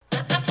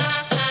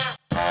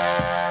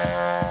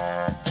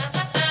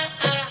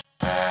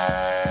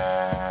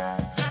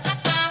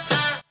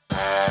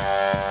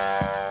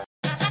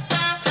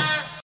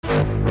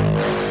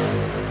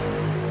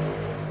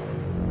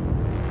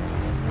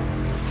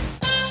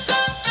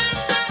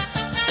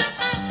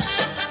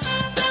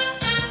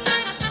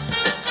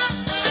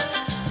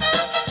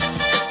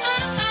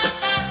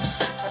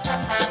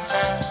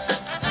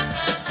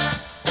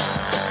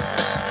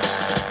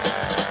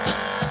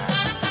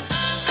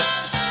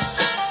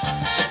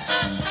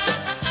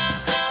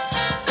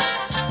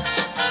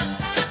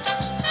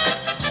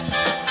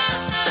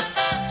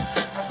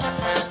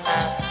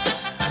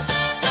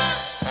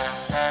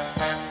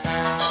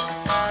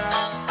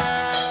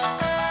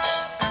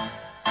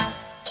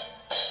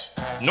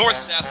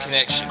North-South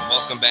Connection,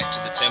 welcome back to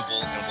the Temple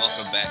and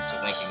welcome back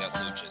to Linking Up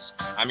Luchas.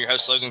 I'm your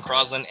host, Logan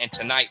Crosland, and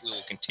tonight we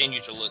will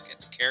continue to look at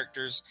the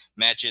characters,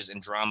 matches,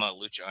 and drama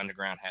Lucha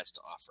Underground has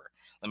to offer.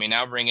 Let me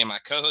now bring in my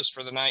co-host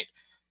for the night.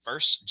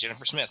 First,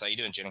 Jennifer Smith. How you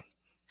doing, Jenny?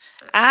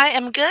 I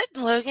am good,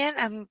 Logan.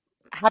 I'm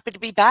happy to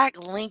be back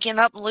linking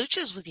up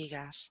luchas with you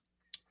guys.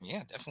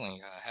 Yeah, definitely.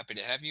 Happy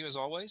to have you as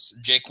always.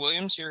 Jake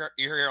Williams, you're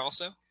here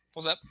also.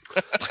 What's up?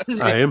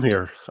 I am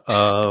here.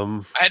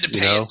 I had to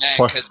pay it back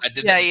because I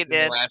did that you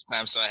did. last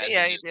time, so I had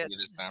to do it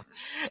this time.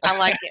 I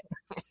like it.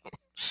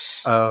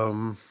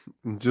 I'm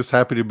just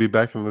happy to be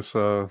back in this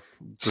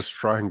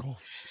triangle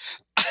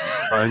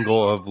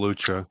of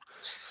lucha.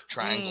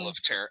 Triangle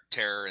of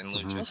terror and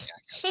lucha.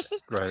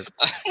 Mm-hmm. Yeah, right.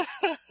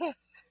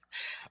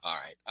 All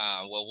right.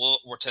 Well,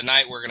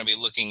 tonight we're going to be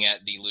looking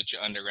at the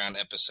Lucha Underground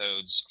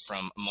episodes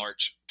from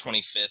March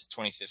 25th,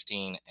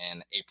 2015,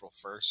 and April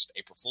 1st,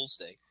 April Fool's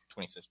Day,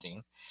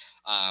 2015.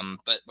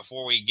 But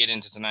before we get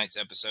into tonight's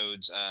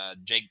episodes,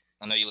 Jake,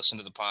 I know you listened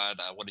to the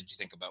pod. What did you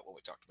think about what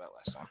we talked about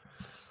last time?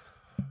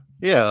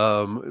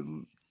 Yeah,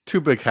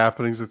 two big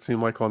happenings it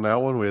seemed like on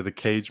that one. We had the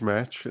cage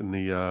match and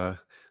the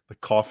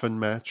coffin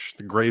match,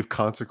 the grave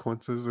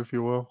consequences, if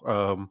you will.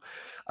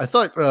 I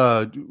thought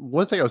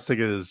one thing I was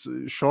thinking is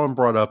Sean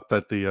brought up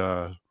that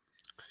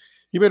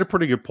he made a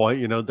pretty good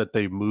point, that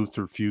they moved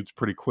through feuds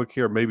pretty quick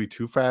here, maybe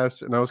too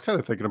fast. And I was kind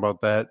of thinking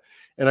about that.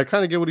 And I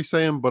kind of get what he's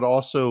saying, but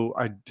also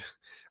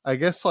I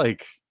guess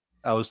like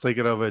I was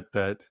thinking of it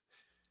that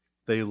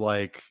they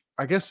I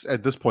guess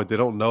at this point they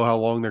don't know how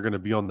long they're going to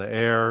be on the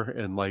air.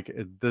 And like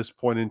at this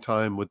point in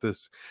time with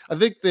this, I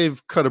think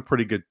they've cut a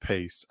pretty good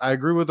pace. I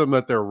agree with them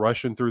that they're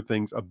rushing through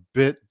things a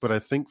bit, but I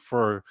think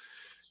for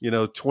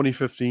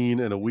 2015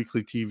 and a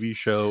weekly TV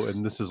show,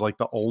 and this is like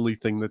the only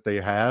thing that they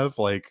have.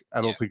 Like,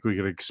 I don't think we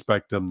could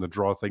expect them to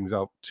draw things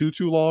out too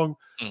long.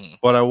 Mm-hmm.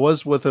 But I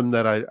was with him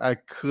that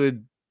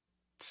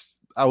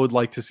I would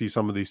like to see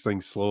some of these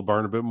things slow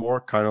burn a bit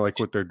more, kind of like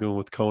what they're doing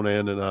with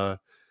Conan and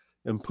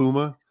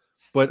Puma.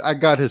 But I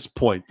got his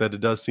point that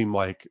it does seem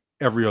like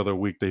every other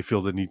week they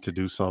feel the need to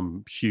do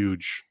some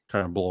huge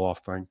kind of blow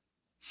off thing.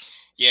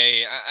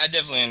 Yeah, I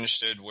definitely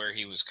understood where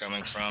he was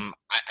coming from.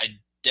 I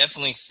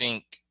definitely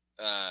think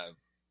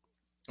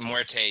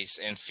Muertes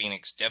and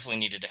Phoenix definitely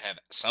needed to have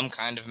some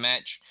kind of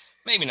match.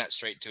 Maybe not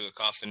straight to a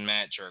coffin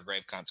match or a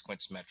grave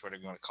consequence match,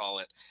 whatever you want to call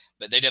it,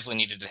 but they definitely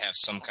needed to have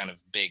some kind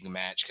of big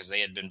match because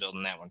they had been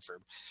building that one for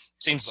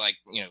seems like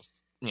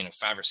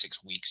 5 or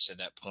 6 weeks to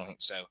that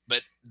point. So,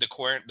 but the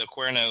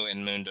Cuerno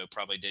and Mundo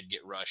probably did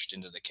get rushed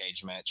into the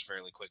cage match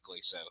fairly quickly.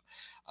 So,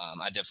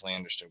 I definitely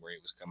understood where he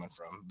was coming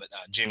from. But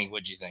Jenny,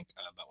 what do you think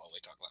about what we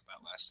talked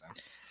about last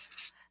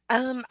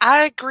time?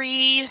 I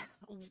agree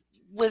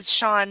with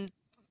Sean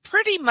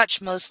pretty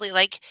much mostly.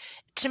 Like,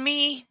 to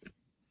me,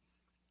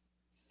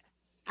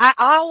 I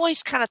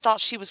always kind of thought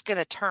she was going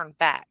to turn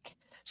back.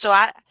 So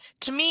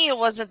to me, it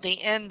wasn't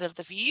the end of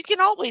the feud. You can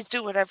always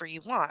do whatever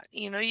you want.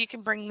 You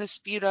can bring this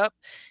feud up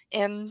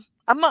in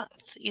a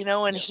month,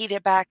 and heat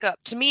it back up.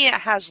 To me, it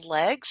has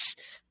legs.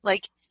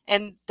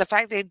 And the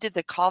fact they did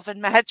the coffin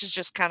match is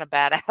just kind of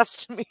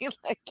badass to me.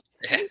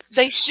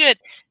 They should.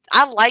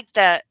 I like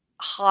that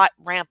hot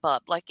ramp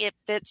up. Like, it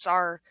fits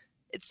our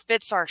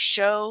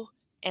show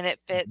and it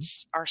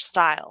fits our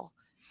style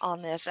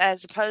on this,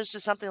 as opposed to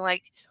something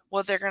like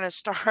what they're going to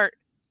start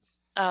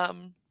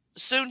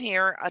soon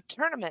here, a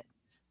tournament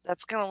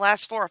that's going to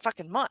last for a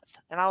fucking month.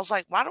 And I was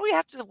like, why do we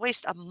have to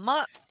waste a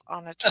month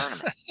on a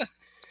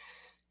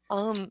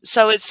tournament?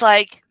 So it's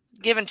like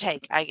give and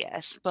take, I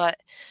guess. But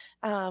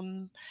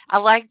I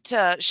liked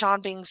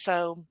Sean being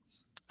so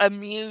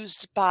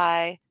amused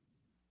by,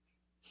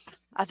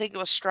 I think it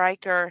was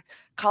Stryker,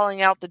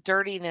 calling out the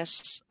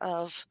dirtiness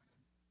of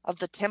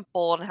the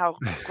temple and how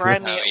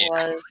grimy it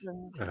was.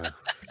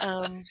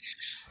 And,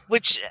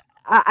 which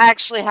I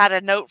actually had a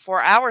note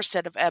for our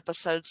set of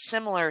episodes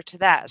similar to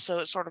that. So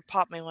it sort of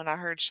popped me when I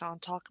heard Sean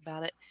talk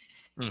about it.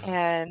 Mm-hmm.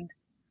 And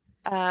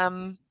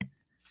I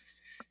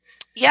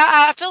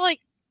feel like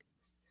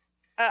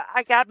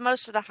I got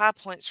most of the high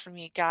points from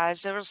you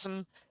guys. There was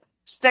some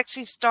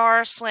sexy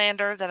star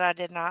slander that I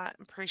did not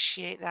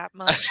appreciate that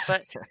much, but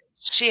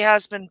she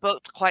has been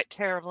booked quite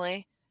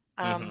terribly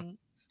to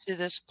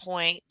this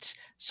point.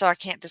 So I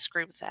can't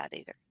disagree with that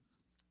either.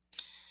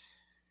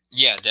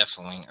 Yeah,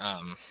 definitely.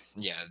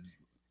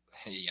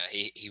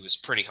 He was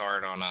pretty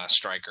hard on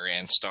Stryker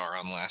and Star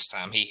on the last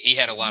time. He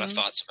had a lot of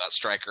thoughts about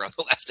Stryker on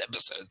the last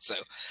episode. So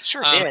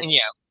sure did. And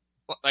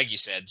like you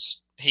said,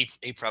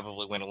 he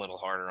probably went a little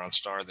harder on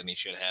Star than he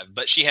should have.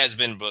 But she has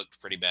been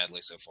booked pretty badly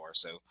so far.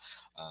 So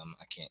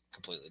I can't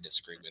completely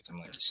disagree with him,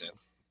 like you said.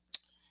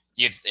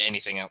 You have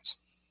anything else?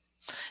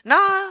 No,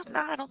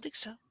 I don't think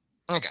so.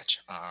 I gotcha.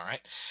 All right.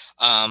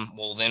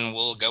 Well, then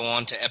we'll go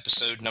on to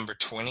episode number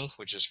 20,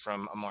 which is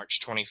from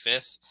March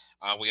 25th.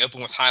 We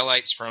open with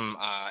highlights from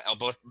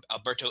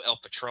Alberto El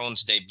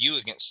Patron's debut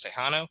against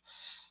Tejano.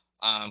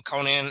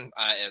 Conan,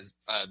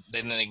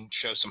 then they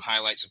show some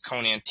highlights of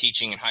Conan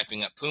teaching and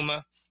hyping up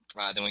Puma.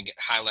 Then we get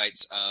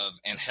highlights of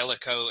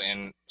Angelico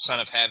and Son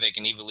of Havoc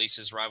and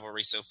Ivalice's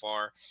rivalry so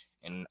far.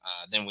 And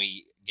then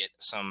we get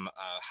some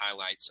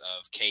highlights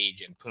of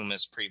Cage and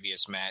Puma's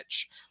previous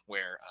match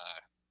where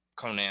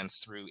Conan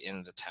threw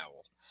in the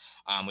towel.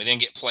 We then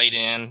get played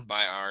in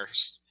by our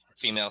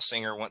female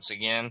singer once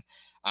again.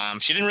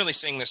 She didn't really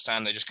sing this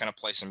time. They just kind of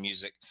play some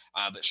music.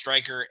 But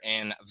Stryker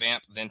and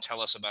Vamp then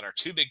tell us about our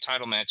 2 big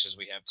title matches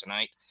we have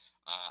tonight.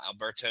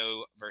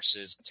 Alberto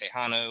versus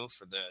Tejano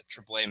for the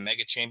AAA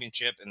Mega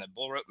Championship in the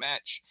Bull Rope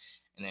match.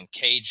 And then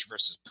Cage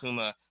versus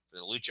Puma for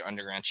the Lucha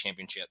Underground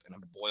Championship in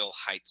a Boyle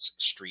Heights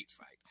street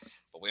fight.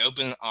 But we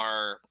open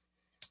our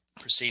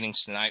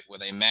proceedings tonight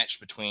with a match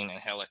between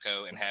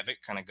Angelico and Havoc,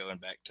 kind of going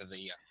back to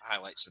the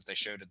highlights that they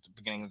showed at the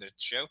beginning of the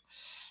show.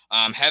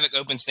 Havoc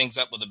opens things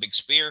up with a big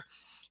spear.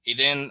 He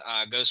then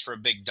goes for a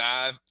big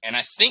dive, and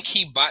I think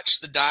he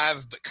botched the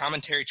dive, but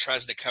commentary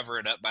tries to cover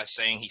it up by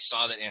saying he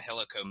saw that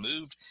Angelico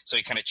moved, so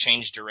he kind of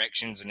changed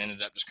directions and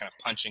ended up just kind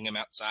of punching him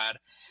outside.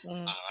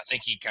 I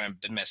think he kind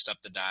of messed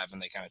up the dive,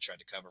 and they kind of tried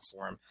to cover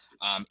for him.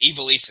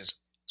 Ivelisse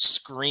is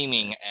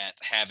screaming at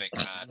Havoc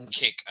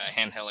kick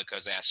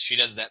Angelico's ass. She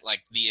does that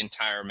like the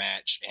entire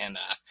match, and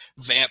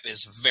Vamp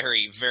is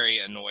very, very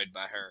annoyed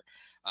by her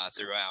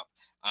throughout.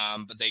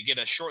 But they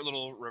get a short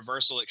little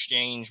reversal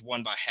exchange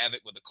won by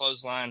Havoc with a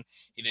clothesline.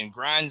 He then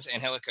grinds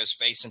Angelico's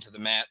face into the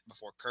mat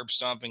before curb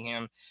stomping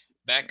him.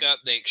 Back up,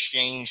 they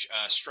exchange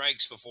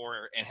strikes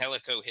before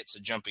Angelico hits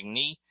a jumping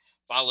knee.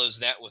 Follows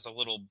that with a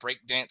little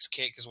breakdance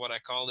kick is what I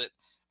called it.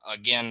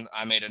 Again,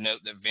 I made a note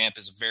that Vamp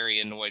is very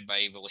annoyed by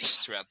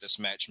Ivelisse throughout this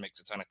match, makes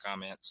a ton of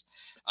comments.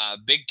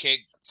 Big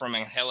kick from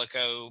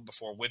Angelico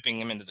before whipping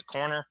him into the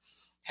corner.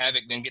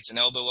 Havoc then gets an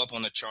elbow up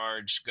on the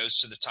charge, goes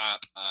to the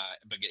top,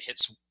 but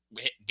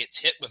gets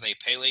hit with a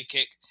Pele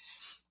kick.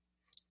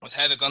 With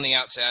Havoc on the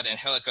outside,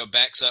 Angelico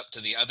backs up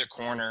to the other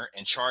corner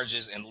and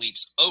charges and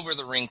leaps over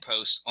the ring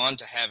post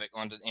onto Havoc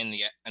on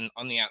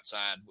the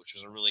outside, which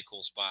was a really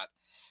cool spot.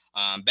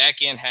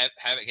 Back in,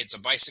 Havoc hits a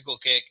bicycle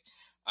kick,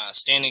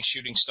 standing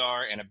shooting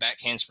star, and a back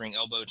handspring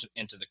elbow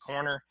into the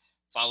corner.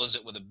 Follows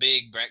it with a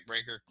big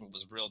backbreaker. It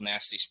was a real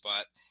nasty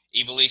spot.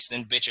 Ivelisse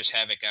then bitches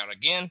Havoc out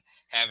again.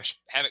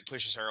 Havoc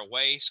pushes her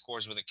away,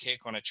 scores with a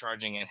kick on a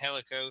charging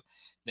Angelico,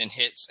 then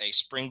hits a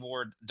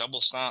springboard double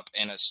stomp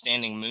and a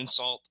standing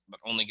moonsault, but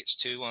only gets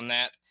 2 on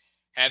that.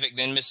 Havoc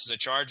then misses a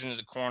charge into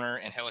the corner.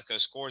 Angelico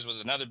scores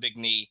with another big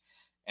knee.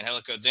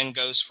 Angelico then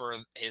goes for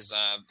his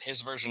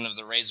version of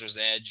the Razor's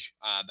Edge,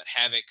 but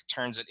Havoc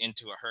turns it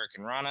into a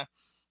Hurricane Rana.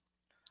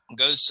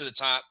 Goes to the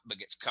top, but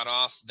gets cut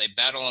off. They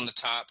battle on the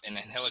top, and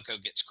Angelico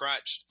gets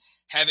crotched.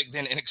 Havoc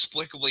then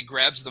inexplicably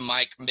grabs the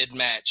mic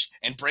mid-match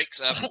and breaks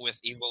up with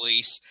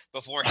Ivelisse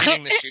before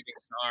hitting the shooting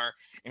star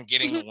and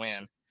getting the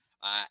win.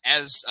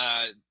 As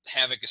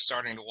Havoc is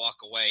starting to walk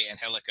away,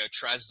 Angelico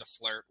tries to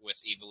flirt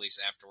with Ivelisse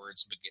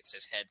afterwards, but gets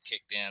his head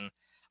kicked in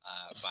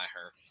by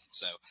her.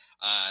 So,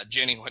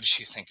 Jenny, what did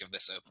you think of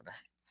this opener?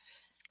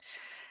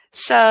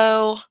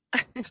 So,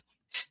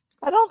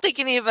 I don't think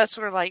any of us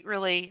were like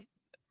really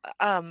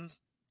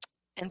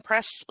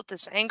impressed with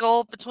this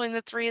angle between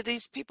the 3 of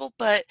these people,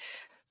 but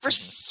for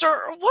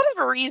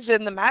whatever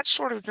reason, the match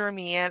sort of drew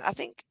me in. I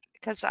think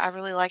because I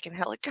really like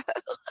Angelico.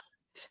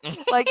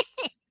 Like,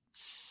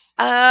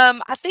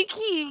 I think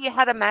he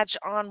had a match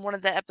on one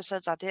of the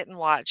episodes I didn't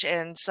watch,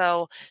 and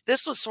so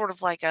this was sort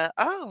of like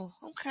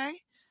okay,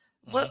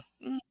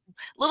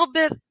 little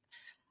bit.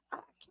 I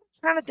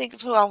kept trying to think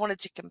of who I wanted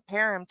to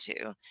compare him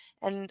to,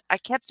 and I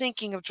kept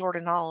thinking of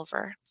Jordan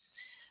Oliver.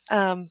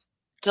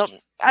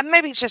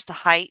 Maybe it's just the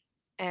height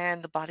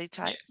and the body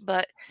type,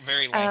 but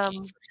very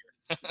lanky.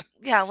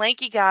 yeah,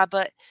 lanky guy.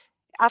 But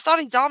I thought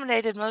he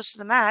dominated most of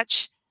the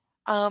match.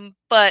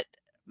 But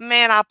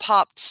man, I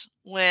popped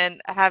when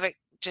Havoc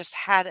just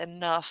had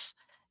enough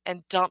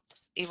and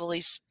dumped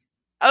Ivelisse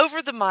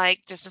over the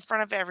mic just in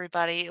front of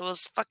everybody. It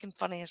was fucking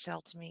funny as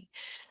hell to me.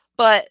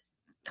 But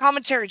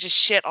commentary just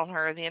shit on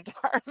her the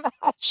entire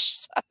match.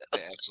 So they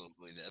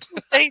absolutely did.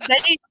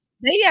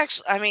 they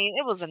actually, I mean,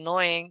 it was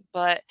annoying,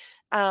 but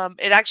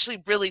it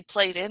actually really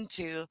played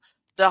into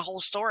the whole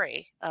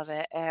story of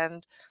it,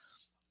 and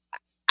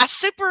I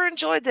super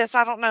enjoyed this.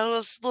 I don't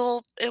know,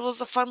 it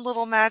was a fun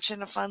little match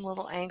and a fun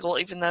little angle,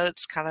 even though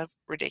it's kind of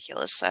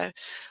ridiculous. So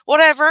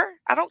whatever,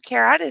 I don't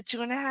care. I did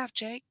 2.5,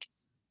 Jake.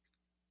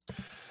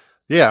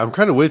 Yeah, I'm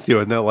kind of with you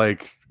in that.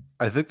 Like,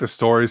 I think the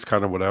story's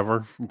kind of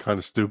whatever, kind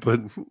of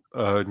stupid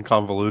and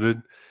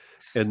convoluted.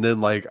 And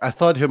then, like, I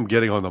thought him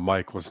getting on the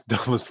mic was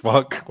dumb as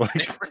fuck.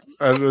 Like,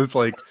 it's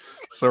like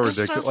so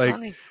ridiculous. So like,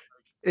 funny.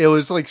 It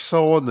was like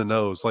so on the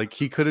nose. Like,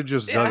 he could have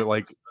just done it.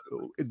 Like,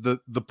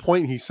 the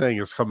point he's saying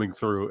is coming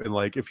through. And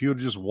like, if you had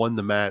just won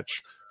the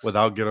match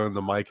without getting on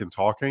the mic and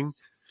talking,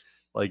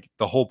 like,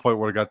 the whole point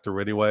would have got through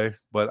anyway.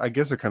 But I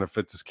guess it kind of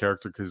fits his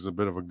character because he's a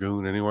bit of a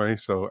goon anyway.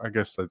 So I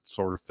guess that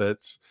sort of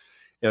fits.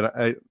 And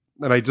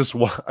I just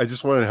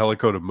wanted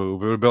Angelico to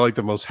move. It would be like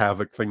the most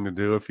Havoc thing to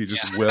do if he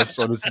just whiffs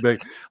on his big,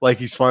 like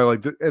he's finally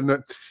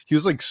like, he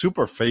was like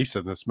super face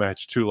in this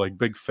match too, like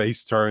big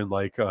face turn,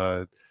 like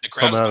coming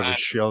out of his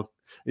shield.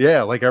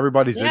 Yeah, like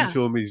everybody's Yeah.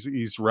 into him.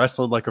 He's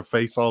wrestling like a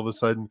face all of a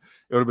sudden.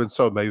 It would have been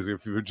so amazing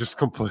if he would just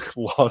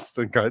completely lost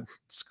and got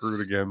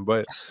screwed again.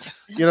 But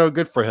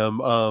good for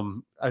him.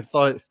 I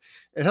thought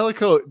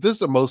Angelico, this is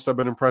the most I've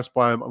been impressed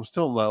by him. I'm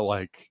still not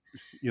like,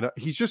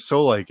 he's just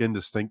so like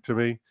indistinct to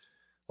me.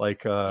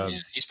 Like Yeah.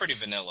 He's pretty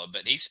vanilla,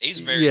 but he's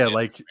very yeah, good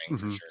like at the ring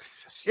for sure.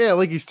 yeah,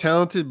 like he's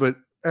talented, but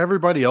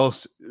everybody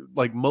else,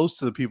 like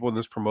most of the people in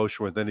this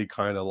promotion with any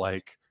kind of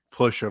like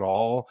push at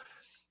all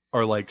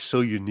are like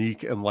so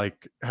unique and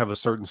like have a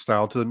certain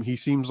style to them. He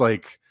seems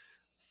like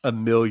a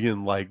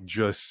million like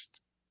just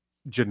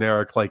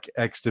generic like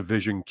X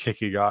division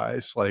kicky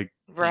guys,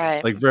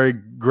 Right. like very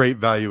great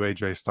value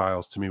AJ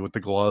Styles to me with the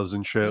gloves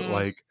and shit. Mm.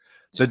 Like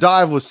the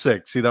dive was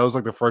sick. See, that was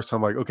like the first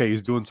time like, okay,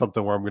 he's doing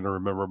something where I'm going to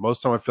remember.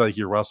 Most time I feel like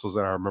he wrestles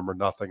and I remember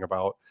nothing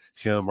about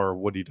him or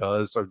what he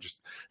does. So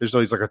there's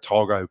always like a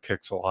tall guy who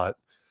kicks a lot.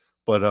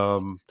 But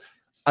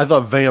I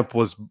thought Vamp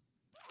was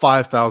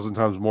 5,000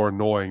 times more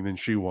annoying than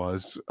she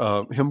was.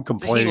 Him He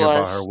complaining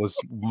about her was.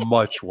 was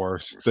much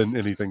worse than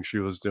anything she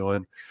was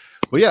doing.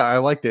 But yeah, I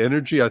like the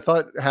energy. I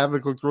thought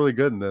Havoc looked really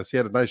good in this. He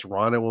had a nice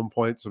run at one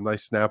point, some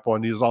nice snap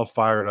on. He was all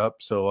fired up.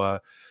 So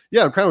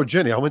yeah, I'm kind of with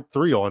Jenny. I went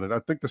 3 on it. I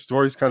think the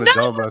story's kind of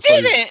No, dumb.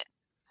 you didn't.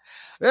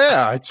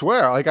 Yeah, I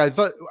swear. Like I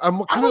thought,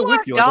 I'm kind of Oh my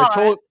with you. Like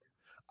God.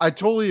 I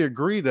totally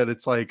agree that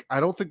it's like I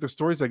don't think the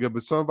story's that good,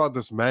 but something about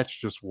this match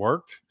just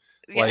worked.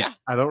 Like Yeah.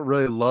 I don't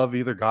really love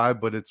either guy,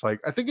 but it's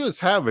like I think it was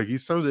Havoc.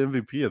 He's so the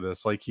MVP of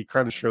this. Like he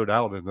kind of showed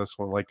out in this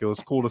one. Like it was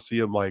cool to see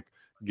him like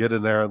get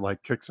in there and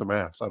like kick some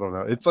ass. I don't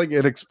know. It's like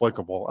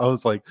inexplicable. I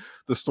was like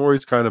the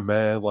story's kind of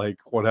mad, like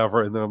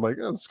whatever, and then I'm like,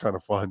 it's kind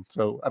of fun.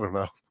 So I don't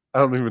know. I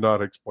don't even know how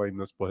to explain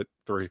this, but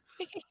 3.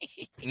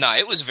 No,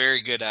 it was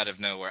very good out of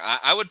nowhere.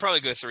 I would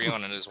probably go 3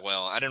 on it as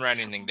well. I didn't write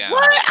anything down.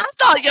 What? I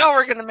thought y'all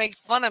were gonna make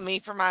fun of me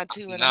for my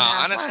 2.5. No,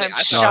 honestly, I'm I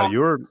thought-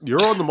 No, shocked.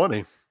 you're on the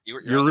money.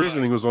 you're Your on the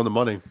reasoning was on the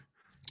money.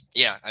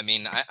 Yeah, I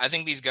mean, I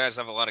think these guys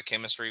have a lot of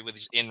chemistry with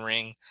in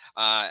ring,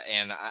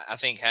 and I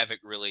think Havoc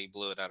really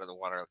blew it out of the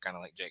water, kind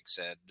of like Jake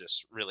said.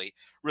 Just really,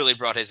 really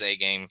brought his A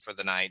game for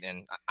the night,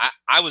 and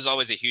I was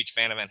always a huge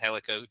fan of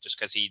Angelico just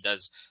because he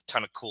does a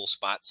ton of cool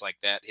spots like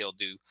that. He'll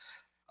do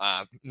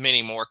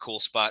many more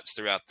cool spots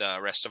throughout the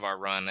rest of our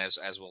run, as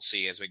we'll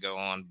see as we go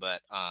on.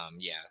 But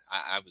yeah,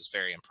 I was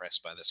very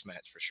impressed by this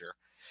match for sure.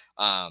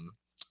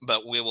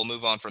 But we will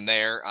move on from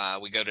there.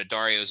 We go to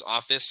Dario's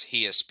office.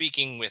 He is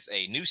speaking with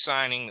a new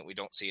signing that we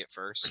don't see at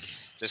first.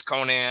 It says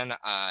Conan.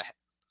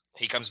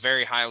 He comes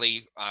very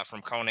highly from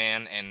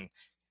Conan, and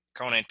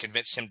Conan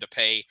convinced him to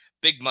pay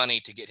big money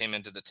to get him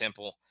into the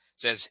temple.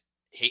 Says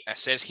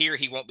here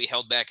he won't be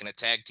held back in a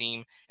tag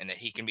team, and that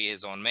he can be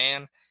his own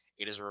man.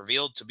 It is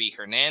revealed to be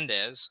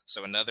Hernandez,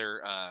 so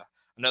another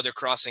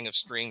crossing of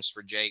streams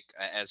for Jake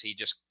as he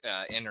just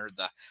entered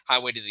the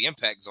highway to the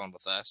impact zone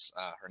with us.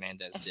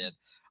 Hernandez did.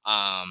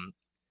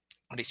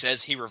 But he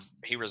says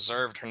he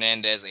reserved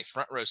Hernandez a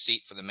front row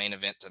seat for the main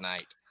event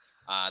tonight.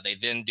 They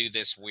then do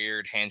this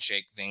weird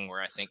handshake thing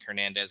where I think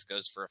Hernandez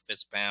goes for a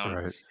fist pound,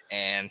 Right.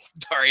 and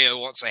Dario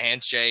wants a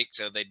handshake,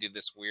 so they do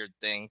this weird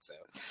thing. So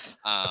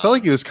I felt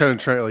like he was kind of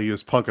trying, like he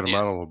was punking him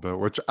out a little bit,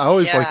 which I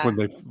always like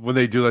when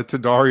they do that to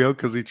Dario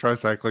because he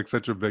tries to act like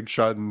such a big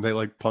shot and they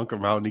like punk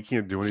him out and he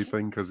can't do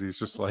anything because he's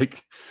just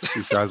like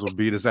these guys will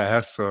beat his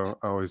ass. So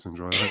I always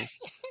enjoy that.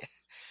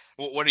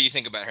 What do you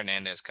think about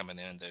Hernandez coming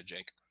in though,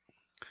 Jake?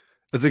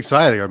 It's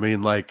exciting. I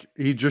mean, like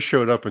he just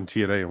showed up in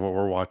TNA and what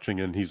we're watching,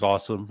 and he's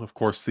awesome. Of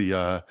course,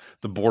 the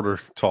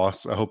border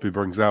toss. I hope he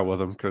brings that with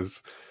him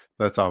because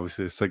that's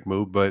obviously a sick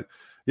move. But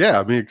yeah,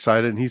 I mean,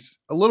 excited. And he's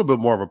a little bit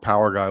more of a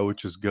power guy,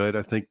 which is good.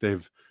 I think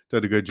they've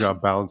done a good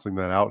job balancing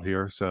that out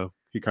here. So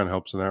he kind of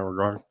helps in that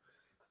regard.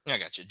 I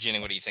got you, Jenny.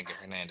 What do you think of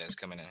Hernandez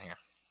coming in here?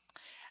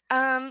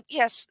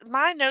 Yes,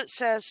 my note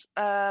says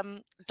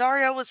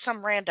Dario was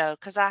some rando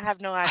because I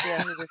have no idea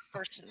who this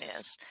person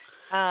is.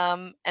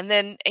 And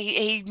then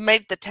he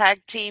made the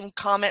tag team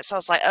comment, so I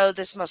was like, oh,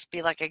 this must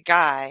be like a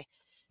guy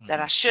that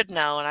I should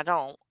know, and I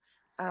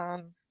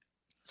don't.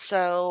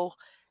 So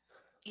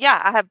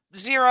yeah, I have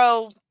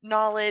zero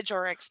knowledge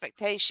or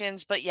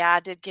expectations, but yeah, I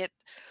did get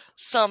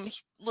some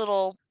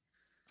little,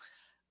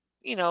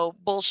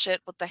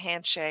 bullshit with the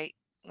handshake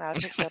that I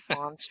picked up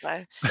on. So,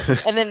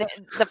 and then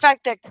the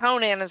fact that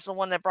Conan is the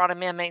one that brought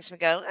him in makes me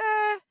go,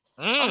 I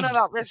don't know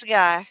about this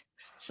guy.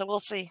 So we'll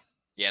see.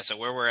 Yeah, so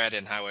where we're at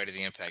in Highway to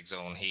the Impact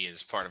Zone, he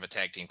is part of a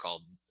tag team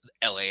called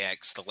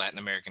LAX, the Latin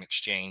American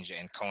Exchange,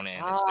 and Conan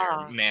is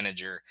their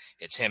manager.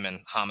 It's him and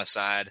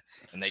Homicide,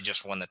 and they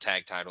just won the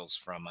tag titles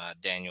from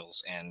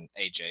Daniels and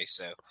AJ.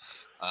 So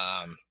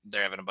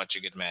they're having a bunch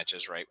of good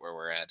matches right where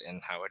we're at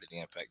in Highway to the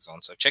Impact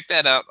Zone. So check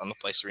that out on the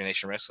Place 3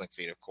 Nation Wrestling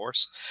feed, of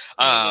course.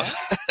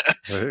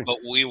 But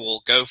we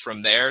will go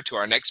from there to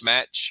our next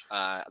match,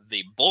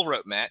 the bull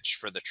rope match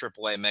for the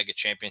AAA Mega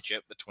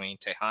Championship between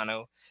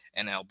Tejano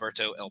and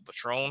Alberto El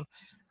Patron.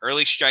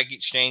 Early strike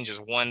exchange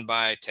is won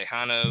by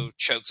Tejano,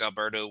 chokes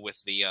Alberto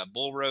with the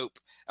bull rope.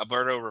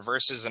 Alberto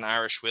reverses an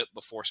Irish whip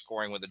before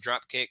scoring with a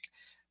drop kick.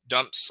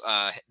 dumps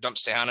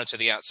Tejano to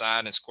the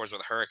outside and scores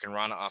with a Hurricane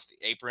Rana off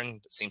the apron,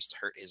 but seems to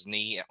hurt his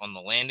knee on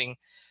the landing.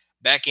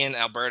 Back in,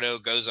 Alberto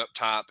goes up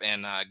top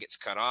and gets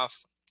cut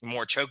off.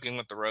 More choking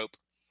with the rope.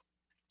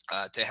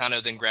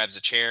 Tejano then grabs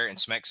a chair and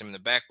smacks him in the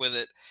back with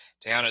it.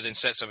 Tejano then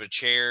sets up a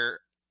chair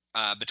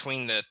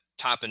between the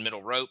top and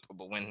middle rope,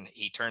 but when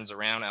he turns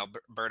around,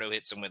 Alberto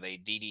hits him with a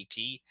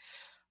DDT.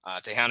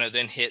 Tejano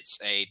then hits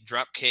a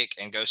drop kick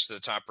and goes to the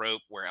top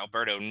rope, where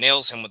Alberto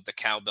nails him with the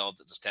cowbell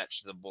that's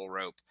attached to the bull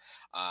rope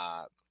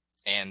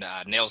and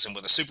nails him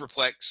with a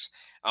superplex.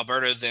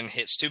 Alberto then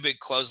hits 2 big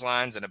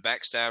clotheslines and a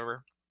backstabber.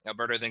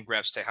 Alberto then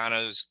grabs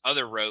Tejano's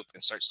other rope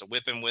and starts to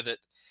whip him with it.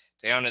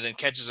 Tejano then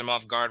catches him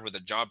off guard with a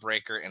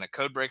jawbreaker and a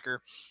codebreaker.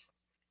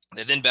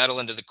 They then battle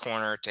into the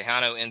corner.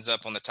 Tejano ends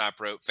up on the top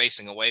rope,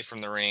 facing away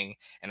from the ring,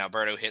 and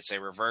Alberto hits a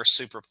reverse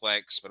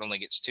superplex, but only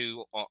gets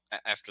 2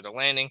 after the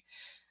landing.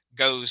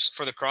 Goes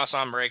for the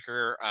cross-arm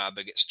breaker,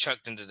 but gets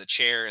chucked into the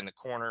chair in the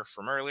corner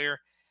from earlier.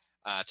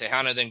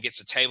 Tejano then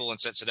gets a table and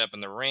sets it up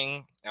in the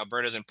ring.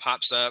 Alberto then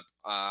pops up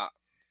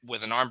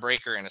with an arm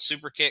breaker and a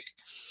super kick.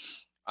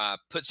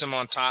 Puts him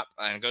on top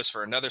and goes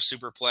for another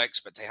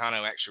superplex, but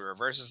Tejano actually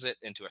reverses it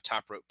into a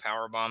top rope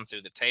powerbomb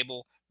through the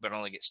table, but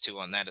only gets 2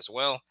 on that as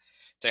well.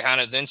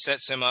 Tejano then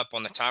sets him up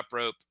on the top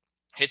rope,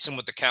 hits him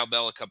with the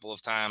cowbell a couple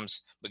of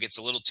times, but gets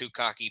a little too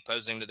cocky,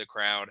 posing to the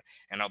crowd,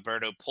 and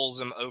Alberto pulls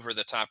him over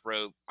the top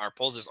rope, or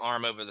pulls his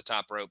arm over the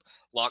top rope,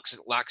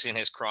 locks in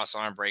his cross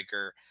arm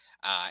breaker,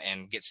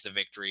 and gets the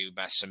victory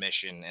by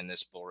submission in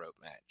this bull rope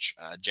match.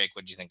 Jake,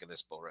 what do you think of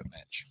this bull rope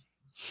match?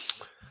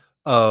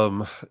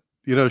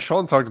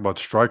 Sean talked about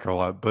Striker a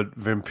lot, but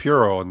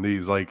Vampiro on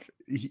these, like,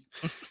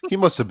 he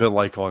must have been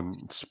like on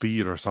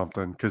speed or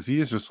something, because he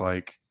is just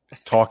like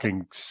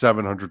talking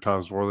 700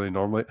 times more than he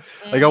normally.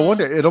 Like, I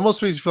wonder, it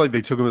almost makes you feel like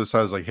they took him to the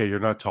side, like, hey,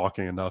 you're not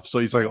talking enough. So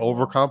he's like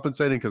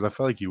overcompensating, because I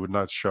feel like he would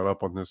not shut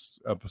up on this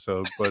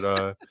episode.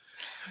 But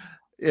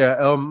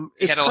yeah,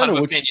 he had a lot of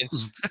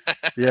opinions.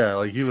 Yeah,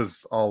 like he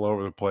was all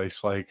over the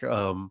place. Like,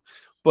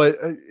 but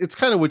it's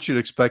kind of what you'd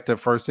expect at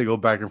first. They go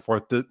back and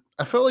forth.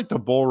 I felt like the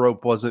bull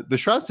rope wasn't, the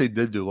shots they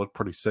did do look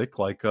pretty sick.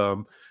 Like,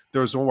 there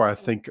was one where I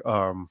think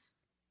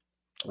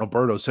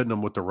Alberto's hitting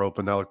him with the rope,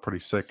 and that looked pretty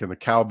sick. And the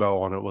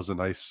cowbell on it was a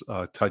nice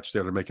touch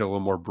there to make it a little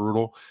more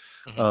brutal.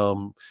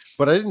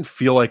 But I didn't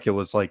feel like it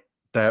was like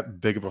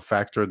that big of a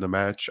factor in the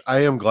match.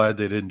 I am glad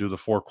they didn't do the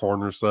 4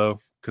 corners though,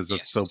 because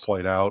it's so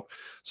played out.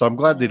 So I'm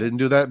glad they didn't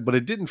do that, but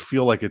it didn't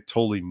feel like it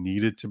totally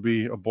needed to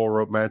be a bull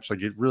rope match.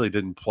 Like, it really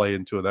didn't play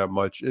into it that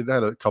much. It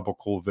had a couple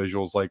cool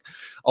visuals. Like,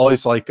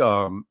 always, like,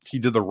 he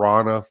did the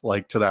Rana,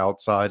 like, to the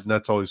outside, and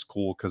that's always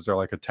cool because they're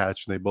like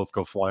attached and they both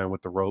go flying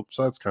with the rope.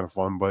 So that's kind of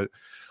fun. But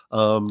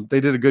they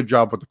did a good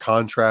job with the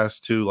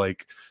contrast too,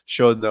 like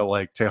showing that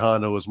like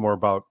Tejano was more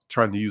about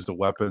trying to use the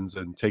weapons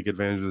and take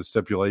advantage of the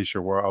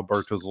stipulation, where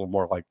Alberto's a little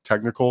more like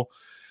technical.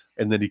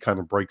 And then he kind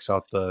of breaks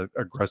out the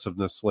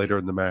aggressiveness later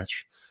in the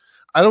match.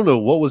 I don't know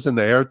what was in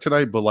the air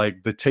tonight, but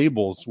like the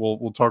tables,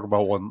 we'll talk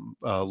about one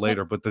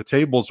later, but the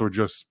tables were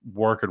just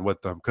working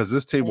with them, because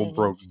this table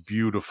broke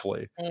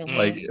beautifully.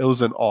 Like, it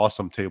was an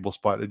awesome table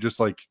spot. It just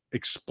like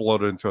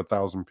exploded into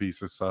 1,000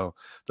 pieces. So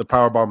the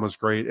power bomb was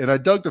great. And I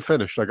dug the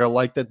finish. Like, I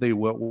like that they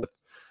went with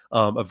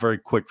a very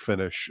quick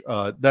finish.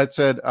 That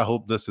said, I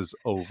hope this is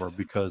over,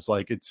 because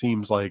like, it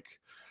seems like,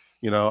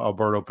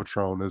 Alberto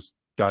Patron has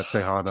got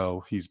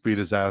Tejano. He's beat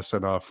his ass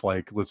enough.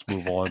 Like, let's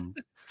move on.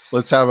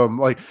 Let's have him,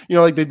 like,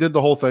 like they did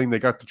the whole thing. They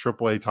got the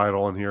AAA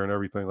title in here and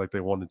everything like they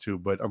wanted to,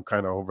 but I'm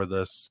kind of over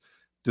this.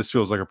 This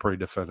feels like a pretty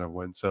definitive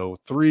win. So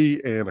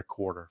 3 1/4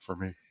 for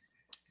me.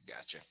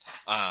 Gotcha.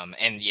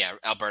 And yeah,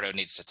 Alberto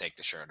needs to take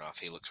the shirt off.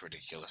 He looks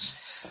ridiculous.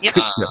 Yep.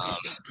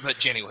 But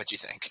Jenny, what do you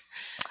think?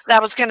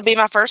 That was going to be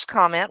my first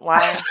comment.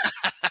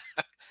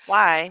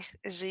 Why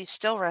is he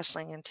still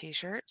wrestling in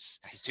t-shirts?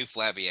 He's too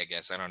flabby, I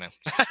guess. I don't know.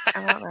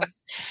 I don't know.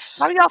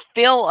 How do y'all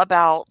feel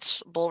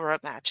about bull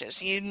rope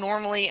matches? You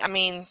normally, I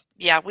mean,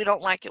 yeah, we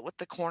don't like it with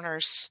the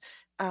corners,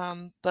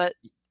 but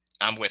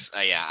I'm with,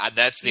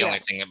 that's the only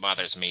thing that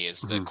bothers me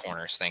is the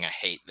corners thing. I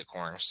hate the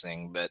corners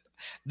thing, but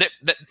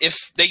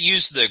if they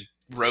use the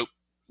rope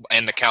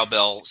and the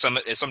cowbell,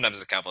 sometimes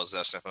the cowbell is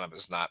that, sometimes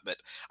it's not, but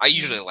I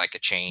usually like a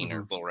chain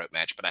or bull rope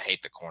match, but I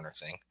hate the corner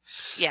thing.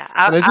 Yeah,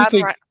 I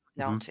think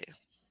y'all too.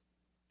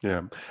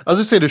 Yeah, I was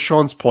gonna say, to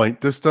Sean's point,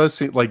 this does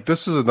seem like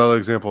this is another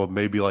example of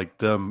maybe like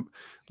them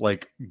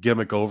like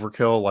gimmick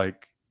overkill.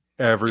 Like,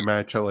 every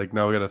match, like,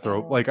 now we gotta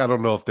throw. Like, I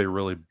don't know if they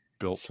really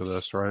built to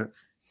this, right?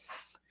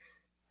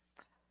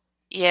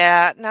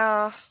 Yeah,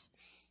 no,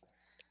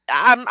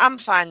 I'm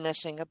fine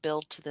missing a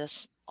build to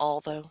this.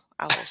 Although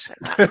I will say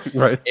that,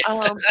 right?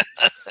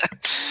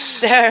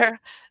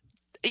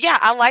 Yeah,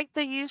 I like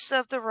the use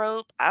of the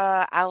rope.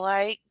 I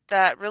like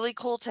that really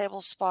cool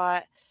table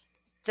spot.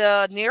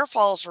 The near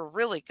falls were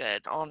really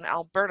good on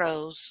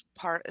Alberto's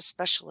part,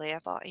 especially. I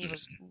thought he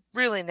was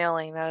really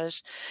nailing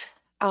those.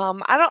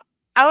 I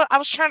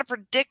was trying to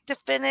predict the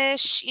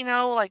finish,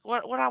 like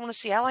what I want to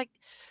see. I like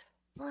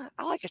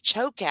a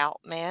choke out,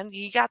 man.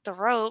 You got the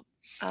rope.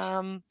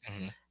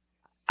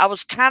 I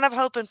was kind of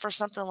hoping for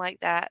something like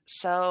that.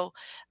 So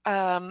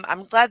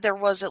I'm glad there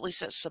was at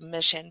least a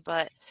submission,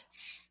 but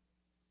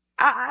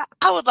I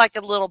would like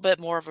a little bit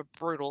more of a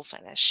brutal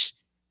finish.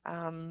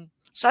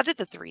 So I did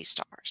the 3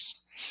 stars.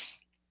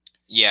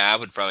 Yeah, I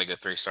would probably go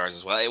 3 stars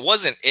as well. It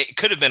wasn't. It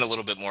could have been a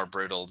little bit more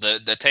brutal.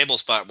 The table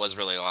spot was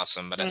really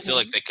awesome, but I feel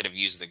like they could have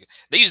used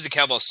they used the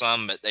cowbell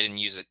some, but they didn't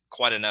use it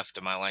quite enough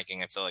to my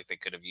liking. I feel like they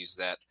could have used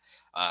that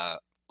a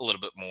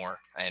little bit more,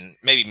 and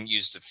maybe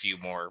used a few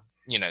more.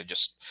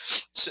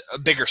 Just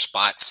bigger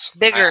spots.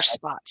 Bigger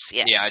spots,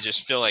 yes. Yeah, I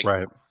just feel like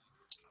Right.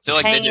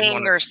 they didn't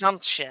want or some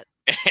shit.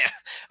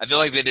 I feel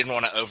like they didn't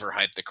want to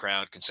overhype the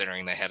crowd,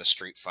 considering they had a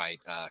street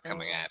fight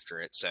coming after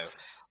it. So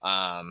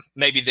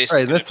maybe this.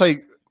 Right. That's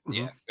like.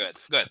 Yeah,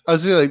 good. I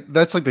was like,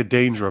 that's like the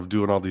danger of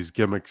doing all these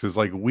gimmicks is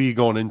like we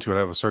going into it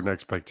have a certain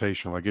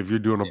expectation. Like if you're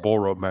doing a bull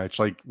rope match,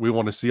 like we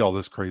want to see all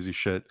this crazy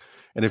shit,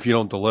 and if you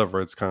don't deliver,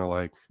 it's kind of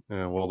like,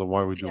 well, then why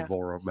would we do a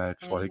bull rope match?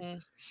 Like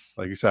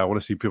you said, I want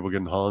to see people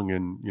getting hung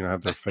and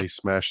have their face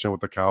smashed in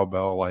with the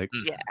cowbell. Like,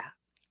 yeah,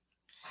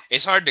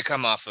 it's hard to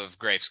come off of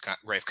grave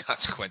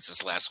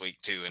consequences last week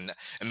too, and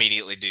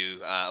immediately do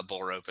a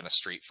bull rope in a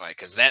street fight,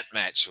 because that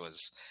match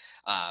was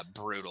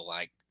brutal.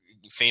 Like,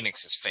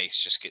 Phoenix's face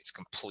just gets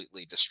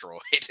completely destroyed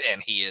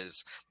and he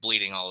is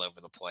bleeding all over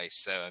the place.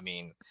 So, I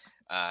mean,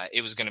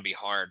 it was going to be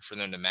hard for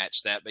them to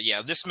match that. But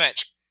yeah, this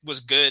match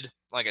was good.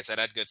 Like I said,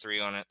 I'd go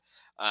 3 on it.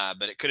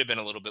 But it could have been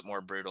a little bit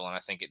more brutal, and I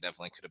think it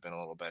definitely could have been a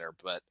little better.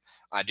 But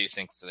I do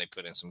think that they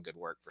put in some good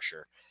work for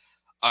sure.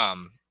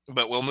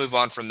 But we'll move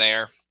on from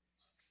there.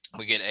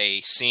 We get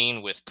a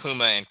scene with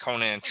Puma and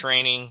Conan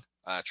training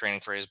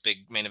for his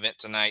big main event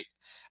tonight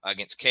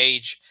against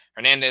Cage.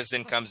 Hernandez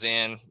then comes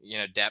in,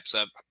 daps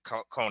up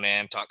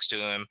Conan, talks to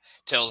him,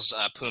 tells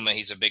Puma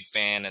he's a big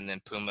fan, and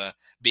then Puma,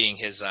 being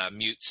his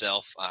mute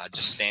self,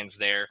 just stands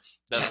there,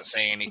 doesn't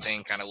say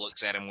anything, kind of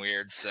looks at him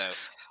weird. So,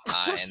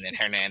 and then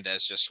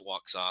Hernandez just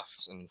walks off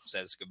and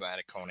says goodbye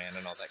to Conan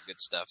and all that good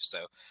stuff.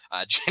 So,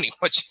 Jenny,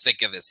 what you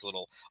think of this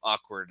little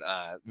awkward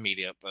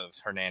meetup of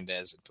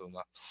Hernandez and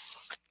Puma?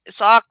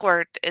 It's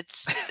awkward.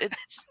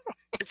 It's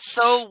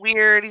so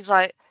weird. He's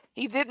like,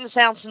 he didn't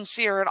sound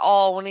sincere at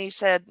all when he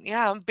said,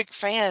 "Yeah, I'm a big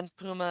fan,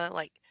 Puma."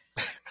 Like,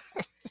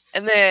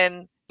 and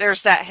then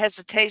there's that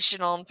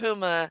hesitation on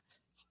Puma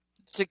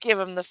to give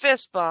him the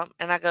fist bump,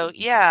 and I go,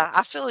 "Yeah,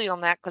 I feel you on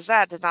that, because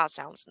that did not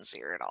sound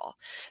sincere at all."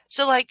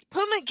 So, like,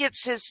 Puma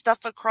gets his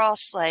stuff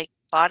across, like,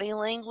 body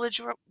language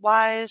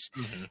wise,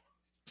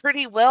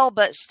 pretty well,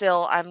 but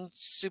still, I'm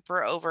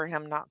super over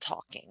him not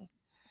talking.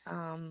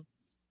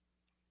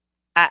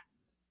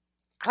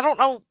 I don't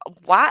know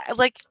why.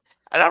 Like,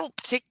 I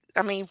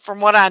mean, from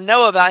what I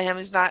know about him,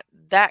 he's not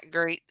that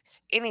great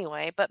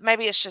anyway. But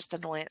maybe it's just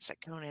annoyance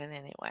at Conan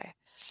anyway.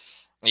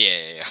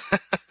 Yeah.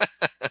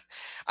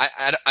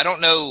 I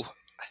don't know.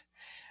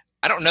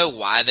 I don't know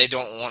why they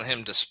don't want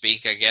him to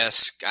speak. I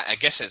guess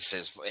it's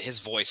his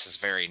voice is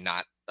very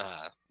not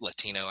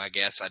Latino. I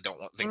guess I don't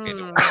think they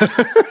don't want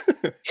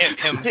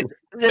him.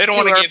 They don't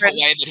want to give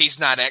away that he's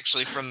not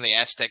actually from the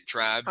Aztec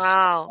tribes.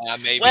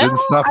 Maybe didn't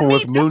stop him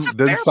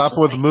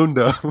with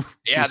Mundo.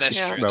 Yeah,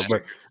 that's true. No,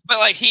 but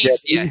like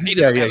he's he's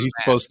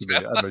supposed to be.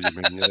 I know what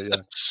you mean. Yeah.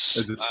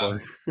 It's just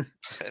funny.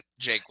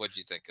 Jake, what'd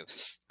you think of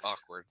this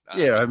awkward?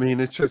 I mean,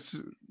 it's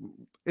one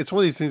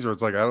of these things where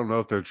it's like I don't know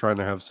if they're trying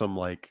to have some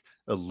like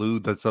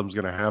allude that something's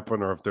going to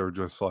happen, or if they're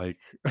just like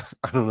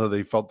I don't know,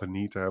 they felt the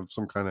need to have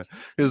some kind of,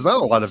 there's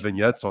not a lot of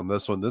vignettes on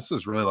this one. This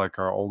is really like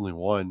our only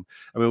one.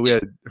 I mean, we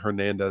had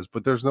Hernandez,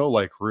 but there's no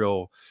like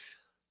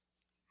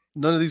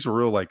none of these were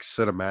real like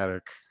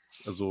cinematic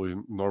as what we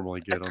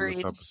normally get on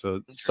this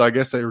episode. So I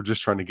guess they were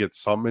just trying to get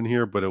something in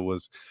here, but it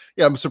was,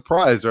 I'm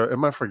surprised. Or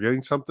am I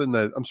forgetting something?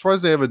 That I'm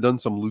surprised they haven't done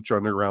some Lucha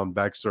Underground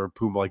backstory of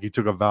Puma, like he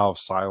took a vow of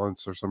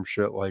silence or some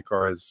shit, like,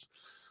 or his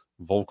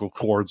vocal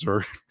cords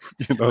are,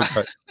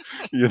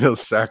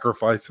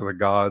 sacrifice to the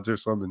gods or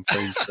some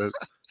insane shit.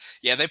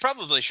 Yeah, they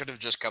probably should have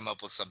just come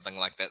up with something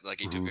like that, like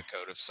he took a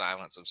code of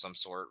silence of some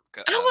sort.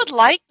 I would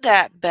like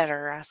that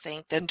better, I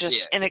think, than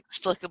just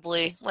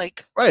inexplicably,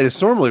 like. Right,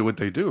 it's normally what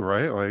they do,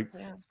 right? Like,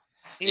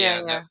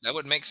 yeah. That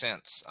would make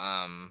sense.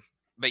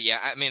 But yeah,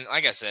 I mean,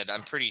 like I said,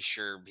 I'm pretty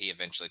sure he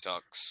eventually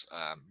talks.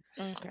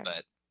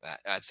 But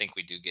I think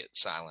we do get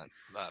silent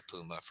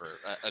Puma for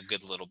a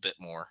good little bit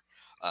more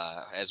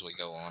as we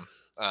go on.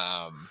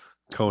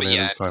 Conan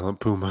and silent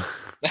Puma.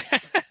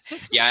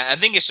 Yeah, I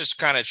think it's just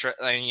kind of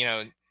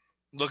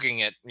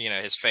looking at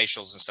his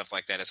facials and stuff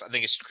like that. I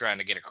think it's trying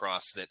to get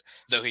across that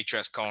though he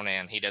trusts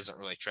Conan, he doesn't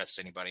really trust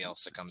anybody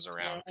else that comes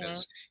around,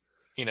 because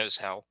he knows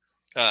how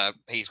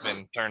he's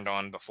been turned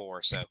on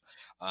before. So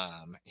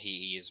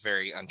he is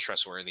very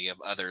untrustworthy of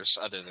others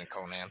other than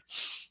Conan.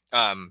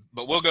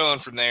 But we'll go on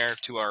from there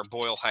to our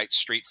Boyle Heights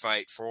street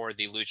fight for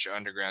the Lucha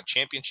Underground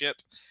Championship.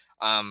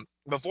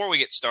 Before we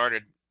get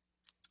started,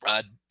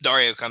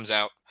 Dario comes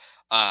out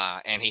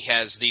and he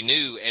has the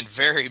new and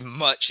very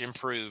much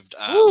improved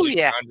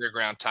Lucha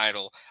Underground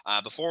title.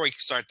 Before we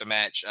start the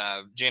match,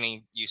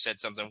 Jenny, you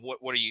said something.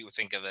 What do you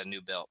think of the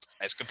new belt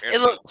as compared to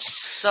it looks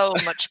so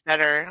much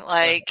better?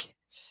 Like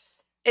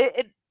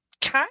it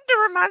kind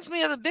of reminds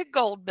me of the big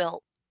gold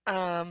belt.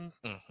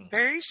 Mm-hmm.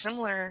 Very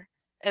similar,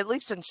 at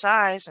least in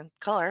size and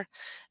color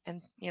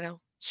and,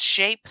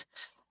 shape.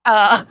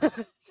 Uh,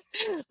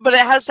 but it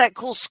has that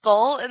cool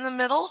skull in the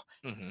middle.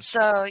 Mm-hmm.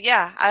 So,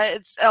 yeah,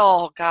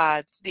 oh,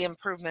 God, the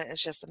improvement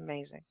is just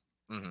amazing.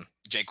 Mm-hmm.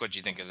 Jake, what do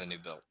you think of the new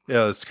belt?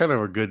 Yeah, it's kind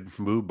of a good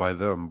move by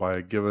them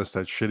by giving us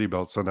that shitty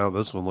belt. So now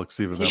this one looks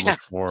even that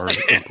much more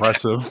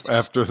impressive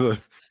after the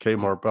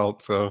Kmart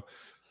belt. So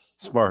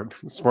smart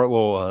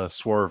little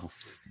swerve.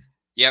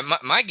 Yeah,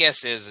 my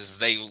guess is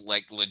they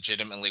like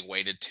legitimately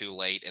waited too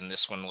late, and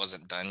this one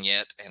wasn't done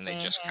yet, and they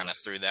just kind of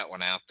threw that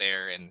one out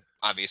there, and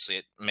obviously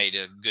it made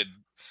a good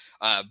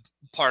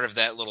part of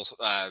that little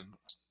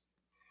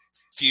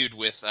feud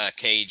with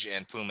Cage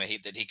and Puma,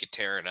 that he could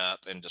tear it up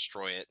and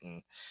destroy it,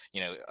 and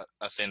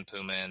offend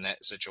Puma in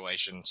that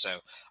situation. So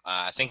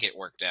I think it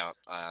worked out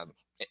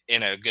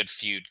in a good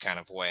feud kind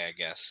of way, I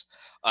guess.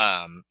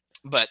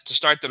 But to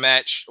start the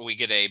match, we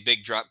get a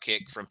big drop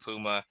kick from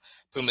Puma.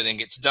 Puma then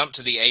gets dumped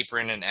to the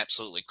apron and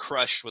absolutely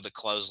crushed with a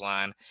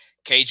clothesline.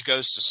 Cage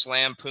goes to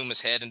slam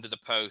Puma's head into the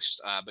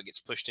post, but gets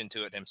pushed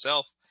into it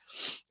himself.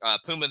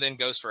 Puma then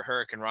goes for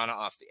Hurricane Rana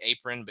off the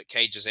apron, but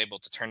Cage is able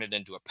to turn it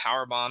into a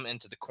power bomb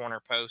into the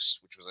corner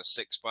post, which was a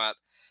 6 spot.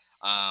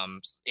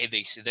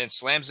 He then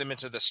slams him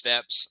into the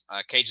steps.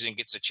 Cage then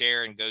gets a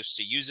chair and goes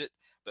to use it,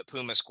 but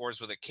Puma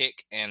scores with a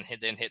kick and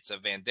then hits a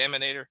Van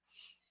Daminator.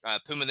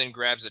 Puma then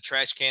grabs a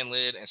trash can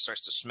lid and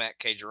starts to smack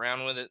Cage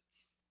around with it.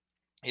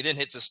 He then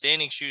hits a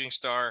standing shooting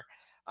star,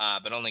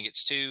 but only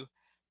gets 2.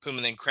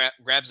 Puma then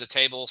grabs the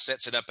table,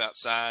 sets it up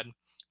outside.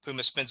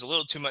 Puma spends a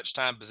little too much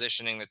time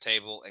positioning the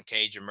table, and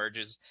Cage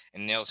emerges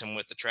and nails him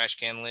with the trash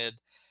can lid.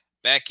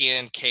 Back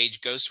in, Cage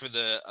goes for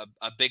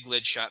a big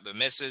lid shot but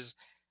misses.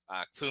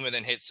 Puma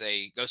then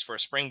goes for a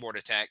springboard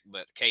attack,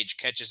 but Cage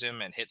catches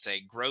him and hits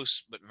a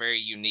gross but very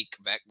unique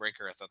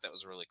backbreaker. I thought that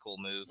was a really cool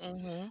move.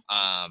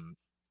 Mm-hmm.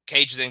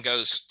 Cage then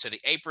goes to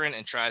the apron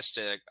and tries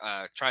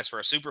for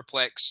a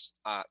superplex.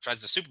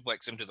 Tries to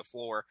superplex him to the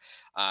floor,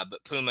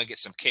 but Puma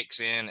gets some kicks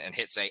in and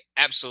hits a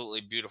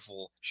absolutely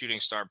beautiful shooting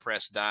star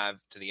press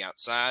dive to the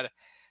outside.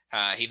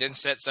 He then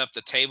sets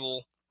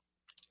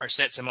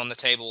him on the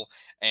table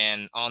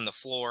and on the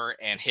floor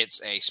and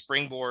hits a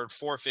springboard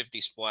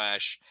 450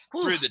 splash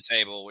through the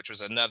table, which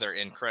was another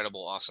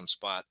incredible, awesome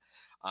spot.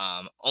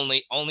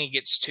 Only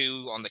gets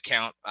 2 on the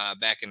count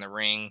back in the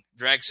ring,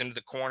 drags him to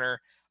the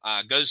corner,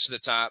 goes to the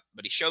top,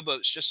 but he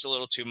showboats just a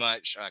little too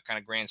much, kind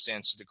of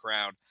grandstands to the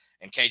crowd,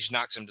 and Cage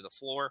knocks him to the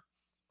floor.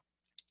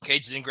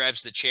 Cage then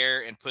grabs the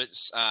chair and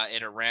puts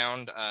it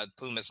around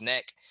Puma's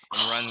neck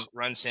and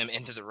runs him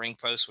into the ring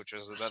post, which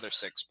was another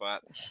 6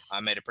 spot.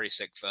 Made a pretty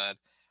sick thud.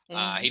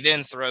 He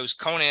then throws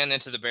Conan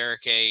into the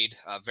barricade,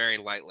 very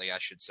lightly, I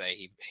should say.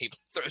 He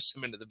throws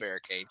him into the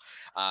barricade.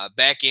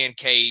 Back in,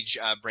 Cage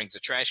brings a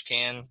trash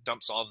can,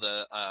 dumps all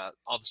the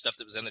stuff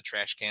that was in the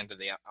trash can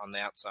on the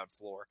outside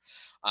floor.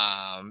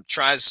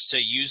 Tries to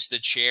use the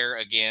chair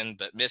again,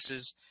 but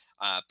misses.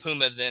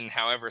 Puma then,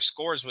 however,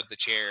 scores with the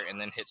chair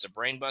and then hits a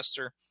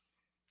brainbuster.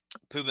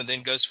 Puma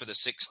then goes for the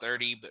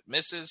 630, but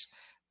misses.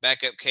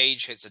 Back up,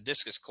 Cage hits a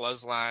discus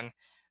clothesline,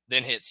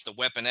 then hits the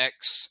Weapon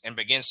X and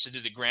begins to do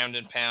the ground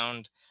and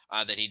pound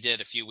that he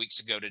did a few weeks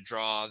ago to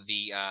draw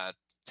the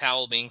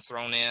towel being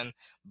thrown in,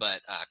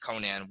 but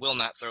Conan will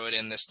not throw it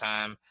in this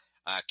time.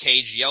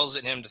 Cage yells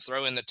at him to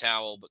throw in the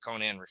towel, but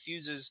Conan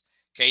refuses.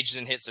 Cage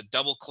then hits a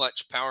double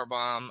clutch power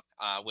bomb,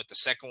 with the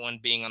second one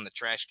being on the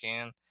trash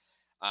can.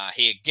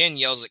 He again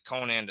yells at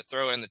Conan to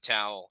throw in the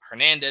towel.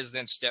 Hernandez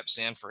then steps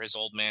in for his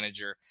old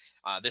manager.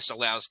 This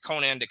allows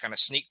Conan to kind of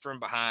sneak from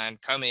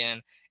behind, come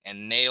in,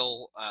 and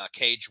nail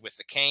Cage with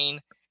the cane.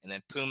 And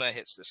then Puma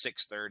hits the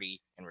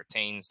 630 and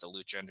retains the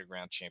Lucha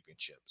Underground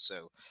Championship.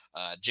 So,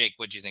 Jake,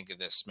 what do you think of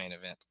this main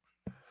event?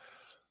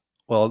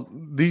 Well,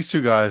 these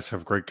two guys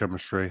have great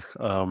chemistry.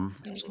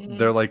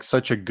 They're like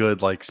such a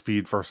good like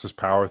speed versus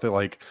power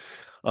thing.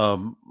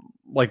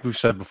 Like we've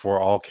said before,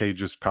 all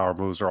Cage's power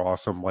moves are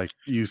awesome. Like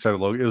you said,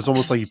 Logan, it was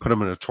almost like you put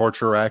him in a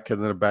torture rack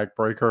and then a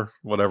backbreaker,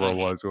 whatever it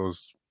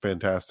was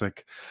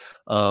fantastic.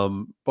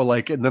 But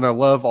like, and then I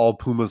love all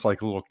Puma's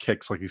like little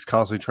kicks. Like he's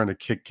constantly trying to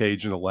kick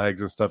Cage in the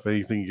legs and stuff.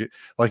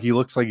 Like he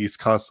looks like he's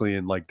constantly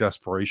in like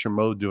desperation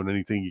mode, doing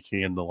anything he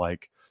can to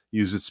like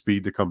use his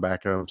speed to come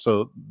back at him.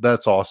 So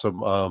that's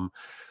awesome.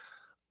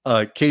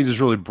 Cage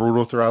is really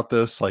brutal throughout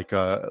this. Like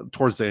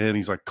towards the end,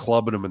 he's like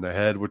clubbing him in the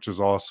head, which is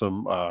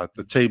awesome.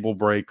 The table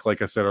break,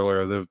 like I said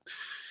earlier,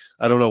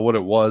 I don't know what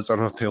it was. I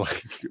don't know if they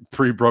like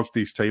pre-broke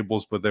these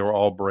tables, but they were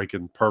all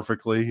breaking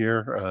perfectly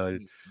here.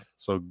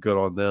 So good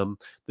on them.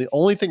 The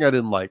only thing I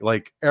didn't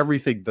like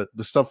everything,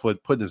 the stuff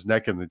with putting his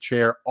neck in the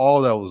chair,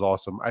 all that was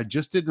awesome. I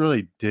just didn't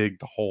really dig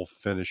the whole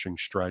finishing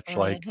stretch.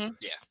 Like,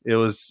 it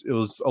was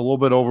a little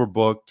bit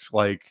overbooked.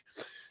 Like,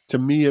 to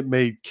me, it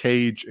made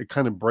Cage, it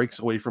kind of breaks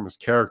away from his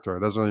character.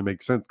 It doesn't really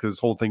make sense because his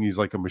whole thing, he's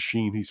like a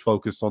machine. He's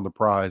focused on the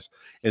prize.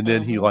 And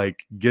then he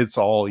like gets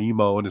all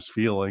emo in his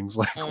feelings,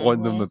 like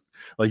wanting them to,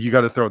 like, you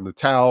got to throw in the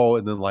towel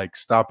and then like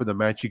stopping the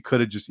match. He could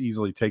have just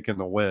easily taken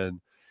the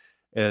win.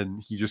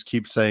 And he just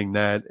keeps saying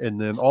that. And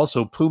then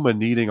also Puma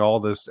needing all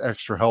this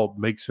extra help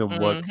makes him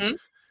look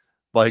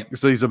like,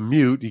 so he's a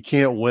mute. He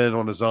can't win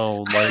on his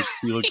own. Like,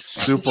 he looks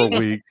super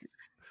weak.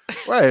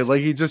 Right.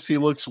 Like, he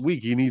looks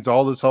weak. He needs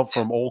all this help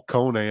from old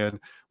Conan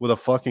with a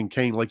fucking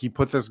cane. Like, he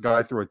put this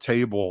guy through a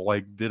table,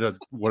 like, did a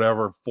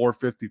whatever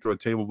 450 through a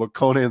table. But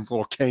Conan's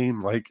little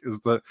cane, like, is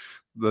the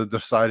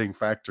deciding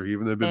factor.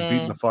 Even they've been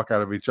beating the fuck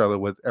out of each other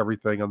with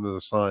everything under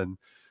the sun.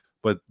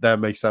 But that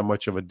makes that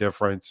much of a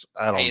difference.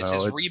 I don't know. It's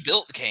his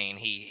rebuilt cane.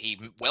 He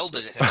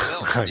welded it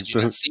himself. Right. Did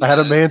you not see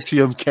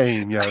adamantium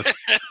cane? Yes.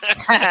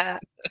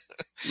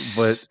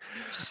 But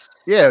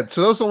yeah,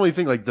 so that was the only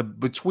thing. Like,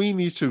 between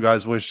these two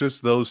guys was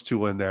just those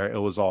two in there. It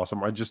was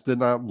awesome. I just did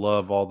not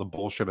love all the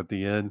bullshit at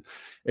the end.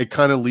 It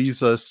kind of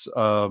leaves us,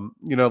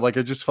 like,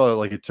 I just felt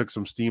like it took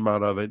some steam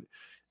out of it,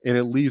 and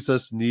it leaves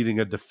us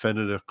needing a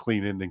definitive,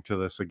 clean ending to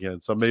this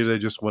again. So maybe they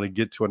just want to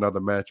get to another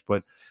match,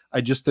 but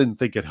I just didn't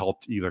think it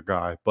helped either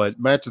guy. But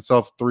match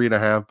itself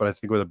 3.5, but I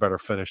think with a better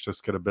finish, this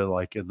could have been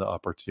like in the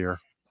upper tier.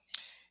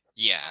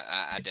 Yeah,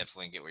 I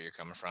definitely get where you're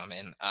coming from.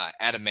 And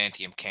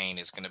adamantium cane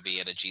is going to be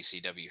at a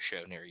GCW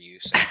show near you.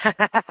 So,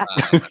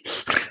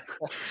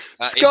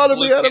 it's got to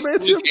be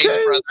adamantium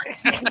cane.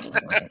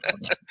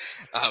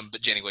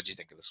 But Jenny, what do you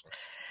think of this one?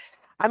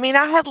 I mean,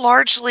 I had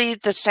largely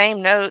the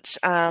same notes.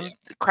 The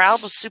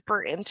crowd was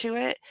super into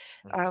it,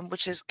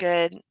 which is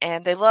good.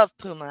 And they love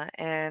Puma.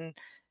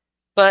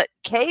 But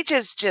Cage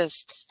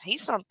is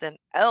he's something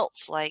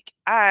else. Like,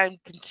 I'm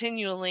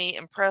continually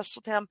impressed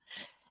with him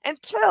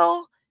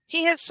until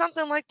he hits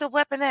something like the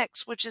Weapon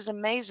X, which is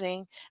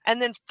amazing,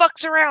 and then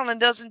fucks around and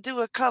doesn't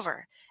do a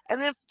cover,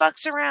 and then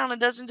fucks around and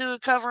doesn't do a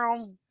cover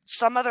on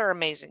some other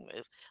amazing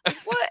move. Like,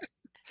 what?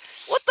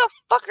 What the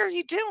fuck are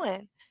you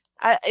doing?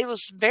 It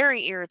was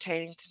very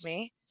irritating to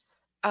me.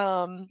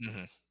 But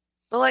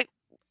like,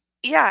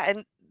 yeah,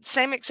 and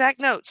same exact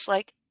notes.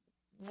 Like,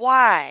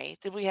 why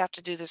did we have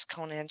to do this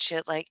Conan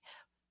shit? Like,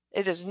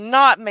 it does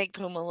not make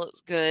Puma look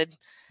good.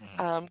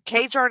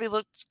 Cage already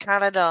looked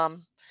kind of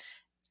dumb.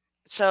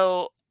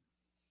 So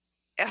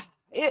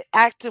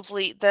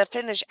the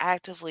finish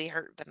actively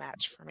hurt the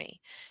match for me.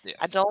 Yeah.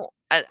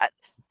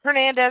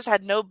 Hernandez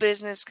had no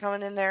business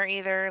coming in there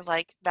either.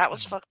 Like, that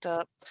was fucked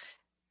up.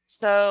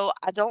 So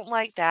I don't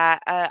like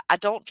that. I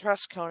don't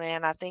trust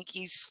Conan. I think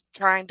he's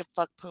trying to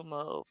fuck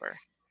Puma over.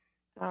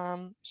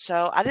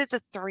 So I did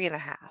the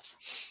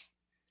 3.5.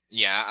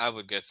 Yeah, I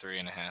would go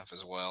 3.5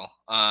 as well.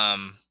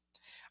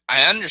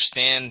 I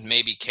understand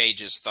maybe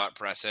Cage's thought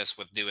process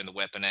with doing the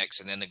Weapon X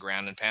and then the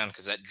ground and pound,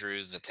 because that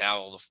drew the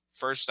towel the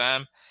first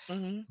time.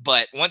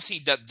 But once he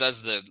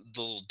does the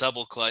little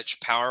double clutch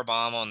power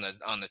bomb on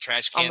the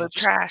trash can,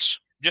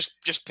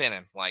 just pin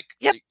him. Like,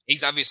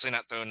 he's obviously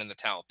not throwing in the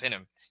towel. Pin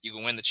him. You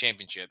can win the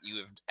championship. You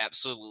have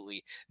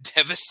absolutely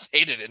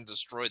devastated and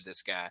destroyed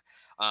this guy.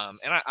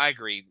 And I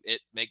agree.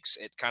 It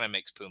kind of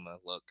makes Puma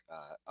look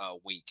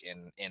weak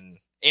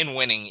in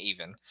winning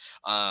even.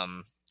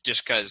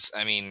 Just because,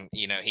 I mean,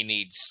 he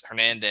needs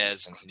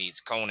Hernandez and he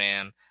needs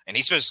Conan, and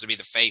he's supposed to be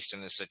the face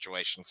in this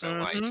situation. So,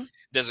 like,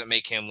 doesn't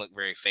make him look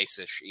very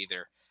face-ish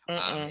either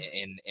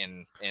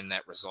in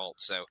that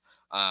result. So,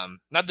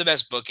 not the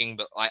best booking,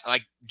 but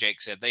like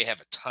Jake said, they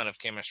have a ton of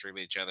chemistry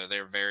with each other.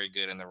 They're very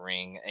good in the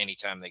ring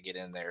anytime they get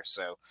in there.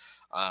 So,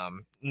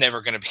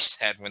 never going to be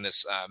sad when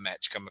this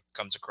match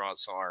comes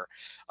across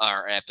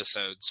our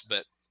episodes.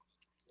 But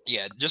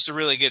yeah, just a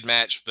really good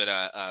match, but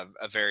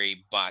a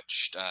very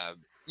botched,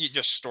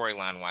 just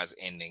storyline wise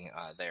ending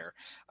there.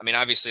 I mean,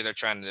 obviously they're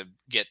trying to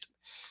get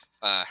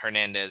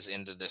Hernandez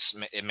into this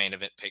main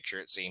event picture,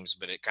 it seems,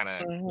 but it kind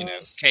of,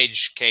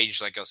 Cage,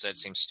 like I said,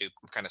 seems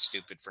kind of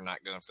stupid for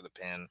not going for the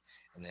pin,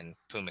 and then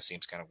Puma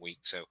seems kind of weak.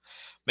 So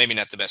maybe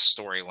not the best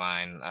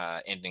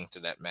storyline ending to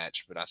that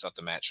match, but I thought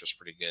the match was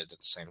pretty good at the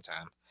same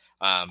time.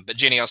 But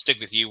Jenny, I'll stick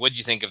with you. What did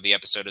you think of the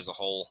episode as a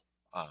whole?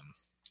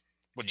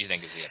 What do you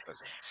think is the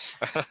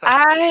episode?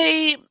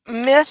 I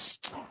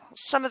missed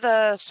some of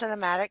the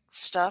cinematic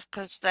stuff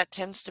because that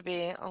tends to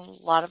be a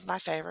lot of my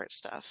favorite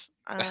stuff.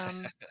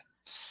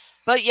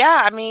 But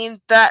yeah, I mean,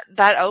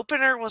 that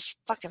opener was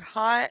fucking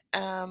hot.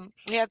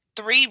 We had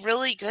 3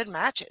 really good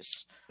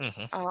matches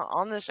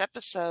on this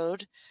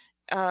episode.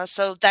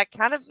 So that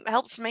kind of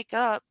helps make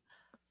up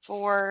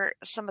for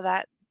some of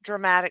that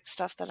dramatic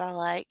stuff that I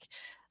like.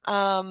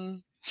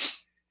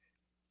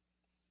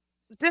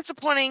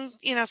 Disappointing,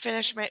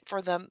 finish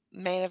for the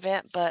main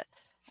event, but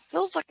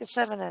feels like a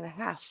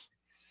 7.5.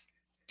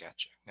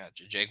 Gotcha.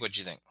 Jake, what'd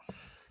you think?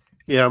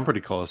 Yeah, I'm pretty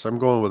close. I'm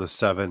going with a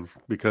 7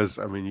 because,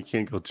 I mean, you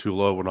can't go too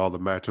low when all the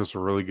matches are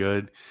really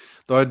good.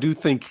 Though I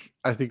think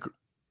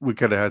we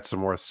could have had some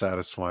more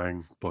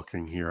satisfying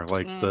booking here.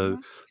 Like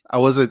I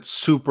wasn't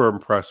super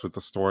impressed with the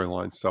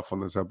storyline stuff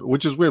on this episode,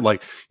 which is weird.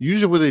 Like,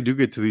 usually when they do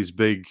get to these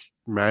big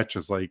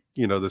matches, like,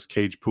 this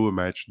Cage Pua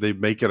match, they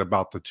make it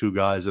about the two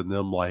guys and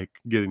them like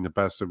getting the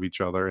best of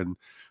each other. And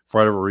for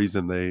whatever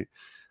reason,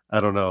 I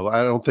don't know.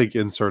 I don't think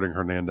inserting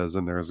Hernandez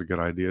in there is a good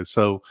idea.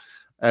 So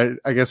I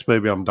guess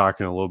maybe I'm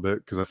docking a little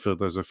bit because I feel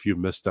there's a few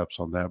missteps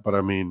on that. But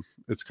I mean,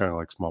 it's kind of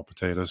like small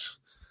potatoes.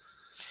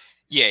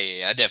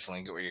 Yeah, I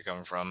definitely get where you're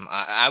coming from.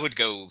 I would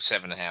go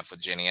 7.5 with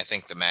Jenny. I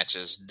think the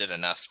matches did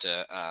enough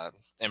to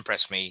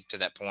impress me to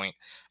that point.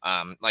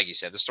 Like you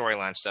said, the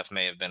storyline stuff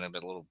may have been a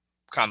little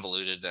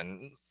convoluted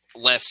and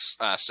less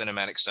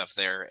cinematic stuff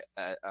there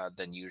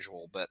than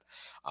usual, but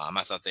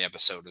I thought the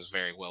episode was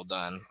very well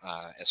done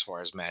as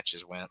far as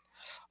matches went.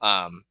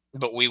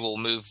 But we will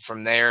move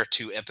from there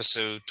to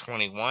episode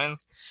 21.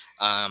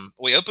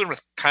 We open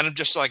with kind of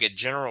just like a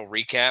general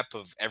recap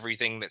of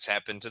everything that's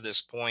happened to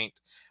this point.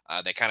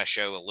 They kind of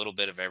show a little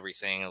bit of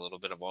everything, a little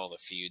bit of all the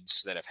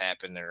feuds that have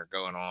happened that are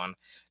going on.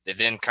 They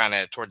then kind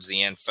of towards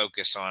the end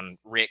focus on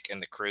Rick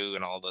and the crew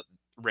and all the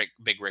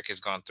Big Rick has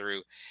gone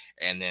through,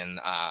 and then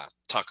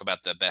talk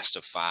about the best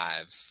of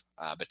 5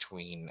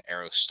 between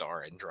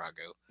Aerostar and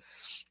Drago.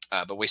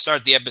 But we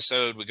start the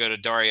episode. We go to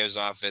Dario's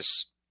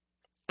office.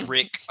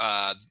 Rick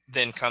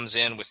then comes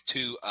in with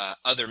 2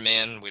 other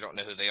men. We don't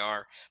know who they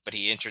are, but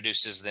he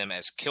introduces them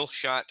as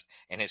Killshot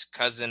and his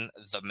cousin,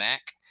 the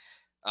Mac.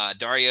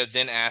 Dario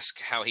then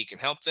asks how he can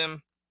help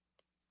them.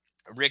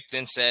 Rick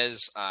then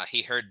says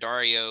he heard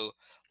Dario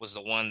was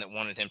the one that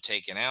wanted him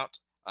taken out.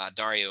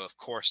 Dario, of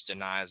course,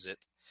 denies it.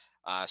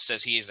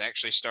 Says he is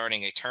actually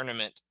starting a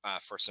tournament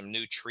for some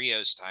new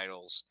trios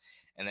titles,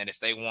 and that if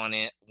they want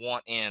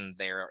in,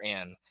 they are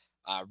in.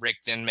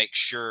 Rick then makes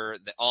sure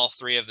that all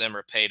 3 of them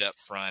are paid up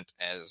front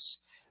as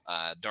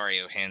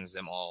Dario hands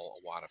them all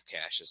a wad of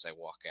cash as they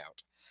walk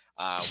out.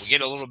 We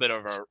get a little bit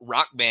of a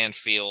rock band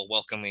feel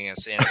welcoming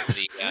us in for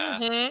the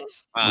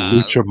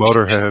Lucha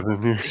Motorhead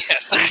in here.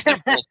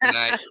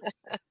 tonight.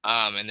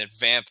 And then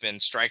Vamp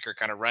and Stryker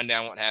kind of run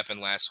down what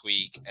happened last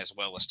week, as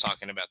well as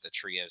talking about the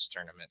trios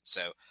tournament.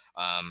 So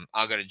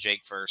I'll go to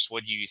Jake first.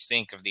 What do you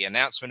think of the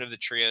announcement of the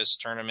trios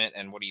tournament,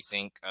 and what do you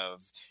think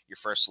of your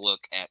first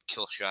look at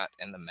Killshot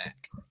and the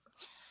Mac?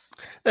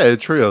 Yeah, the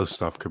trio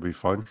stuff could be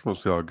fun. We'll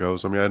see how it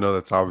goes. I mean, I know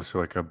that's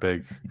obviously like a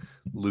big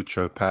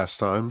lucha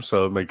pastime,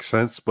 so it makes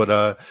sense.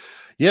 But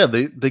yeah,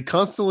 they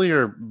constantly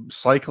are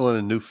cycling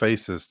in new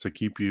faces to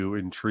keep you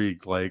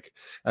intrigued. Like,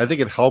 I think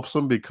it helps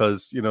them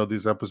because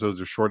these episodes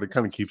are short. It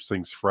kind of keeps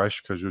things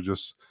fresh because you're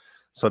just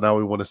so now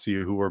we want to see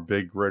who are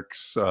Big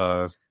Rick's,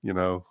 who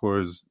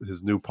is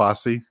his new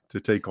posse to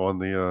take on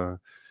the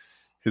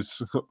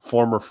his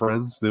former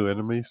friends, new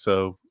enemy.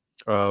 So.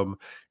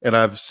 And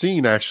I've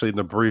seen actually in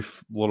the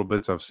brief little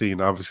bits I've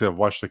seen, obviously I've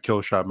watched the kill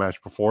shot match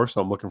before,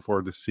 so I'm looking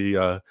forward to see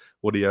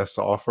what he has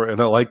to offer.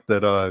 And I like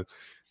that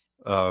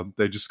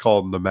they just call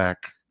him the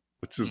Mac,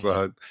 which is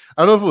I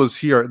don't know if it was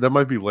here. That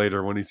might be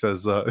later when he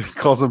says he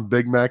calls him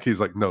Big Mac. He's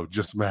like, no,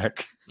 just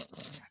Mac.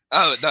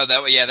 Oh no,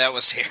 that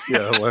was here.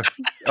 Yeah,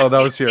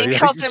 that was here. He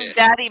calls him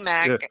Daddy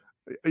Mac.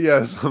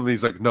 Yeah,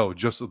 he's like, no,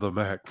 just the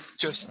Mac.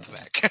 Just the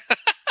Mac.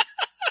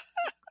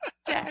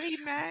 Daddy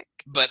Mac.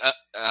 But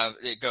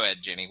go ahead,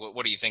 Jenny.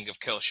 What do you think of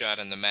Killshot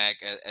and the Mac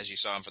as you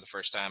saw him for the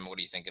first time? What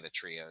do you think of the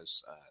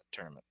trios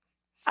tournament?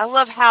 I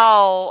love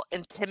how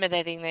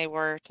intimidating they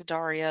were to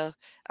Dario.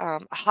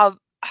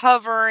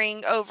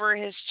 Hovering over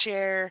his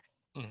chair,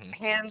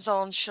 hands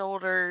on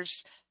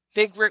shoulders,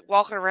 Big Rick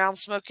walking around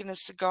smoking a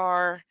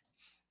cigar.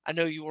 I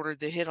know you ordered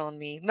the hit on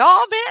me.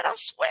 No, man, I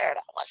swear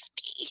that wasn't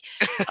me.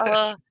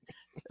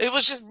 It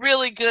was just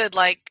really good,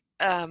 like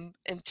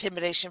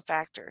intimidation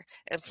factor.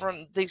 And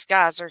from these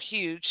guys are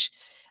huge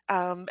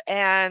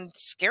and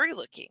scary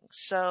looking.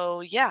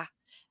 So yeah,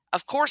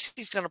 of course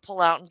he's going to pull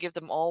out and give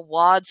them all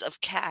wads of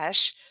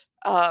cash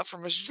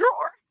from his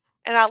drawer.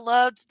 And I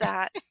loved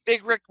that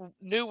Big Rick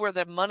knew where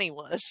the money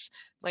was.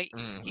 Like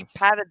he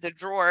patted the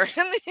drawer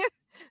and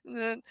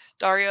then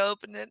Dario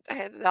opened it,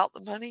 handed out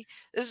the money.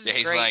 This is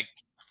he's great. like,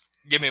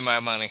 give me my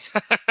money.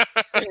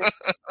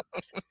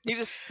 He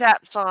just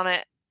taps on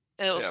it.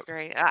 It was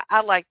great.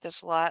 I like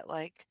this a lot.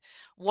 Like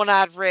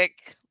One-Eyed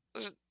Rick.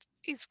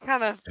 He's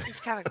kind of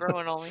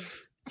growing on me.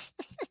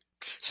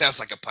 Sounds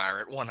like a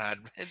pirate. One-eyed.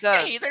 It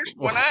does. Hey, there's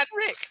One-Eyed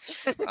Rick.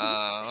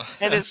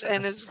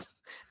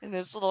 and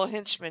his little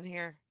henchman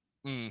here.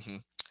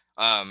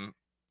 But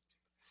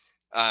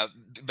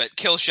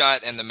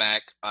Killshot and the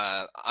Mac,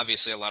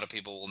 obviously a lot of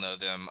people will know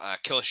them.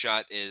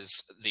 Killshot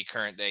is the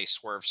current day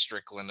Swerve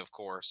Strickland, of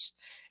course.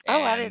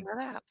 And, I didn't know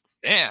that.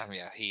 Yeah,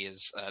 he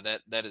is.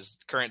 That is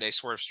current day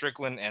Swerve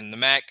Strickland, and the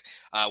Mac,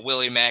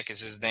 Willie Mack is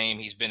his name.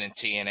 He's been in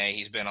TNA.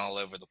 He's been all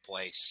over the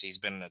place. He's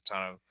been in a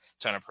ton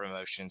of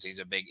promotions. He's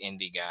a big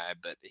indie guy,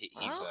 but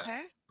he's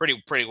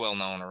pretty well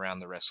known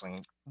around the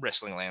wrestling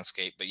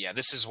landscape. But yeah,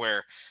 this is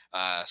where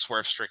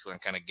Swerve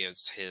Strickland kind of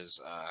gives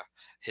his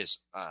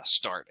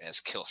start as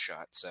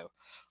Killshot. So.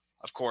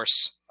 Of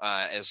course,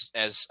 as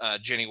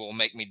Jenny will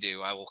make me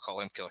do, I will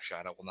call him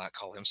Killshot. I will not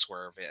call him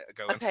Swerve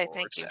going forward.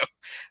 Thank you. So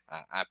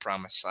I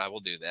promise I will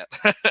do that.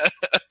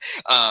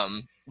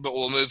 But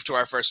we'll move to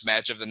our first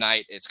match of the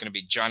night. It's going to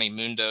be Johnny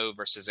Mundo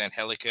versus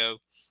Angelico.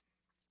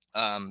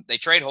 They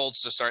trade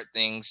holds to start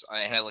things.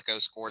 Angelico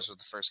scores with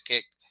the first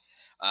kick.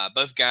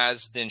 Both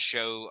guys then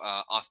show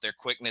off their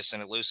quickness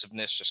and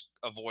elusiveness, just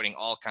avoiding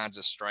all kinds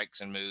of strikes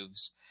and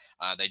moves.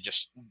 They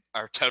just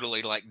are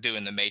totally like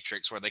doing the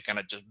Matrix, where they kind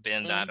of just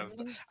bend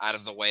Mhm. out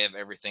of the way of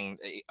everything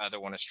the other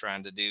one is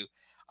trying to do.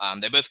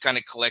 They both kind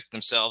of collect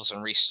themselves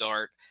and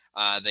restart.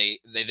 They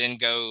then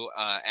go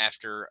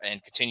after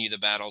and continue the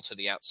battle to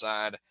the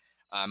outside.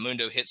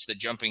 Mundo hits the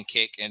jumping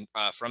kick and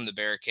from the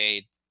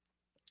barricade.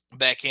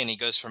 Back in, he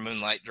goes for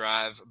Moonlight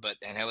Drive, but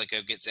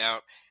Angelico gets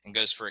out and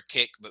goes for a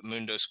kick, but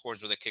Mundo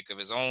scores with a kick of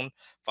his own,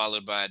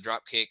 followed by a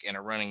drop kick and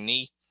a running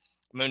knee.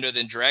 Mundo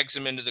then drags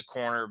him into the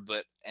corner,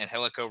 but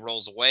Angelico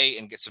rolls away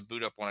and gets a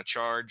boot up on a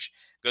charge,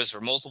 goes for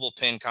multiple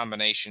pin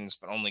combinations,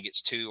 but only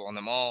gets 2 on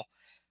them all.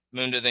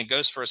 Mundo then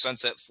goes for a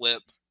sunset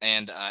flip,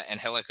 and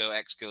Angelico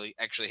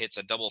actually hits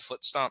a double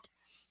foot stomp.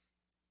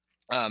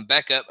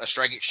 Back up, a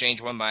strike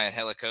exchange won by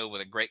Angelico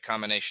with a great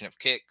combination of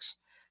kicks.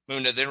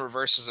 Mundo then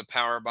reverses a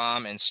power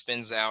bomb and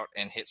spins out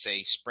and hits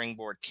a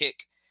springboard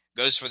kick.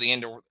 Goes for the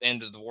end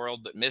of the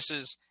world, but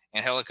misses.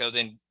 Angelico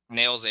then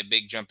nails a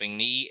big jumping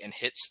knee and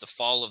hits the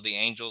Fall of the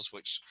Angels,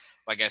 which,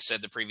 like I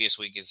said the previous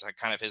week, is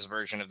kind of his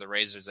version of the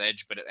Razor's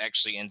Edge, but it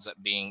actually ends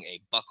up being a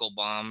buckle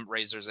bomb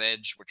Razor's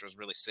Edge, which was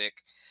really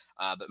sick.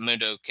 But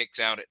Mundo kicks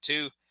out at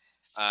 2.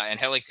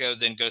 Angelico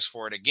then goes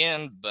for it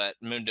again, but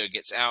Mundo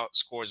gets out,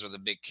 scores with a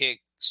big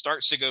kick,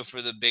 starts to go for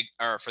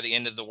for the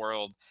end of the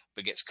world,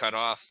 but gets cut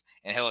off.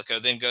 Angelico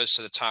then goes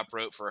to the top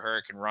rope for a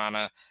Hurricane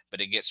Rana,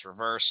 but it gets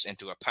reversed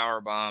into a power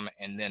bomb,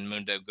 and then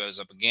Mundo goes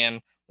up again,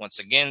 once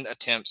again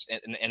attempts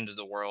an end of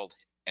the world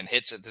and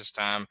hits it this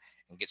time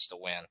and gets the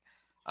win.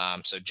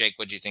 So Jake,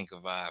 what do you think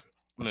of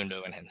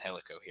Mundo and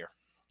Angelico here?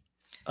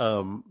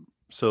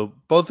 So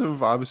both of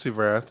them obviously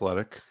very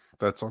athletic.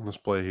 That's on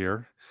display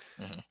here.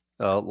 Mm-hmm.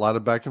 A lot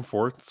of back and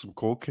forth, some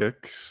cool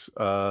kicks.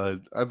 I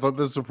thought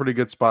this was a pretty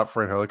good spot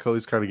for Angelico.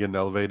 He's kind of getting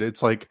elevated.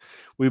 It's like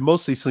we've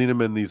mostly seen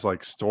him in these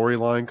like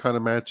storyline kind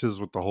of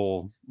matches with the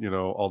whole,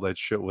 all that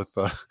shit with,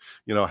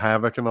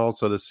 Havoc and all.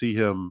 So to see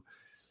him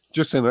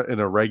just in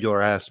a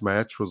regular ass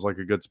match was like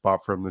a good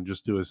spot for him to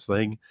just do his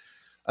thing.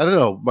 I don't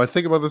know. My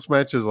thing about this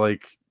match is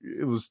like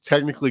it was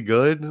technically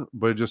good,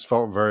 but it just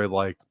felt very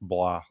like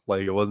blah.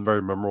 Like it wasn't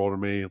very memorable to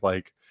me.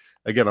 Like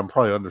again, I'm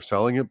probably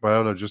underselling it, but I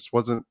don't know. It just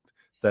wasn't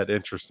that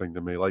interesting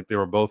to me. Like they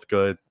were both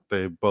good.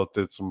 They both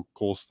did some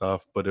cool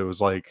stuff, but it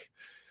was like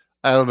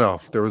I don't know.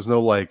 There was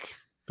no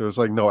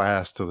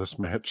ass to this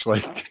match.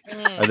 Like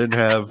I didn't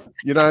have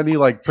any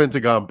like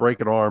Pentagon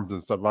breaking arms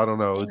and stuff. I don't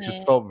know. It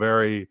just felt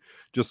very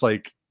just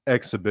like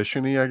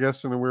exhibition-y, I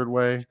guess, in a weird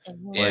way.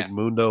 Yeah. Like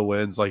Mundo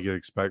wins like you'd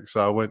expect. So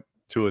I went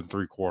 2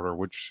 3/4,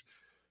 which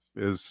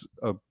is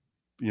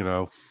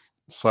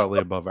slightly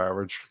above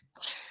average.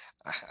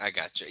 I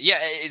got you. Yeah,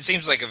 it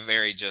seems like a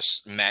very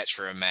just match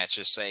for a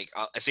match's sake.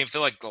 I feel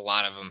like a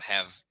lot of them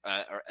have,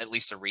 or at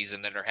least a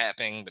reason that are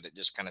happening, but it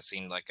just kind of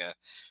seemed like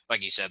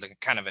like you said, like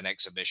kind of an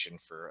exhibition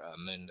for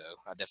Mundo.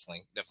 I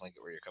definitely get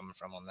where you're coming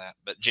from on that.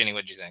 But Jenny,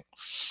 what do you think?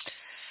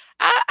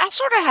 I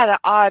sort of had an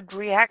odd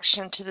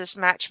reaction to this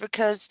match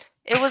because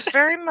it was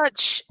very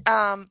much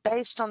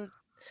based on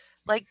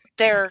like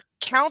they're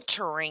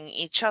countering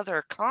each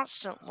other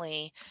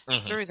constantly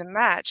Mm-hmm. through the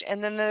match,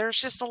 and then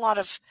there's just a lot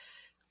of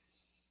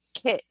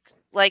kicks,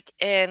 like,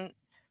 and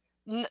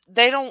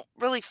they don't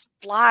really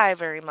fly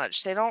very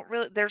much. They don't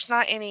really. There's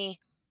not any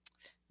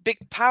big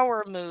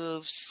power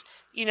moves.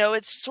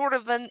 It's sort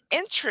of an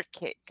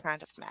intricate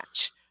kind of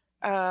match.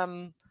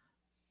 Kind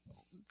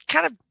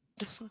of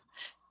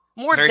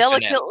more Very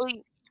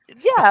delicately,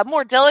 yeah,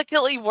 more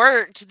delicately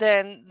worked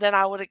than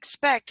I would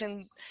expect,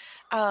 and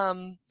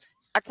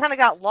I kind of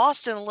got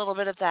lost in a little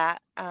bit of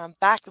that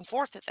back and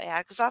forth that they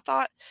had because I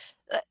thought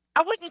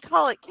I wouldn't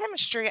call it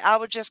chemistry. I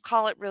would just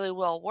call it really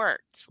well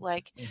worked,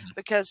 like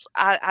because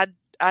I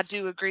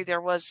do agree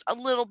there was a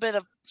little bit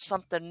of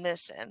something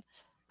missing,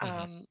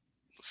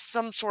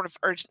 some sort of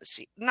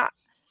urgency. Not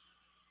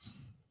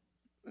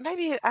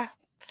maybe I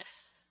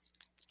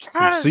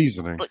Some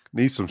seasoning.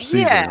 Need some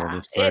seasoning on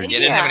this thing. You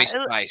didn't have any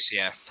spice,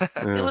 yeah.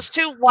 It was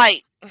too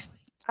white.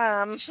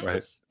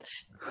 Right.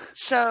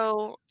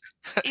 So,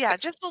 yeah,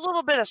 just a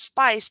little bit of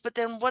spice, but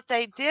then what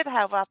they did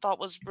have, I thought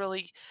was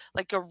really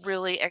like a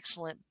really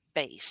excellent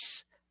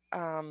base.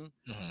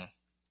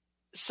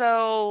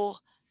 So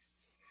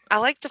I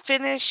like the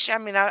finish. I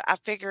mean, I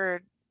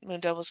figured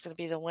Mundo was going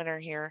to be the winner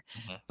here,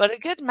 but a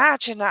good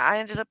match, and I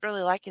ended up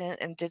really liking it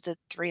and did the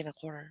 3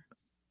 1/4.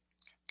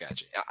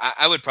 Gotcha.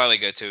 I would probably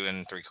go 2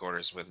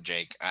 3/4 with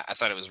Jake. I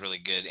thought it was really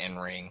good in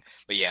ring,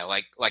 but yeah,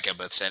 like I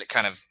both said, it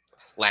kind of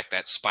lacked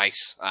that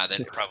spice that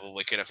it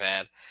probably could have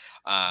had.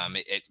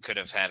 It could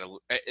have had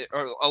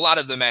or a lot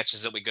of the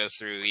matches that we go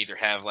through either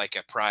have like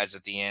a prize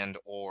at the end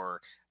or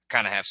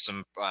kind of have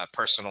some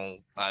personal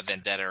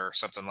vendetta or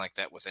something like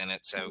that within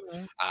it. So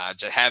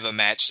to have a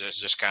match that's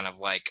just kind of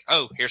like,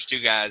 oh, here's 2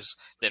 guys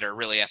that are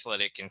really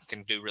athletic and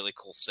can do really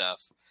cool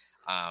stuff.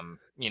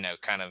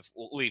 Kind of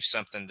leave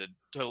something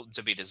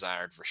to be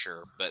desired for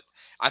sure. But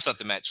I thought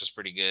the match was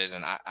pretty good,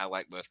 and I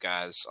like both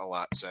guys a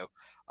lot. So,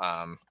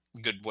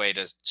 good way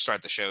to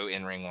start the show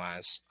in ring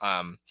wise.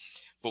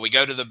 But we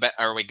go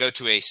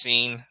to a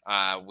scene.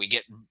 We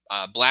get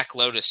Black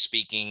Lotus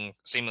speaking,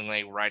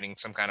 seemingly writing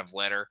some kind of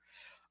letter.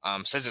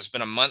 Says it's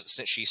been a month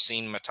since she's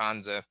seen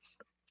Matanza.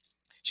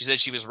 She said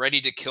she was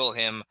ready to kill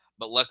him,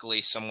 but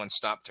luckily someone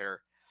stopped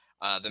her.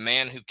 The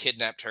man who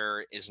kidnapped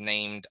her is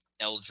named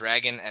El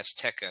Dragon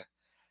Azteca.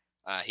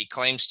 He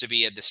claims to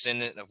be a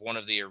descendant of one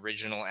of the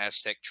original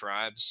Aztec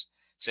tribes.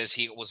 Says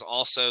he was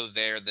also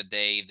there the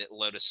day that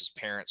Lotus's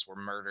parents were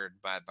murdered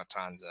by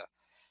Matanza.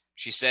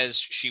 She says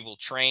she will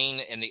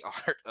train in the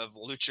art of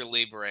lucha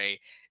libre,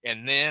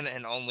 and then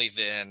and only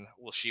then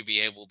will she be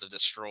able to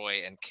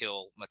destroy and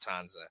kill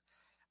Matanza.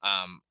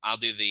 I'll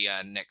do the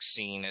next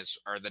scene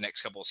or the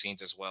next couple of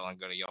scenes as well, and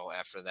go to y'all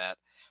after that.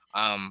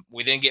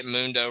 We then get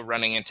Mundo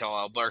running into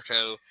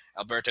Alberto.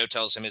 Alberto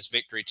tells him his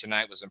victory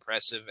tonight was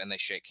impressive, and they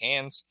shake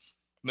hands.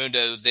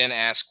 Mundo then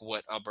asks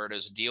what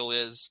Alberto's deal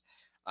is.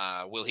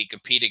 Will he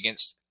compete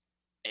against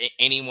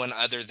anyone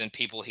other than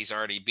people he's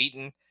already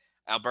beaten?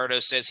 Alberto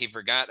says he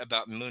forgot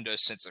about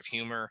Mundo's sense of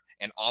humor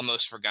and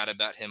almost forgot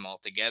about him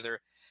altogether.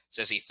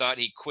 Says he thought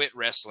he quit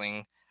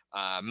wrestling.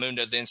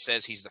 Mundo then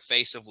says he's the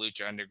face of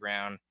Lucha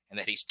Underground and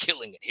that he's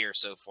killing it here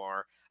so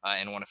far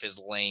in one of his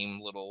lame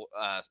little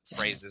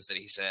phrases that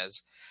he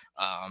says.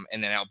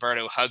 And then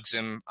Alberto hugs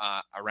him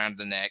around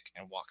the neck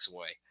and walks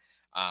away.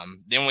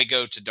 Then we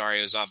go to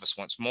Dario's office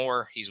once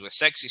more. He's with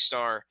Sexy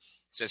Star.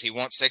 Says he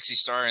wants Sexy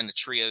Star in the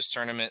trios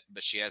tournament,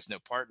 but she has no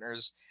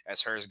partners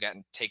as hers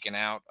gotten taken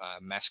out,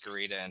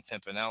 Masquerita and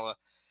Pimpinella.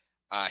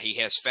 He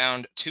has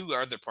found two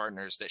other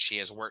partners that she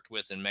has worked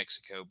with in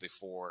Mexico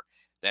before.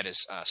 That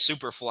is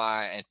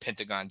Superfly and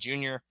Pentagon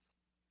Jr.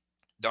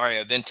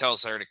 Dario then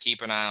tells her to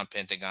keep an eye on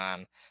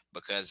Pentagon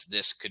because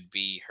this could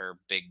be her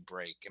big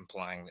break,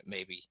 implying that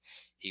maybe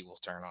he will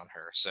turn on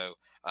her. So,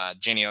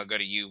 Jenny, I'll go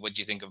to you. What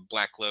do you think of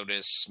Black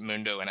Lotus,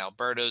 Mundo, and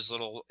Alberto's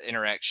little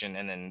interaction,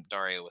 and then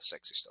Dario with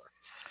Sexy Star?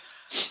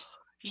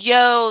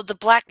 Yo, the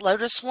Black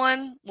Lotus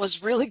one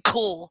was really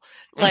cool.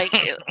 Like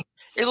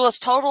it was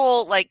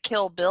total like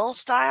Kill Bill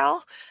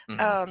style.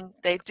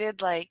 They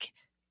did like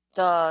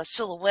the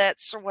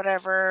silhouettes or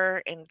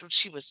whatever, and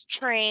she was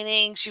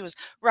training. She was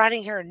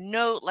writing her a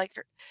note. Like,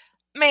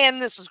 man,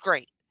 this was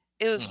great.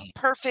 It was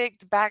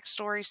perfect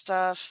backstory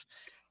stuff,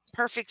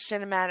 perfect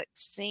cinematic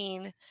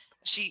scene.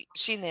 She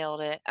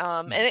nailed it.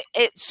 And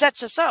it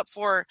sets us up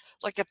for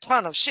like a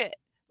ton of shit.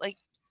 Like,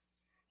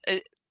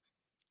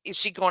 is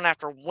she going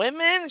after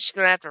women? Is she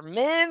going after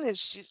men? Is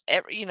she,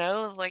 you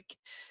know, like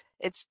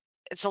it's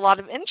a lot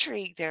of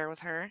intrigue there with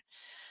her.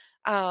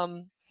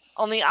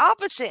 On the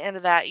opposite end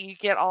of that, you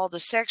get all the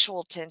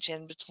sexual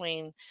tension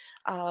between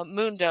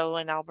Mundo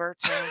and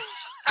Alberto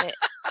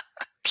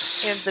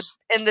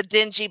in the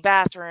dingy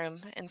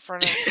bathroom in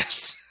front of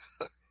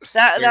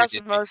that's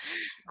the most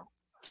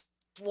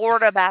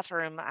Florida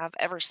bathroom I've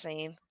ever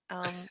seen.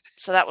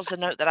 So that was the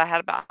note that I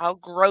had about how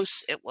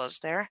gross it was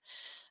there.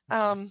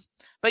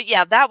 But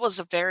yeah, that was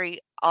a very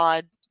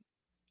odd,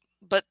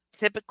 but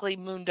typically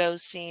Mundo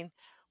scene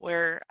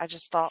where I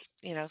just thought,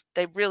 you know,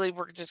 they really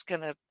were just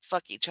going to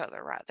fuck each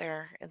other right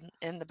there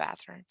in the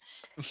bathroom.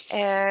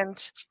 And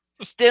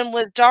then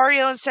with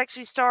Dario and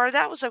Sexy Star,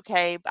 that was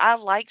okay. I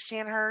like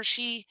seeing her.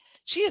 She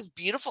is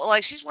beautiful.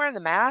 Like, she's wearing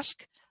the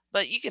mask,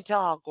 but you can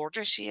tell how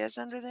gorgeous she is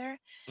under there.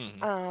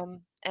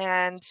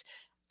 And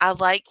I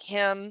like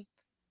him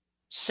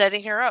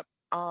setting her up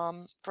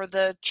for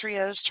the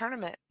trios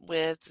tournament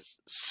with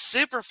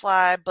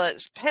Superfly,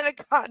 but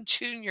Pentagon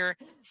Jr.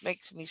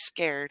 makes me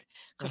scared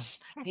because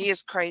he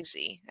is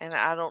crazy and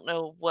I don't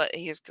know what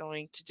he is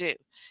going to do.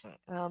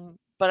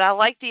 But I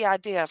like the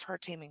idea of her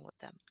teaming with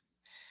them.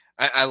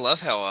 I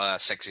love how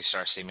Sexy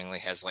Star seemingly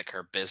has like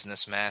her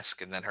business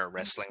mask and then her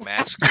wrestling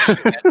mask.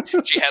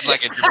 She had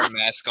like a different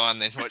mask on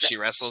than what she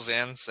wrestles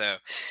in, so it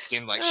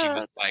seemed like she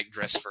was like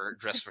dressed for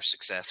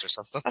success or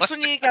something. That's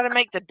when you got to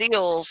make the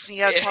deals. You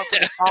got to talk to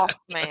the boss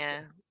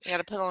man. You got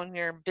to put on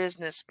your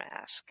business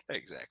mask.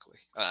 Exactly.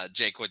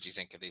 Jake, what do you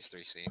think of these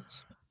three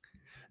scenes?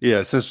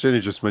 Yeah, since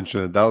Jenny just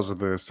mentioned it, that was the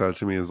thing that started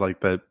to me is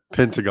like that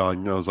Pentagon.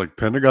 You know, I was like,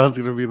 Pentagon's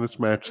going to be in this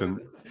match, and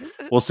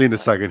we'll see in a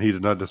second. He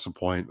did not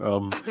disappoint.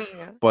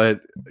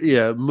 But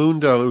yeah,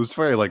 Mundo, it was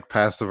very like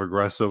passive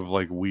aggressive,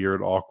 like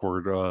weird,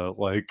 awkward,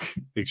 like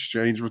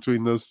exchange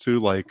between those two.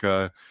 Like,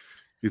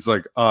 he's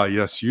like,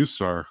 yes, you,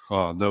 sir.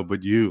 Oh, no,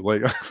 but you.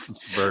 Like,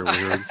 it's very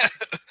weird.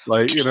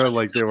 Like, you know,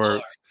 like they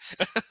were,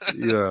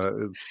 yeah.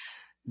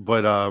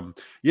 But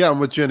yeah, I'm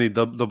with Jenny.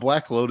 The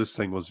Black Lotus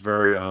thing was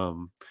very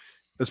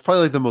it's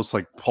probably like the most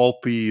like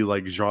pulpy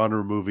like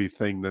genre movie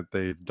thing that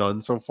they've done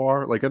so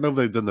far. Like, I know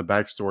they've done the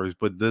backstories,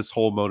 but this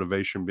whole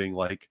motivation being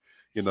like,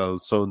 you know,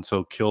 so and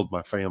so killed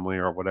my family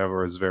or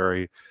whatever is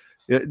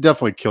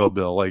definitely Kill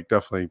Bill, like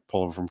definitely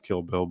pulling from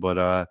Kill Bill.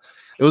 But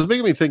it was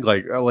making me think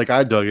like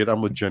I dug it.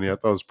 I'm with Jenny. I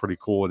thought it was pretty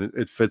cool and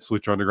it fits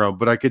Lucha Underground.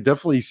 But I could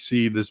definitely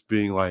see this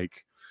being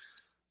like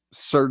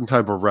certain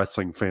type of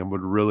wrestling fan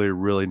would really,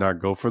 really not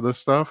go for this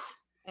stuff,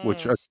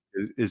 which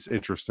is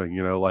interesting,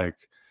 you know, like.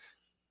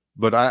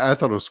 But I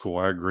thought it was cool.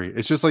 I agree.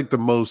 It's just like the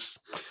most,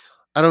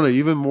 I don't know,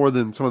 even more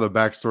than some of the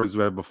backstories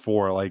we had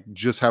before, like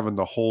just having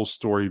the whole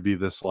story be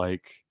this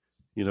like,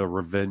 you know,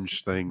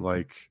 revenge thing.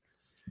 Like,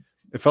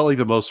 it felt like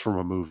the most from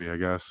a movie, I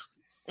guess.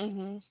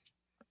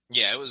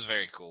 Yeah, it was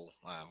very cool.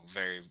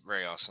 Very,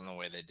 very awesome the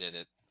way they did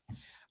it.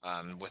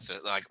 With the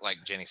like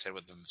Jenny said,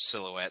 with the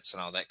silhouettes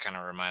and all that, kind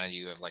of reminded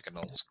you of like an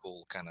old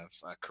school kind of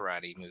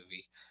karate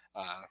movie.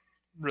 Uh,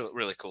 really,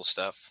 really cool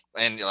stuff,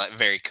 and like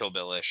very Kill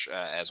Bill-ish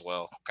as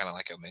well, kind of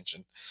like I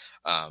mentioned.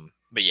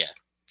 But yeah,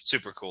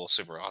 super cool,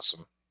 super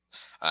awesome.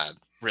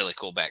 Really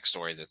cool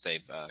backstory that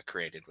they've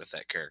created with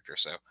that character.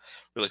 So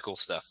really cool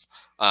stuff.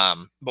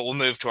 But we'll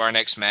move to our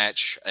next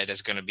match. It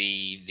is going to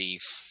be the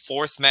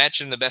fourth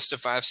match in the best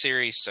of five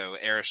series. So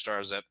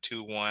Aerostar's up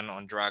 2-1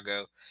 on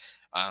Drago.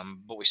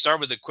 But we start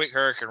with a quick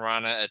Hurricane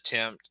Rana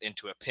attempt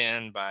into a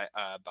pin by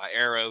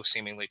Arrow,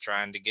 seemingly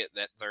trying to get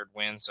that third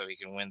win so he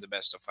can win the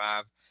best of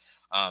five.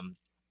 Um,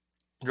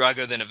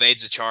 Drago then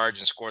evades the charge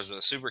and scores with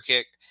a super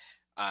kick.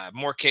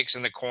 More kicks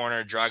in the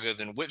corner. Drago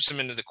then whips him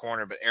into the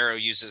corner, but Arrow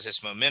uses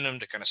his momentum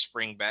to kind of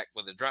spring back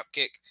with a drop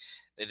kick.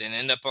 They then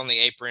end up on the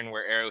apron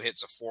where Arrow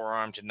hits a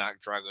forearm to knock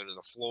Drago to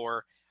the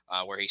floor,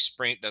 where he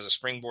does a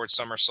springboard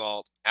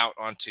somersault out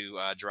onto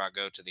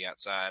Drago to the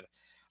outside.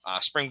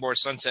 Springboard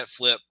sunset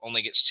flip,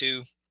 only gets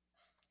two.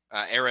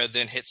 Arrow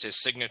then hits his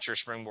signature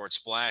springboard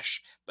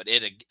splash, but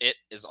it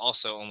is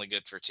also only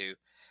good for two.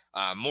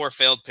 More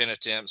failed pin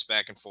attempts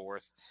back and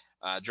forth.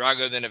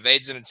 Drago then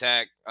evades an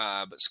attack,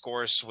 but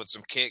scores with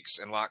some kicks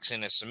and locks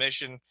in his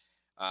submission.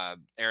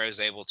 Arrow is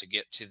able to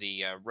get to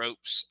the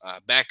ropes.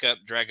 Back up,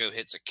 Drago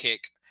hits a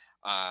kick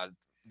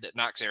that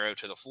knocks Arrow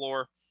to the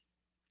floor.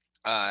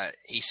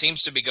 He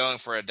seems to be going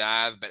for a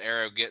dive, but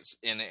Arrow gets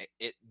in.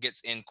 It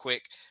gets in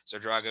quick, so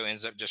Drago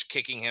ends up just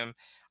kicking him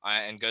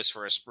and goes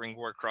for a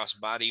springboard cross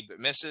body, but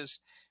misses.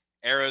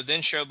 Arrow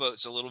then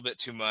showboats a little bit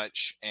too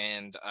much,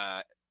 and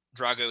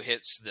Drago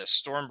hits the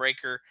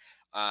Stormbreaker,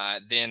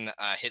 then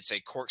hits a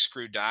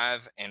corkscrew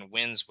dive and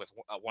wins with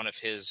one of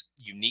his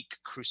unique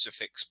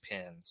crucifix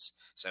pins.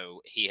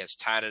 So he has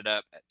tied it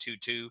up at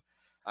 2-2.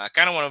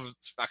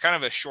 Kind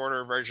of a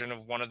shorter version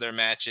of one of their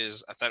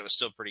matches. I thought it was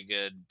still pretty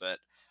good, but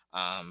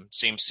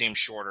seems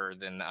shorter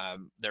than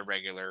their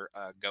regular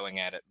going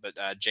at it. But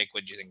Jake,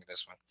 what did you think of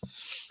this one?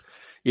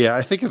 Yeah,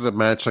 I think as a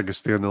match, like a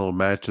standalone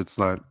match, it's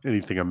not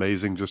anything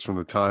amazing just from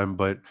the time,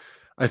 but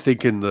I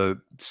think in the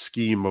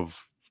scheme of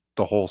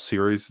the whole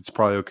series, it's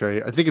probably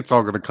okay. I think it's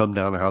all going to come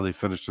down to how they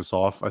finish this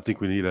off. I think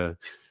we need to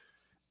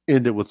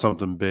end it with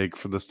something big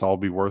for this to all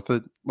be worth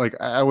it. Like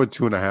I went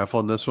 2.5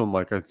 on this one.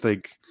 Like I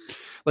think,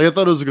 like I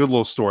thought it was a good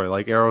little story.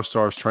 Like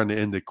Aerostar's trying to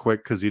end it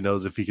quick because he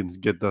knows if he can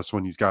get this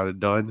one, he's got it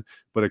done.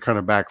 But it kind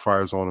of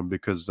backfires on him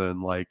because then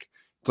like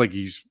it's like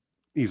he's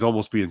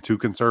almost being too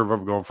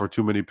conservative, going for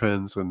too many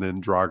pins, and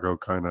then Drago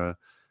kind of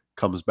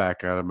comes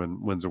back at him and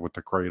wins it with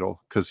the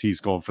cradle because he's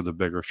going for the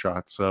bigger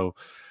shot. So,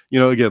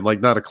 again,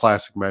 like not a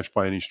classic match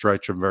by any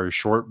stretch and very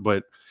short,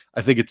 but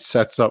I think it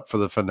sets up for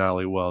the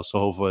finale well. So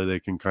hopefully they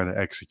can kind of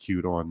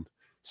execute on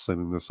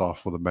sending this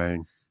off with a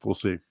bang. We'll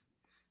see.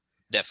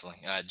 Definitely.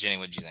 Jenny,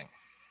 what do you think?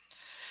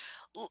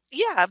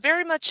 Yeah,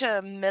 very much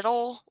a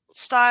middle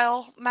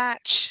style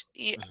match.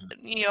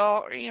 You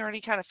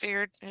already kind of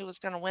figured who was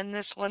going to win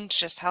this one,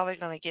 just how they're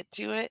going to get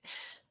to it.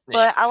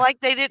 But I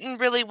like they didn't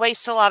really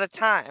waste a lot of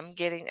time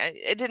getting.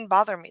 It didn't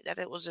bother me that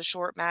it was a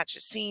short match.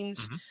 It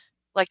seems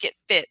like it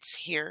fits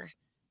here,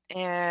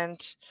 and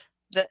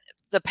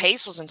the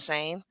pace was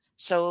insane.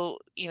 So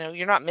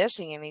you're not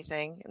missing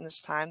anything in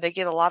this time. They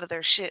get a lot of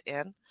their shit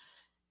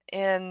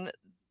in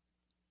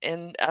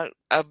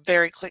a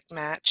very quick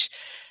match.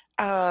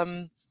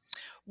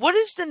 What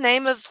is the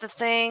name of the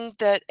thing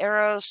that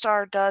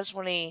Aerostar does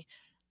when he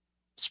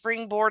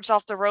springboards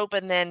off the rope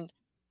and then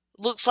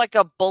looks like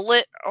a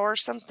bullet or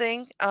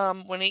something?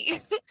 When he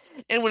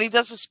and when he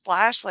does a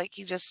splash, like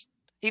he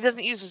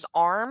doesn't use his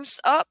arms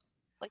up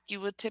like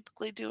you would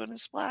typically do in a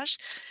splash.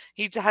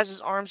 He has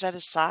his arms at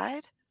his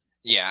side.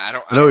 Yeah, I I know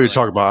don't what you're really,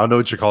 talking about. I know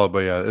what you call it, but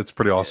yeah, it's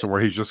pretty awesome. Where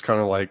he's just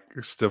kind of like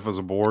stiff as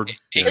a board.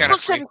 He It kind of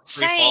looks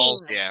free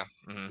falls. insane. Yeah.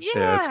 Yeah, it's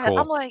Yeah, I'm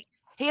cool. like,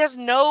 he has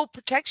no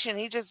protection.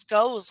 He just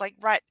goes like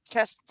right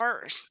chest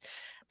first.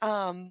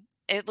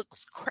 It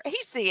looks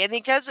crazy, and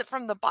he does it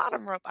from the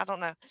bottom rope. I don't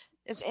know.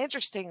 It's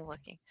interesting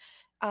looking.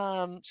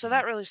 So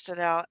that really stood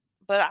out.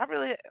 But I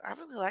really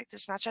like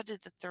this match. I did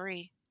the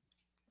 3.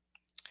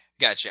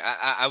 Gotcha.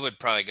 I would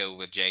probably go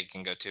with Jake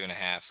and go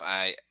 2.5.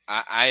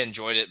 I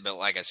enjoyed it, but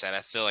like I said, I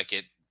feel like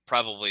it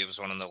probably was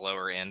one of the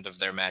lower end of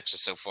their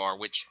matches so far,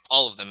 which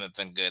all of them have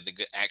been good. The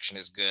good action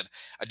is good.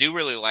 I do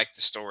really like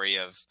the story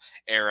of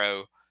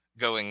Arrow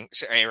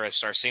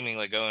starts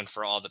seemingly going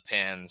for all the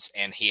pins,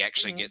 and he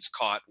actually gets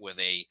caught with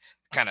a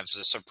kind of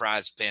a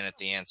surprise pin at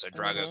the end. So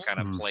Drago kind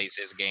of plays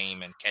his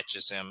game and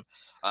catches him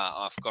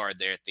off guard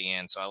there at the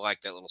end. So I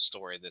like that little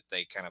story that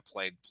they kind of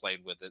played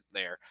with it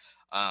there.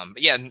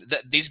 But yeah,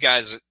 these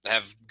guys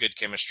have good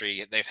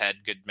chemistry. They've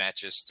had good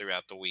matches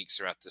throughout the weeks,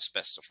 throughout this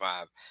best of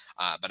five.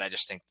 But I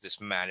just think this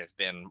might have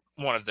been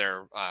one of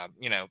their,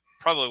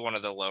 probably one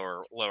of the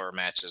lower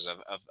matches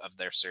of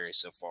their series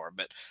so far.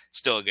 But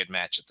still a good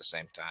match at the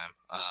same time.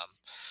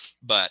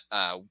 But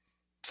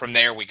from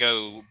there, we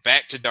go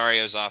back to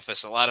Dario's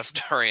office. A lot of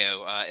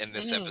Dario in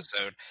this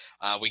episode.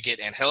 We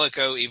get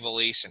Angelico,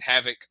 Ivelisse, and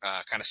Havoc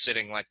kind of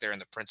sitting like they're in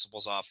the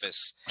principal's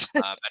office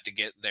about to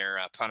get their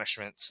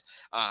punishments.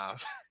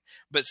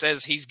 But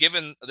says he's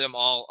given them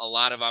all a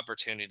lot of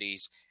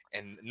opportunities,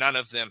 and none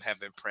of them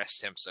have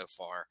impressed him so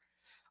far.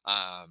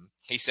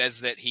 He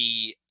says that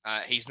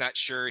he's not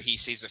sure he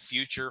sees a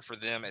future for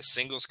them as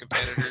singles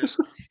competitors,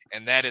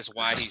 and that is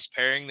why he's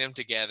pairing them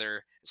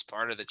together as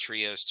part of the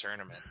trios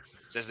tournament.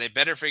 Says they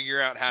better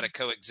figure out how to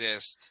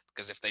coexist,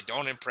 because if they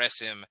don't impress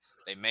him,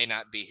 they may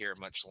not be here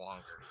much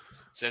longer.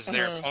 Says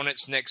their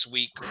opponents next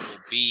week will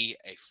be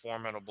a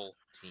formidable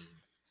team.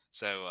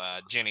 So,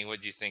 Jenny,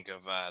 what do you think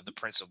of the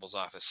principal's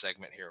office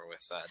segment here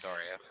with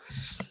Dario?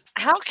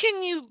 How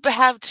can you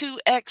have two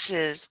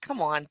X's?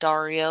 Come on,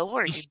 Dario.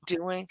 What are you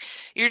doing?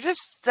 You're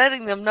just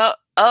setting them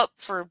up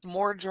for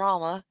more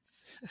drama.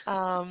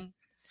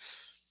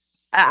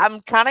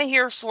 I'm kind of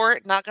here for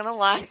it, not gonna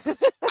lie.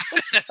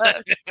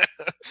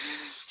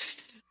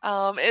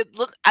 It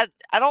look. I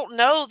don't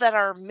know that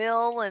our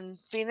Mill and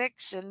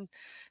Phoenix and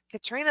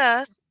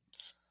Katrina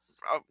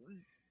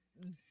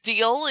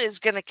deal is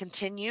going to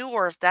continue,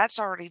 or if that's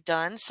already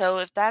done. So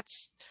if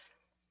that's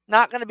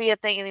not going to be a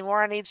thing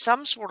anymore, I need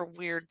some sort of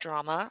weird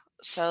drama.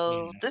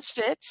 So this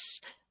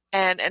fits,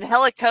 and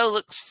Helico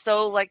looks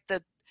so like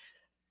the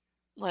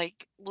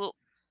little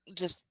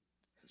just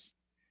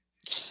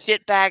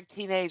shitbag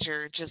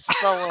teenager, just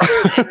sullen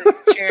in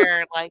his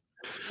chair, like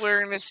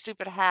wearing a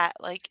stupid hat.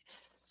 Like,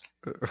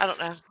 I don't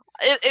know.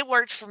 It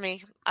worked for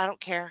me. I don't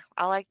care.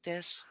 I like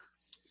this.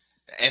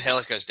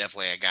 Angelico's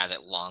definitely a guy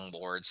that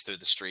longboards through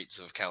the streets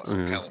of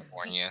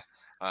California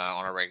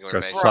on a regular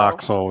Got basis.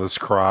 socks on his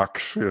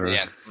Crocs.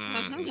 Yeah,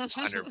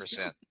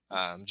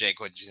 100%.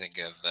 Jake, what did you think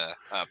of the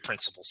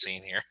principal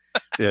scene here?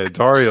 Yeah,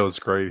 Dario's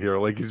great here.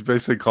 Like, he's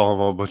basically calling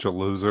them all a bunch of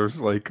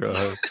losers. Like,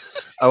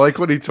 I like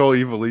what he told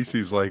Ivelisse.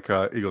 He's like,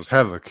 he goes,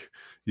 Havoc,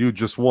 you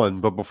just won,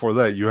 but before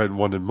that, you hadn't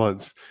won in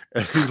months.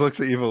 And he looks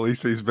at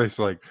Ivelisse. He's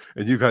basically like,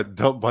 and you got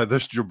dumped by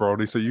this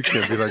jabroni, so you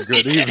can't be that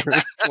good either.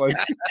 Like,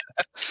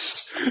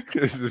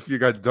 because if you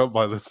got dumped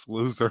by this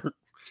loser.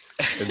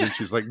 And then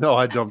she's like, no,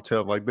 I dumped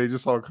him. Like, they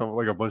just all come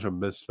like a bunch of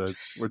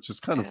misfits, which is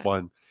kind of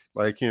fun.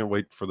 Like, I can't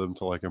wait for them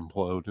to like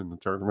implode in the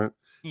tournament.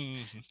 And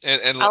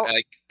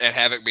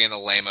Havoc being a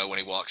lame-o when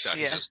he walks out,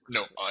 he says,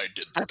 no, I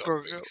did the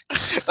dumping.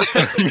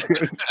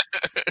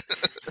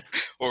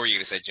 What were you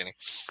going to say, Jenny?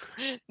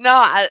 No,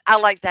 I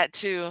like that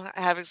too.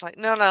 Havoc's like,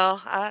 no,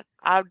 I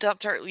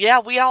dumped her. Yeah,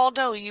 we all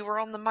know you were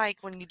on the mic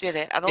when you did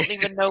it. I don't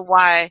even know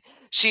why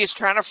she is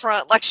trying to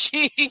front like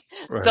she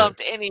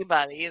dumped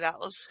anybody. That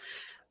was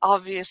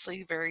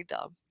obviously very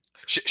dumb.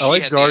 I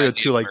like Dario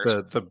too, like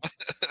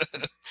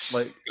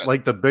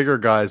like the bigger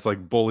guys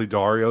like bully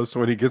Dario. So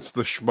when he gets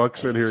the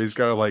schmucks in here, he's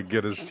got to like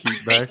get his heat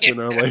back, you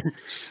know,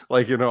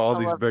 like you know, all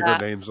these bigger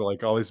names are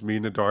like always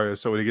mean to Dario.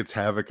 So when he gets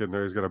Havoc in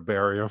there, he's gonna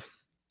bury him.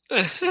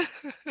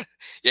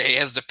 Yeah, he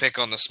has to pick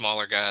on the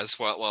smaller guys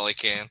while he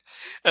can.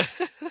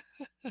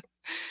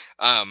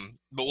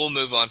 But we'll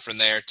move on from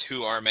there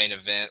to our main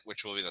event,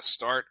 which will be the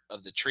start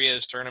of the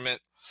trios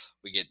tournament.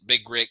 We get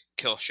Big Rick,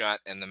 Killshot,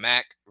 and the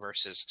Mac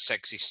versus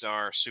Sexy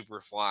Star,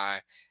 Superfly,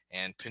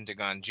 and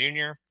Pentagon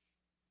Jr.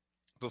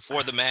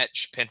 Before the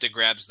match, Penta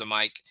grabs the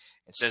mic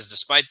and says,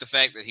 despite the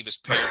fact that he was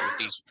paired with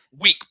these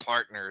weak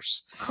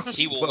partners,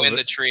 he will win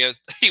the trio.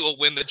 He will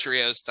win the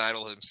trios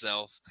title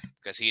himself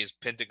because he is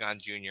Pentagon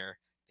Jr.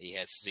 He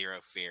has zero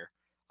fear.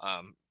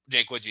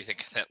 Jake, what do you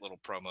think of that little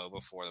promo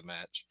before the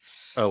match?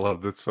 I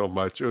loved it so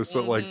much. It was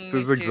so like,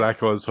 this is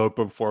exactly what I was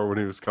hoping for when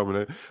he was coming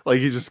in. Like,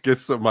 he just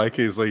gets the mic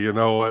and he's like, you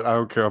know what? I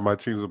don't care. My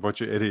team's a bunch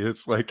of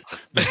idiots. Like,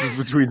 this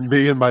is between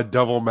me and my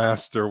devil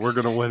master. We're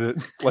going to win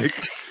it. Like,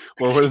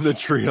 we're winning the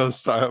trio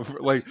style.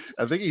 Like,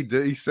 I think he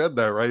did. He said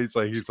that, right? He's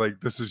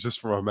like, this is just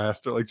for my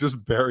master. Like,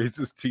 just buries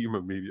his team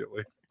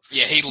immediately.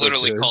 Yeah, he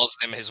literally calls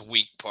them his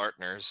weak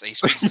partners. He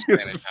speaks in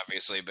Spanish,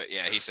 obviously, but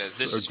yeah, he says,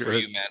 this is for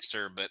you,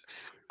 master, but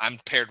I'm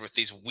paired with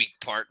these weak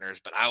partners,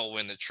 but I will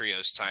win the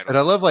trios title. And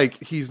I love,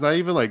 like, he's not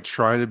even, like,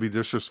 trying to be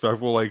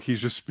disrespectful. Like,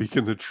 he's just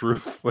speaking the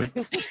truth. Like,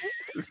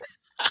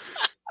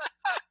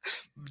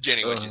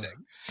 Jenny, what do you think?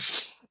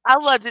 I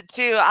loved it,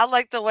 too. I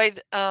like the way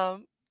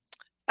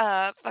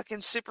fucking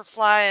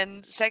Superfly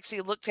and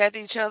Sexy looked at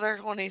each other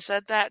when he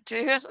said that,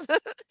 too.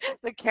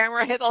 The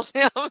camera hit on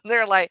them.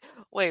 They're like,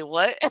 wait,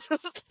 what?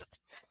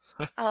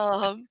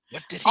 What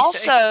did he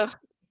say?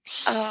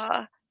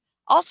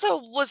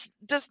 Also,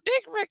 does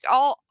Big Rick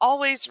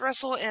always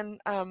wrestle in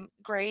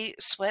gray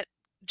sweat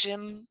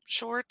gym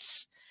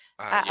shorts?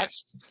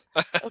 Yes.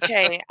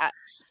 Okay, I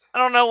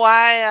don't know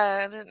why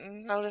I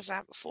didn't notice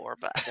that before,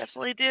 but I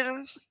definitely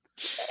didn't.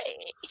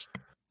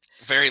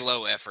 Very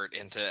low effort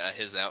into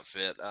his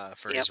outfit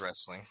for his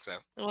wrestling. So,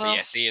 well,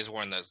 yes, he has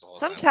worn those the whole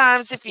time.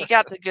 Sometimes, if you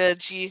got the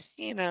goods,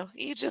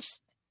 you just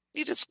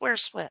wear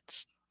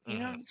sweats. You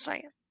know what I'm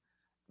saying?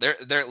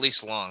 They're at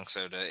least long,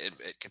 so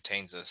it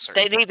contains a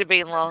certain. They need to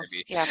be long.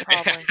 Maybe. Yeah,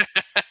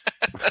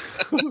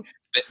 probably.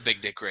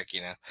 Big Dick Rick,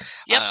 you know.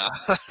 Yep.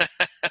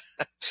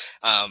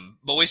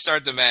 But we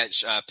start the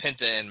match.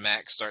 Penta and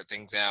Max start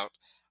things out.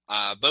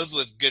 Both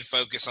with good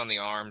focus on the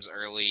arms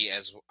early,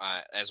 as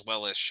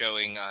well as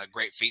showing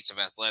great feats of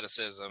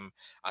athleticism,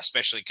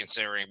 especially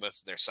considering both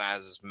of their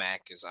sizes.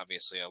 Mac is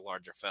obviously a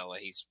larger fella.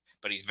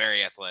 But he's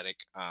very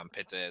athletic.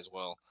 Penta as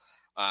well.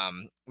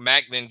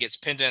 Mac then gets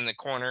Penta in the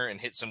corner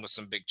and hits him with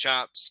some big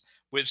chops,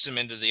 whips him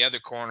into the other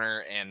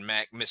corner, and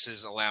Mac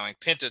misses, allowing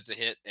Penta to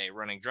hit a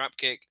running drop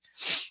kick.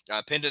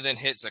 Penta then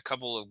hits a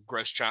couple of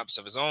gross chops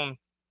of his own,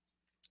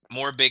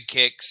 more big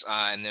kicks,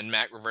 and then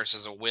Mac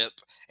reverses a whip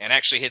and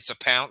actually hits a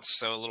pounce.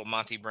 So a little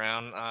Monty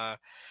Brown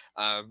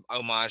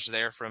homage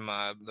there from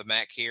the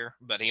Mac here,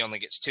 but he only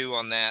gets 2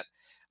 on that.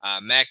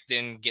 Mac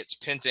then gets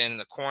Penta in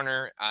the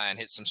corner and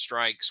hits some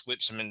strikes,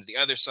 whips him into the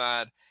other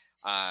side.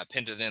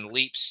 Penta then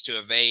leaps to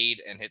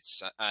evade and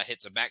hits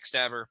a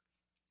backstabber.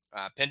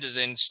 Penta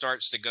then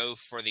starts to go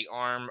for the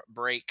arm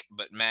break,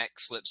 but Mac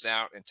slips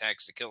out and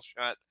tags the kill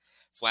shot.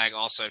 Flag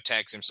also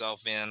tags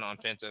himself in on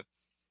Penta.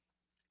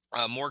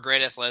 More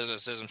great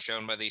athleticism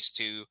shown by these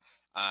two.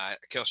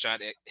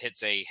 Killshot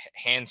hits a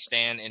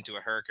handstand into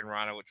a Hurricane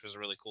Rana, which was a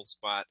really cool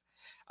spot.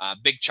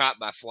 Big chop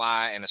by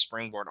Fly and a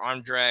springboard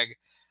arm drag.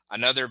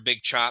 Another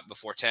big chop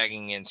before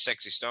tagging in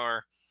Sexy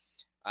Star.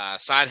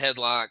 Side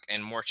headlock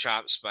and more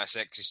chops by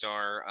Sexy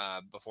Star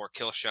before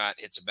Killshot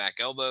hits a back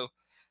elbow.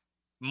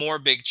 More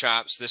big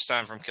chops, this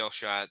time from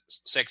Killshot.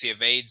 Sexy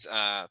evades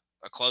a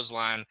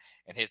clothesline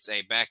and hits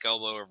a back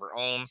elbow of her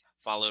own,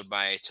 followed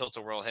by a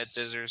tilt-a-whirl head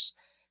scissors.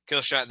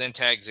 Killshot then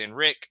tags in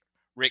Rick.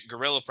 Rick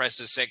gorilla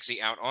presses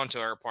Sexy out onto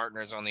her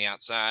partners on the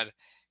outside.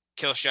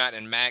 Killshot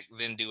and Mac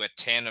then do a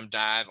tandem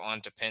dive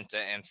onto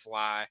Penta and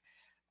Fly.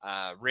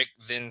 Rick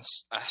then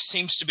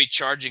seems to be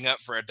charging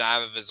up for a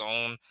dive of his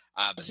own,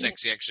 but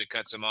Sexy actually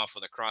cuts him off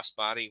with a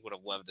crossbody. Would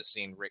have loved to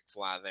seen Rick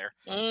fly there,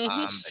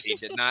 but he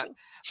did not.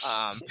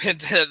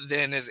 Penta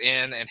then is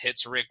in and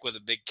hits Rick with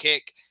a big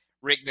kick.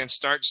 Rick then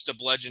starts to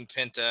bludgeon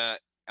Penta.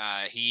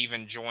 He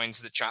even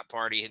joins the chop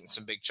party, hitting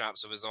some big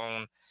chops of his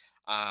own.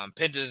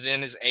 Penta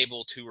then is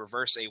able to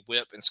reverse a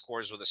whip and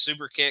scores with a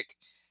super kick.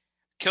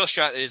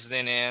 Killshot is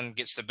then in,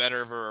 gets the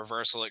better of a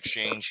reversal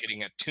exchange,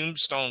 hitting a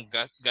tombstone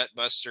gut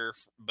buster,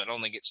 but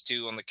only gets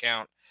 2 on the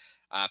count.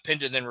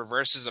 Penta then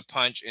reverses a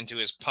punch into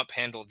his pump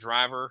handle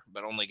driver,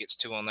 but only gets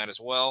 2 on that as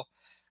well.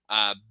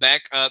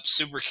 Back up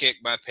super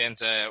kick by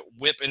Penta,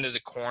 whip into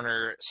the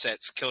corner,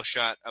 sets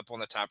Killshot up on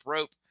the top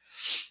rope.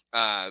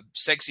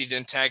 Sexy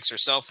then tags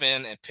herself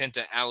in, and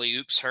Penta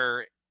alley-oops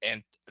her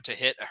and to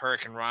hit a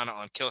Hurricane Rana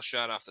on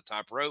Killshot off the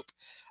top rope,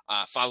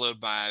 followed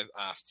by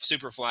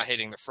Superfly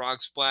hitting the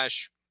frog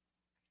splash.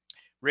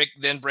 Rick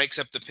then breaks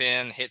up the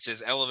pin, hits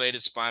his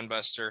elevated spine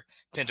buster.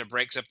 Penta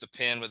breaks up the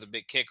pin with a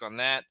big kick on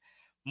that.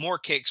 More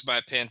kicks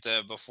by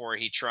Penta before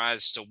he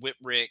tries to whip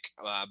Rick,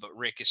 but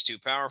Rick is too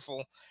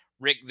powerful.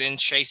 Rick then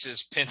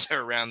chases Penta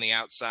around the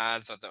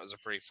outside. Thought that was a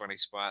pretty funny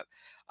spot.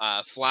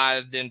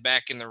 Fly then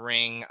back in the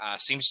ring,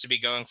 seems to be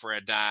going for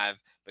a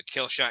dive, but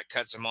Killshot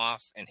cuts him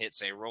off and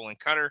hits a rolling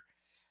cutter.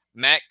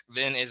 Mac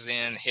then is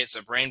in, hits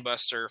a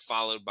brainbuster,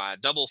 followed by a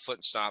double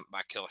foot stomp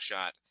by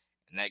Killshot,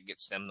 and that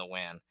gets them the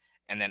win.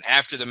 And then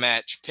after the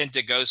match,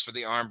 Penta goes for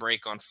the arm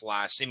break on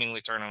Fly, seemingly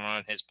turning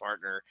on his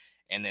partner,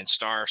 and then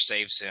Star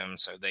saves him,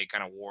 so they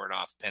kind of ward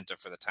off Penta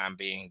for the time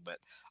being. But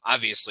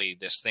obviously,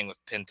 this thing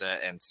with Penta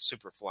and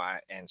Superfly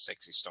and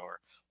Sexy Star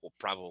will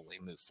probably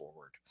move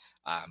forward.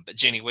 But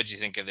Jenny, what did you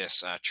think of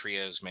this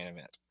trios main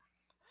event?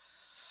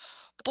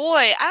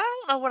 Boy, I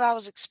don't know what I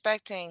was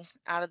expecting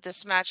out of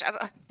this match.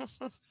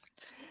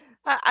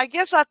 I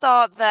guess I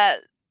thought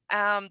that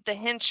the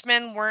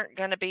henchmen weren't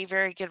going to be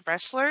very good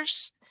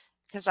wrestlers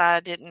because I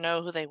didn't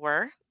know who they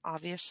were,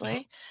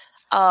 obviously.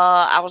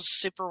 I was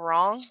super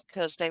wrong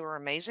because they were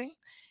amazing.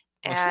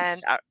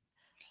 And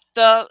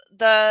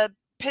the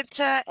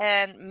Penta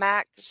and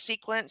Mac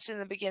sequence in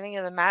the beginning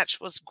of the match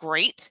was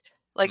great.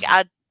 Like,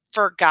 I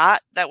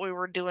forgot that we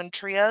were doing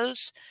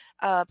trios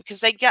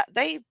because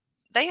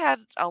they had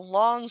a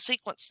long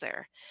sequence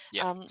there.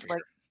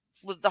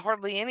 With the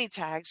hardly any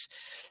tags.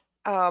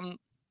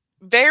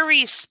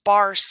 Very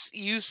sparse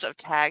use of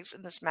tags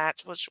in this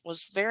match, which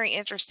was very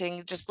interesting.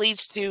 It just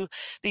leads to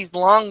these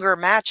longer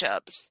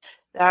matchups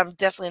that I'm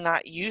definitely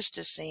not used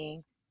to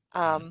seeing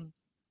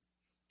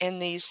in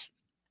these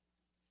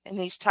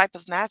type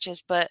of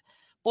matches. But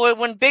boy,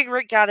 when Big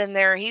Rick got in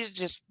there, he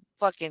just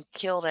fucking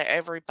killed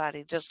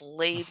everybody, just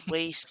laid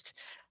waste.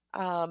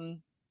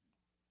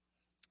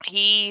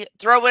 He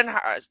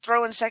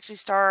throwing Sexy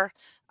Star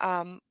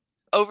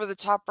over the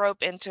top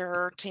rope into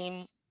her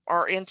team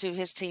or into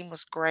his team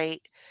was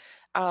great.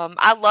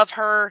 I love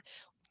her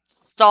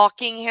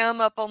stalking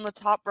him up on the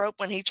top rope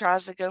when he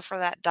tries to go for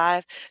that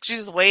dive.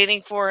 She's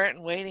waiting for it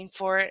and waiting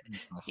for it.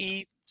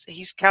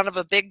 He's kind of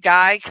a big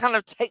guy, kind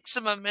of takes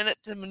him a minute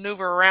to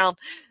maneuver around,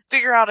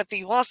 figure out if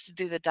he wants to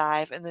do the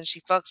dive, and then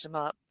she fucks him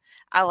up.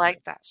 I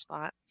like that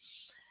spot.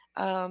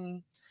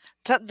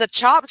 The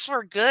chops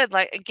were good.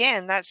 Like,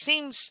 again, it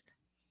seems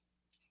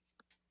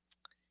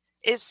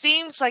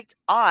like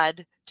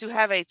odd to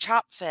have a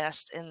chop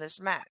fest in this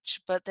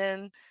match, but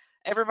then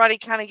everybody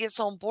kind of gets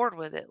on board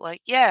with it.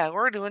 Like, yeah,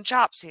 we're doing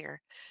chops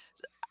here.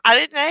 I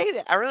didn't hate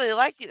it. I really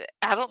liked it.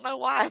 I don't know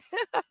why.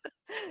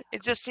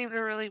 It just seemed to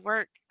really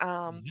work.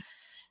 Mhm.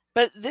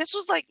 But this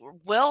was like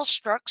well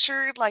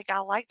structured. Like I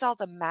liked all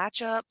the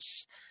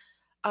matchups.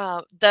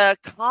 The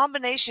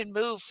combination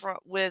move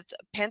with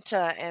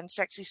Penta and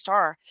Sexy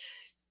Star.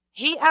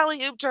 He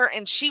alley-ooped her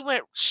and she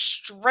went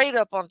straight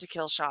up onto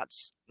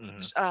Killshot's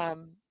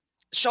Mhm.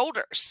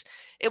 shoulders.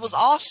 It was Mhm.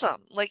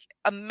 awesome. Like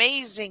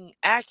amazing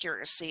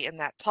accuracy in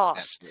that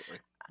toss. Absolutely.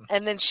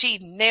 And then she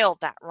nailed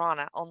that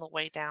Rana on the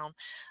way down.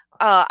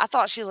 I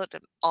thought she looked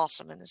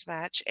awesome in this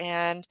match,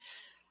 and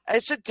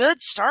it's a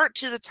good start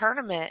to the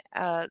tournament.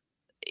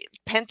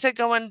 Penta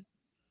going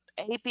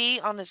AP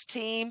on his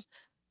team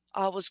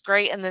was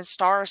great, and then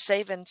Star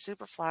saving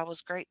Superfly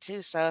was great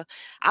too. So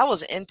I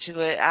was into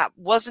it. I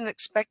wasn't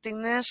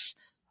expecting this.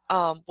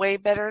 Way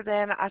better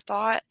than I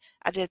thought.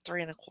 I did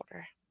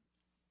 3.25.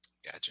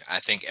 Gotcha. I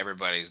think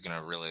everybody's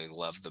gonna really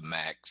love the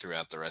Mac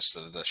throughout the rest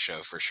of the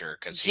show for sure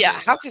because he Yeah,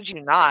 is how could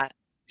you not?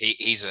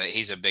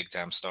 he's a big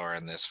time star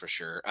in this for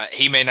sure.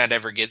 He may not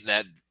ever get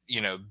that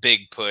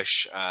big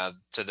push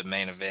to the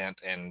main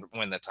event and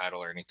win the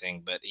title or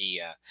anything, but he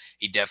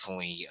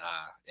definitely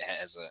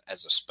has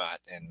a spot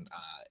and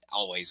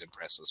always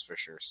impresses for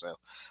sure. So,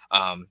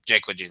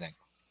 Jake, what do you think?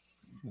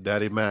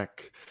 Daddy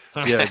Mac.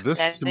 Yeah, this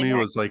to Daddy me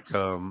Mac. was like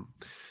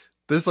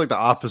this is like the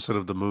opposite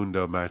of the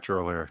Mundo match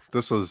earlier.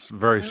 This was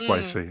very Mm,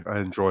 spicy. I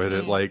enjoyed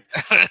it. mm. Like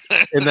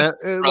and that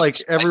Rough like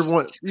spice.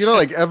 everyone,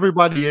 like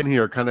everybody in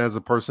here kind of has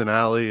a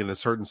personality and a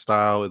certain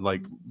style, and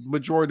like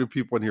majority of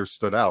people in here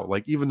stood out.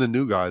 Like even the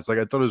new guys. Like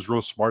I thought it was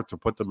real smart to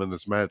put them in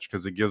this match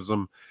because it gives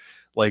them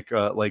like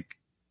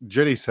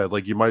Jenny said,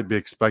 like you might be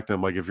expecting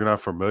them, like if you're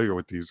not familiar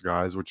with these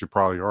guys, which you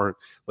probably aren't,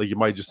 like you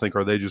might just think,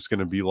 are they just going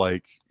to be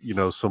like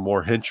some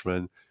more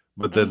henchmen?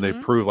 But then they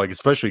Mhm. prove, like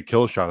especially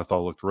Killshot, I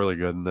thought looked really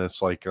good in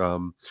this. Like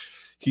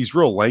he's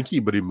real lanky,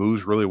 but he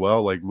moves really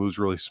well, like moves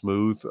really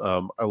smooth.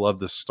 I love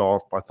this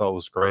stomp. I thought it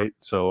was great.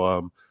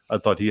 So I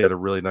thought he had a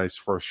really nice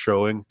first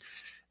showing.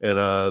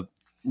 And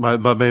my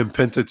man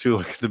Penta too,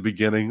 like at the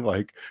beginning,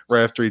 like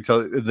right after he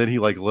tells, and then he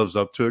like lives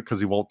up to it because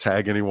he won't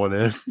tag anyone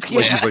in. Like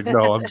Yeah. he's like,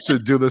 no, I'm just gonna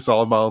do this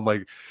all on my own.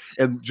 Like,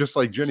 and just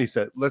like Jenny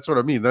said, that's what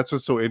I mean. That's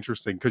what's so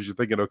interesting because you're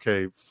thinking,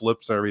 okay,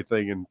 flips and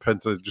everything, and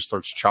Penta just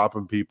starts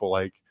chopping people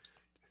like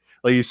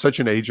he's such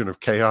an agent of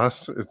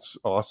chaos. It's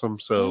awesome.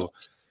 Mhm. So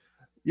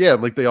yeah,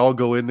 like they all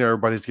go in there,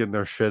 everybody's getting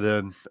their shit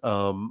in.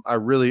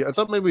 I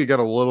thought maybe we got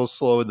a little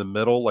slow in the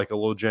middle, like a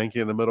little janky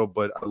in the middle,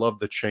 but I love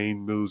the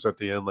chain moves at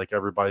the end, like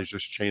everybody's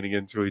just chaining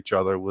into each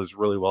other. It was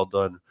really well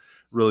done,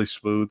 really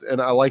smooth.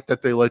 And I like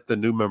that they let the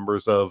new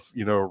members of,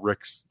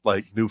 Rick's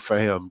like new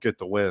fam get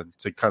the win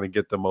to kind of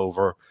get them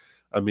over.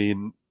 I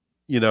mean,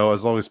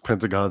 as long as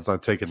Pentagon's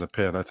not taking the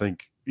pin, I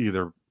think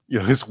either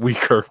his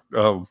weaker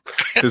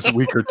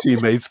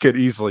teammates could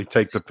easily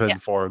take the Yeah. pin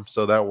for him.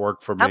 So that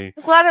worked for I'm me.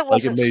 glad it Like it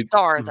wasn't made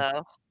Star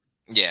though.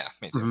 Yeah,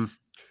 me too. mhm.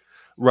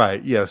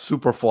 Right. Yeah.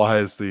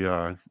 Superfly is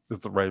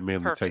the right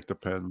man to take Perfect. the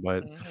pin.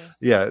 But Mhm.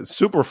 yeah,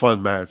 super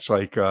fun match.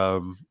 Like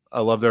I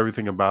loved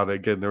everything about it.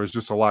 Again, there was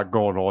just a lot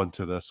going on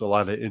to this, a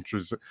lot of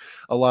interest,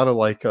 a lot of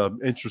like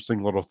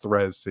interesting little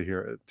threads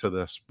to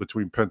this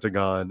between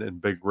Pentagon and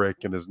Big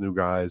Rick and his new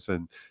guys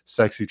and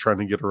Sexy trying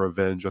to get her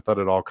revenge. I thought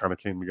it all kind of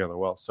came together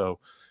well. So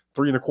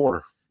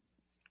 3.25.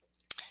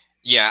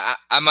 Yeah,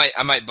 I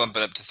might bump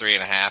it up to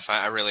 3.5.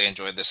 I really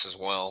enjoyed this as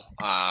well.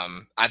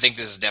 I think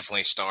this is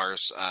definitely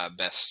Star's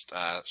best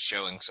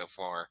showing so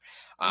far.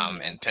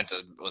 Mhm. And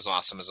Penta was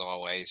awesome as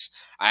always.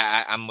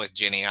 I'm with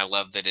Jenny. I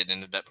love that it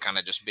ended up kind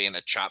of just being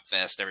a chop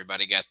fest.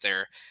 Everybody got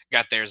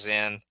theirs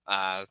in,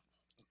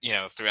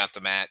 throughout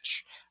the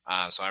match.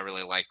 So I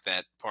really like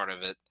that part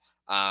of it.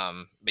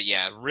 But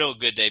yeah, real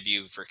good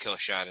debut for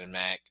Killshot and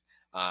Mac.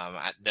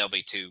 They'll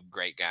be two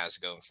great guys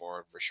going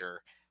forward for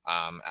sure.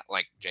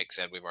 Like Jake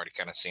said, we've already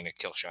kind of seen a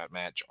kill shot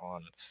match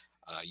on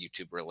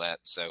YouTube Roulette,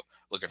 so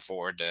looking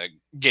forward to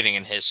getting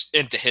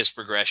into his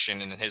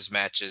progression and his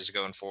matches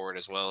going forward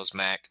as well as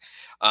Mac.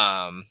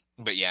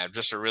 But yeah,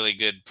 just a really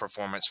good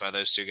performance by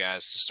those two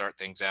guys to start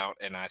things out,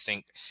 and I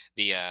think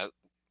the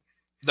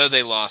though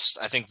they lost,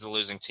 I think the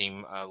losing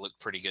team looked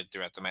pretty good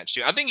throughout the match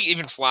too. I think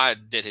even Fly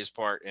did his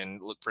part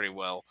and looked pretty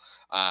well.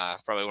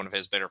 Probably one of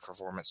his better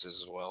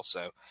performances as well.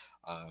 So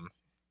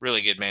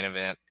really good main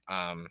event.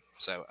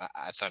 So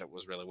I thought it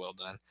was really well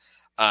done.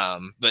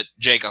 But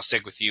Jake, I'll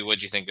stick with you.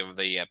 What'd you think of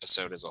the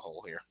episode as a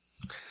whole here?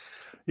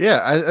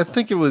 Yeah, I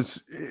think it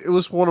was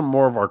one of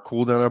more of our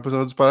cool down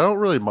episodes, but I don't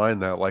really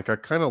mind that. Like I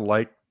kind of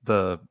like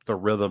the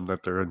rhythm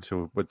that they're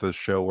into with this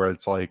show where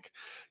it's like,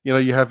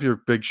 you have your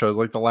big shows.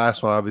 Like the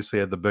last one obviously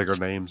had the bigger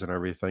names and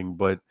everything,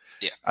 but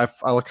Yeah. I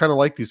kind of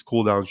like these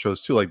cool down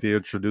shows too. Like they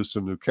introduce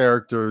some new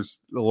characters,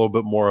 a little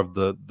bit more of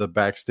the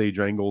backstage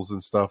angles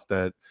and stuff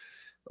that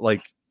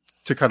like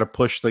to kind of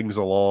push things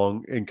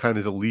along and kind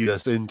of to lead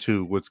us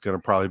into what's going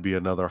to probably be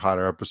another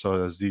hotter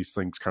episode as these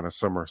things kind of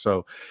simmer.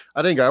 So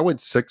I think I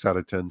went 6 out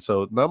of 10.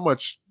 So not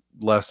much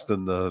less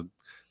than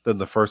than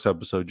the first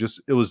episode.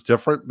 Just it was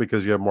different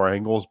because you have more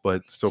angles,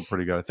 but still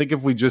pretty good. I think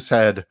if we just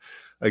had,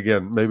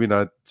 again, maybe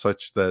not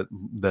such that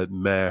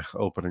meh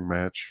opening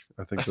match,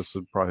 I think this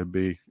would probably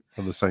be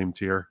on the same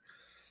tier.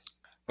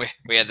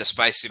 We had the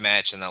spicy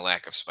match and the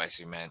lack of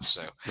spicy match.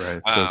 So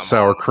right, the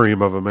sour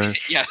cream of a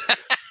match. Yeah.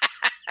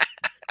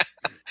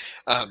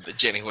 But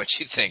Jenny, what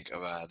you think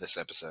of this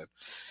episode?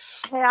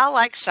 Hey, I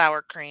like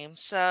sour cream,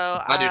 so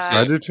I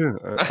do too.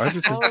 I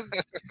do too.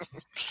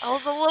 I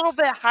was a little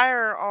bit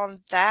higher on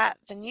that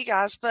than you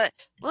guys, but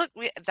look,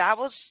 that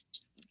was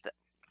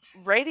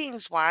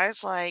ratings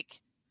wise,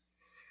 like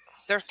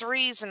they're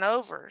threes and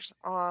overs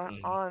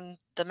on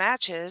the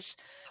matches,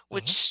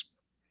 which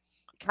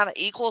kind of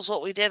equals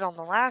what we did on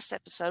the last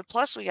episode.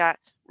 Plus, we got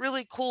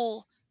really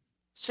cool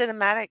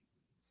cinematic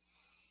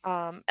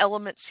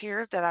elements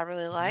here that I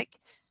really like.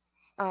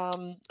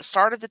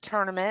 Start of the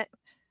tournament.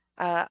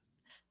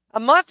 A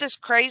month is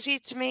crazy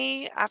to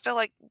me. I feel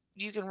like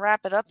you can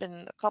wrap it up in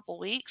a couple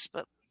weeks,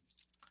 but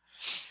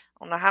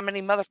I don't know how many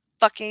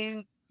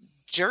motherfucking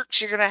jerks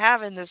you're going to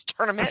have in this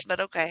tournament, but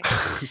okay.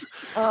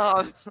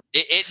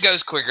 It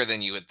goes quicker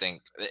than you would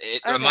think.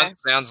 A month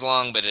sounds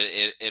long, but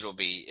it'll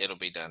be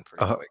done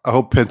pretty quick. I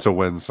hope Penta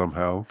wins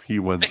somehow. He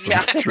wins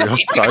the trio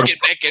He's gonna get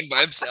back in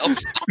by himself.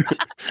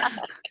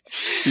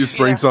 He just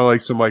brings on like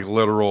some like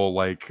literal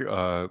like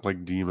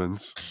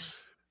demons,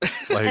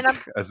 like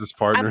as his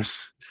partners.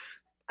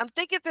 I'm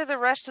thinking through the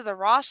rest of the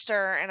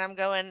roster, and I'm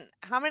going,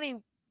 how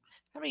many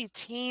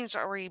teams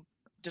are we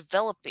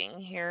developing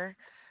here?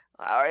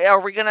 Are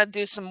we going to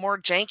do some more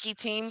janky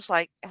teams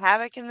like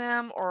Havoc in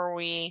them, or are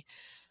we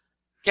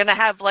going to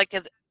have like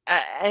an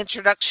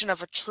introduction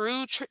of a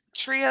true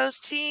trios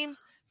team,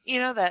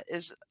 that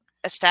is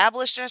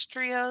established as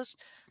trios?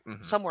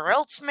 Somewhere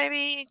else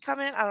maybe come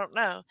in? I don't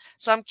know.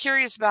 So I'm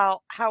curious about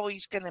how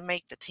he's going to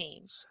make the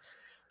teams.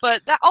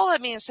 But all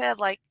that being said,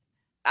 like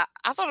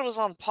I thought it was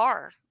on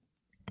par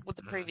with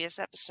the previous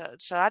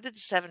episode, so I did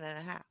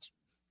 7.5.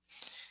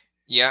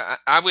 Yeah,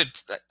 I would.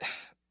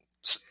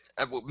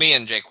 Me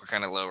and Jake were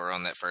kind of lower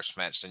on that first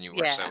match than you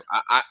were, so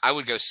I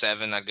would go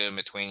 7. I'd go in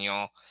between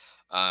y'all,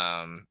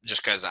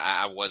 just because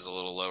I was a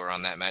little lower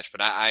on that match.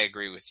 But I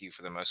agree with you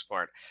for the most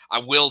part. I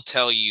will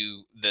tell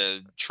you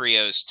the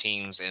trios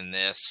teams in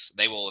this,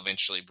 they will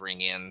eventually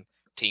bring in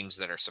teams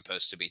that are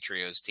supposed to be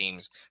trios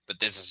teams, but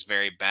this is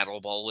very battle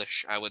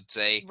bowl-ish, I would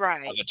say,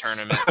 of a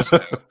tournament. So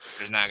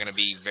there's not going to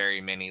be very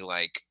many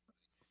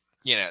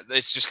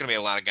it's just going to be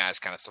a lot of guys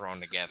kind of thrown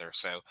together.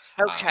 So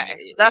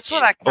that's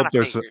what I kind of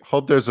figured.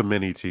 Hope there's a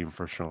mini team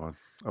for Sean.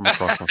 I'm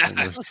across my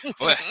fingers.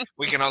 Well,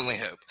 we can only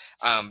hope.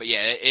 But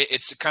yeah,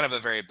 it's kind of a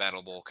very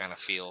battle bowl kind of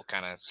feel.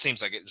 Kind of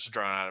seems like it's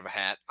drawn out of a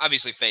hat.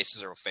 Obviously,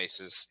 faces are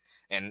faces.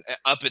 And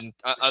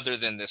other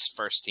than this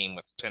first team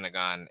with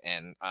Pentagon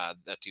and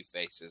the two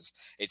faces,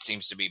 it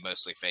seems to be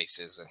mostly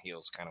faces and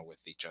heels kind of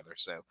with each other.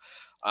 So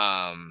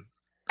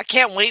I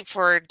can't wait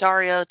for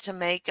Dario to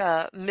make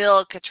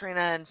Mil, Katrina,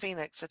 and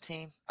Phoenix a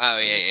team. Oh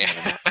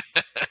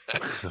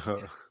yeah.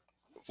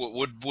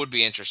 Would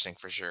be interesting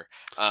for sure.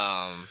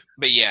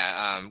 But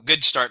yeah,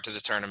 good start to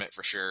the tournament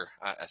for sure.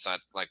 I thought,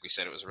 like we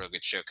said, it was a real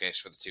good showcase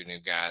for the two new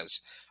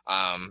guys.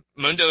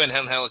 Mundo and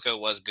Angelico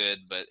was good,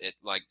 but it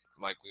like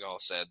we all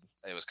said,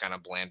 it was kind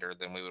of blander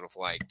than we would have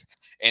liked.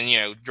 And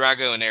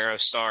Drago and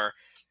Aerostar,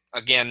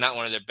 again, not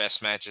one of their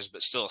best matches,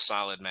 but still a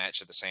solid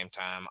match at the same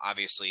time.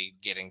 Obviously,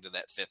 getting to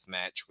that 5th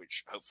match,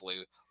 which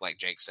hopefully, like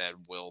Jake said,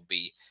 will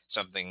be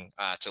something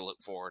to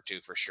look forward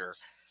to for sure.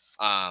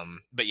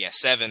 But yeah,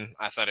 7,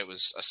 I thought it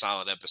was a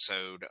solid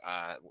episode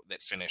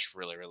that finished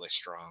really, really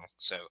strong.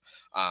 So,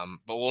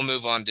 but we'll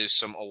move on to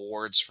some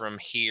awards from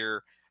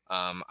here.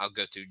 I'll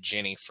go to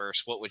Jenny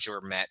first. What was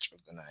your match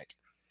of the night?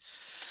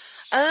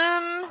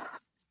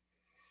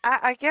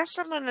 I guess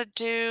I'm going to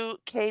do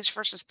Cage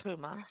versus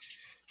Puma.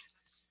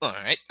 All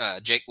right.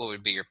 Jake, what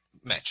would be your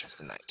match of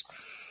the night?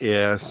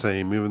 Yeah,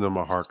 same. Even though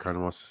my heart kind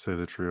of wants to say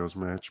the trios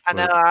match. I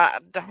know. I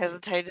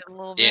hesitated a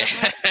little bit.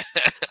 Yeah.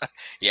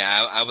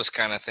 Yeah, I was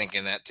kind of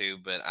thinking that too,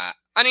 but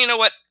you know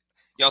what?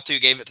 Y'all two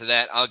gave it to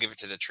that. I'll give it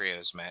to the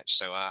trios match.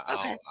 So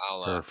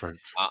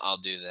I'll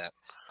do that.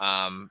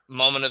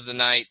 Moment of the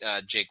night,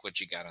 Jake,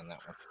 what you got on that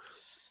one?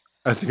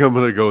 I think I'm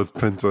gonna go with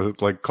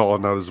Penta, like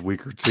calling out his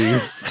weaker team.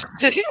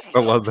 I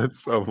love that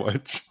so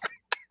much.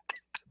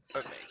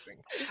 Amazing.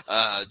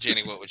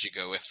 Jenny, what would you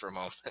go with for a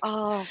moment?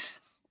 Oh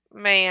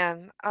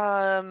man.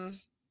 I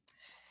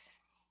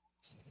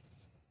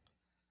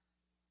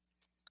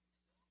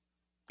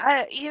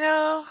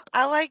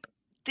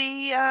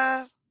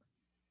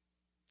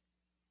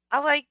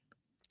like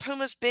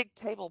Puma's big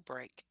table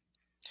break.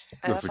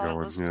 That's a good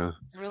one, yeah.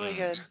 Really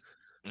good.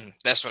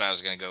 That's what I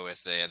was going to go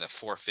with. The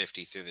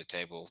 450 through the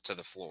table to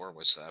the floor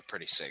was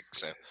pretty sick.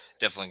 So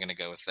definitely going to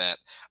go with that.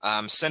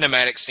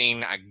 Cinematic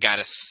scene, I got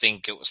to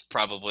think it was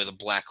probably the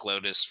Black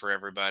Lotus for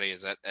everybody.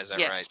 Is that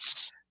right?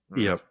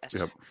 Yep.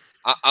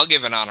 I'll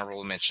give an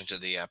honorable mention to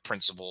the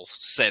principal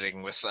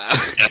setting with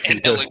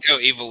Angelico,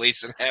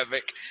 Evilise, and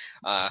Havoc.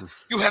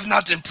 You have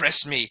not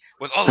impressed me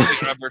with all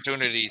of your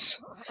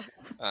opportunities.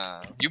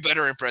 You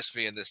better impress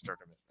me in this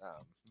tournament.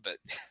 But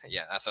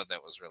yeah, I thought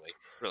that was really,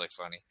 really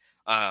funny.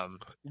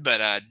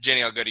 But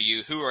Jenny, I'll go to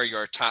you. Who are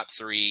your top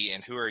 3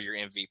 and who are your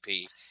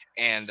MVP?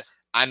 And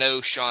I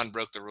know Sean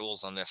broke the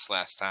rules on this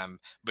last time,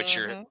 but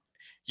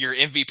your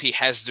MVP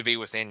has to be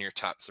within your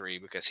top 3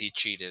 because he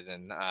cheated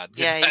and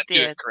did Yeah, he not do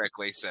it did.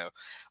 correctly. So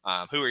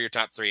who are your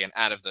top 3? And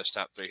out of those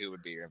top 3, who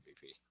would be your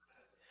MVP?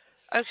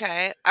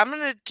 Okay, I'm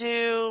gonna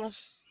do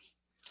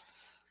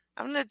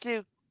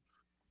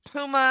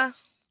Puma,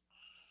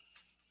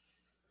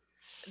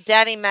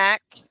 Daddy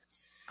Mac,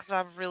 because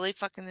I really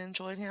fucking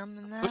enjoyed him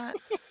in that.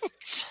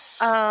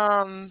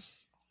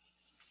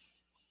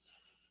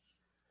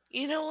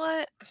 You know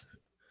what?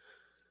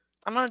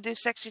 I'm gonna do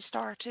Sexy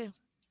Star too.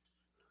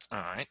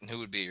 All right. And who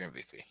would be your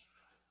MVP?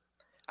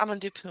 I'm gonna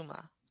do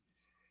Puma.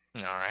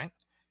 All right.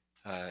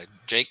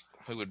 Jake,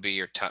 who would be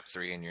your top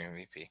 3 in your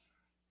MVP?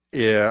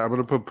 Yeah, I'm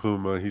gonna put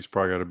Puma. He's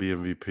probably got to be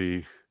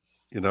MVP.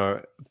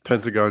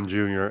 Pentagon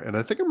Jr. And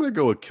I think I'm gonna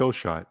go with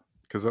Killshot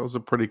because that was a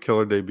pretty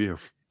killer debut.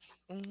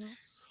 Mm-hmm.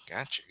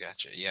 Gotcha.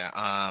 Yeah.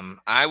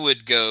 I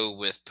would go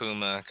with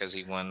Puma because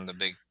he won the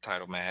big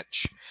title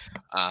match.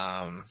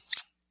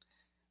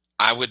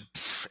 I would,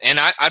 and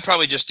I'd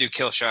probably just do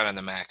Killshot and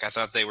the Mac. I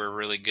thought they were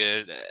really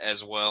good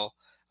as well.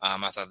 I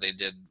thought they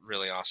did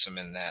really awesome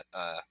in that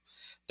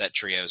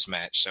trios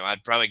match. So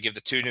I'd probably give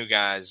the 2 new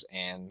guys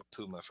and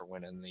Puma for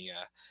winning the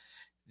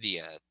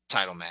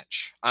title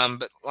match.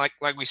 But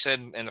like we said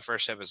in the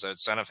first episode,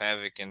 Son of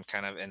Havoc and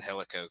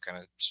Helico kind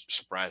of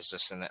surprised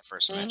us in that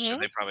first match, so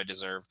they probably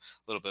deserve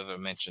a little bit of a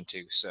mention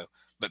too. So,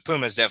 but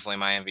Puma is definitely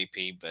my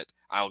MVP, but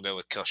I'll go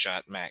with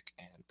Killshot, Mac,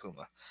 and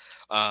Puma.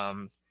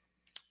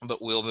 But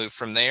we'll move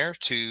from there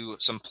to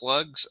some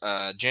plugs.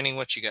 Jenny,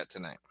 what you got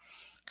tonight?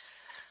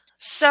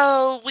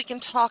 So we can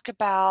talk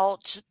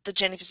about the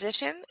Jenny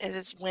position. It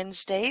is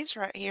Wednesdays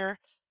right here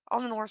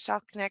on the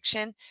North-South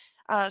Connection.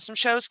 Some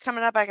shows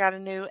coming up. I got a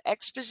new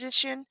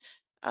exposition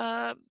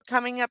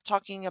coming up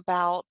talking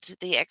about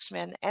the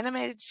X-Men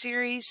animated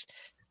series.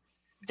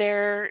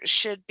 There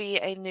should be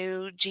a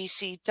new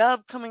GC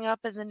dub coming up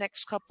in the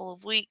next couple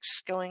of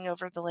weeks going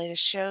over the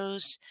latest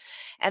shows.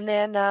 And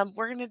then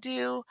we're going to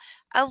do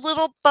a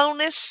little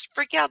bonus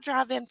freak out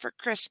drive-in for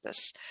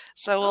Christmas.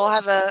 So we'll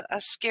have a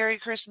scary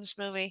Christmas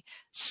movie,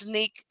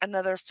 sneak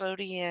another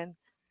 40 in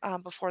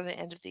before the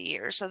end of the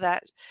year. So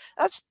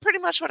that's pretty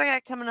much what I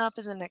got coming up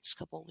in the next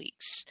couple of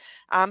weeks.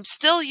 I'm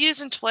still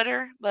using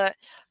Twitter, but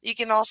you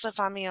can also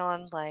find me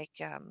on like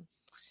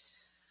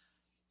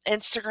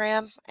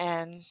Instagram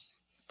and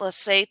let's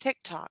say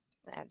TikTok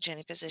at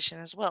Jenny Position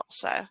as well.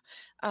 So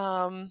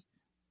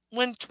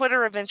when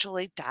Twitter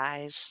eventually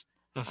dies,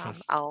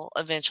 I'll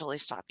eventually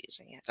stop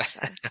using it. So.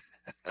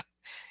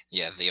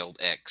 Yeah, the old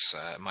X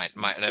might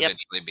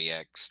eventually be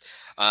X.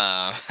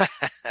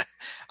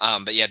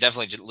 But yeah,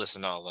 definitely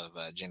listen to all of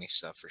Jenny's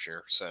stuff for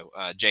sure. So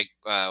Jake,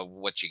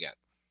 what you got?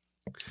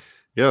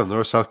 Yeah,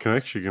 North-South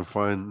Connection. You can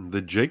find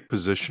the Jake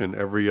Position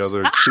every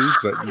other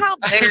Tuesday. How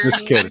dare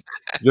Just kidding.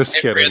 Just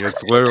kidding.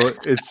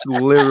 It's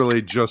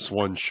literally just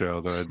one show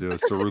that I do.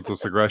 It's the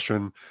Ruthless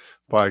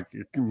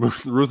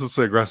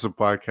Aggressive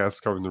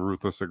podcast covering the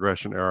Ruthless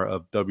Aggression era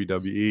of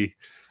WWE.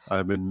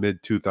 I'm in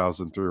mid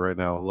 2003 right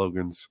now.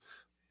 Logan's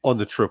on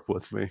the trip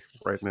with me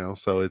right now,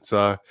 so it's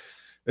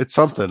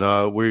something.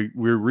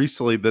 We're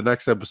recently, the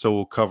next episode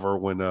will cover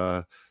when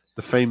the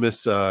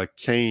famous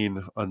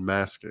Kane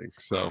unmasking.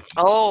 So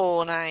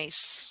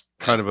nice.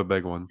 Kind of a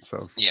big one. So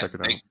yeah, check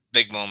it out.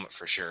 Big moment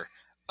for sure.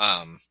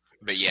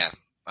 But yeah,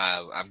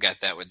 I've got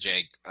that with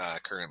Jake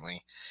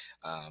currently.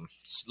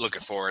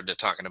 Looking forward to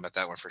talking about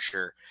that one for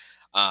sure.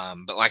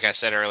 But like I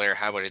said earlier,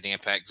 Highway to the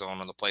Impact Zone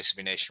on the Place to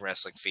Be Nation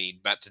Wrestling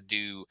feed, about to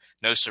do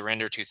No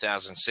Surrender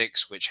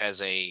 2006, which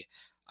has a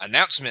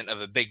announcement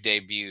of a big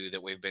debut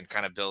that we've been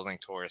kind of building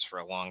towards for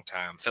a long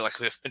time. I feel like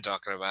we've been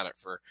talking about it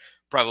for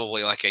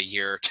probably like a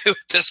year or two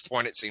at this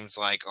point, it seems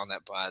like, on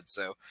that pod.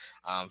 So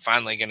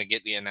finally going to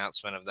get the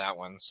announcement of that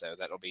one. So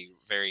that'll be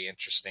very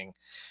interesting.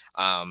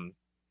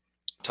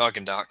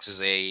 Talking Docs is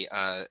a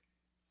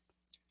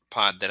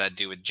pod that I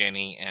do with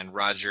Jenny and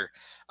Roger,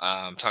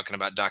 talking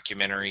about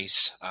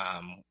documentaries.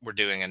 We're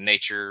doing a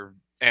nature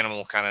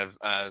animal kind of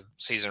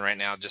season right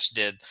now. Just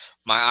did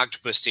my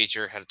octopus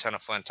teacher, had a ton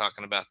of fun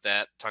talking about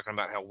that, talking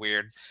about how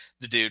weird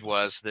the dude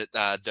was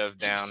that dove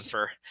down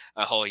for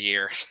a whole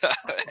year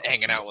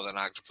hanging out with an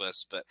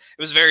octopus, but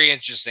it was very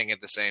interesting at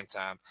the same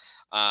time.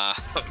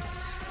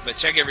 But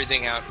check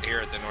everything out here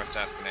at the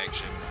North-South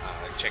Connection.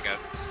 Check out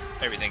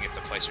everything at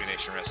the Place to Be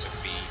Nation Wrestling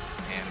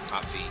feed and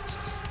pop feeds.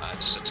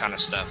 Just a ton of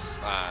stuff,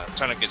 a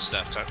ton of good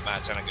stuff by a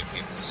ton of good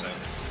people. So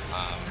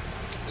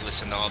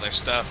listen to all their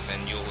stuff,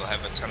 and you'll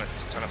have a ton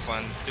of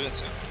fun doing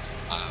so.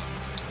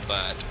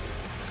 But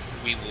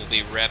we will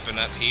be wrapping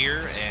up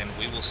here, and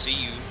we will see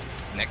you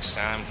next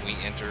time we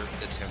enter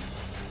the temple.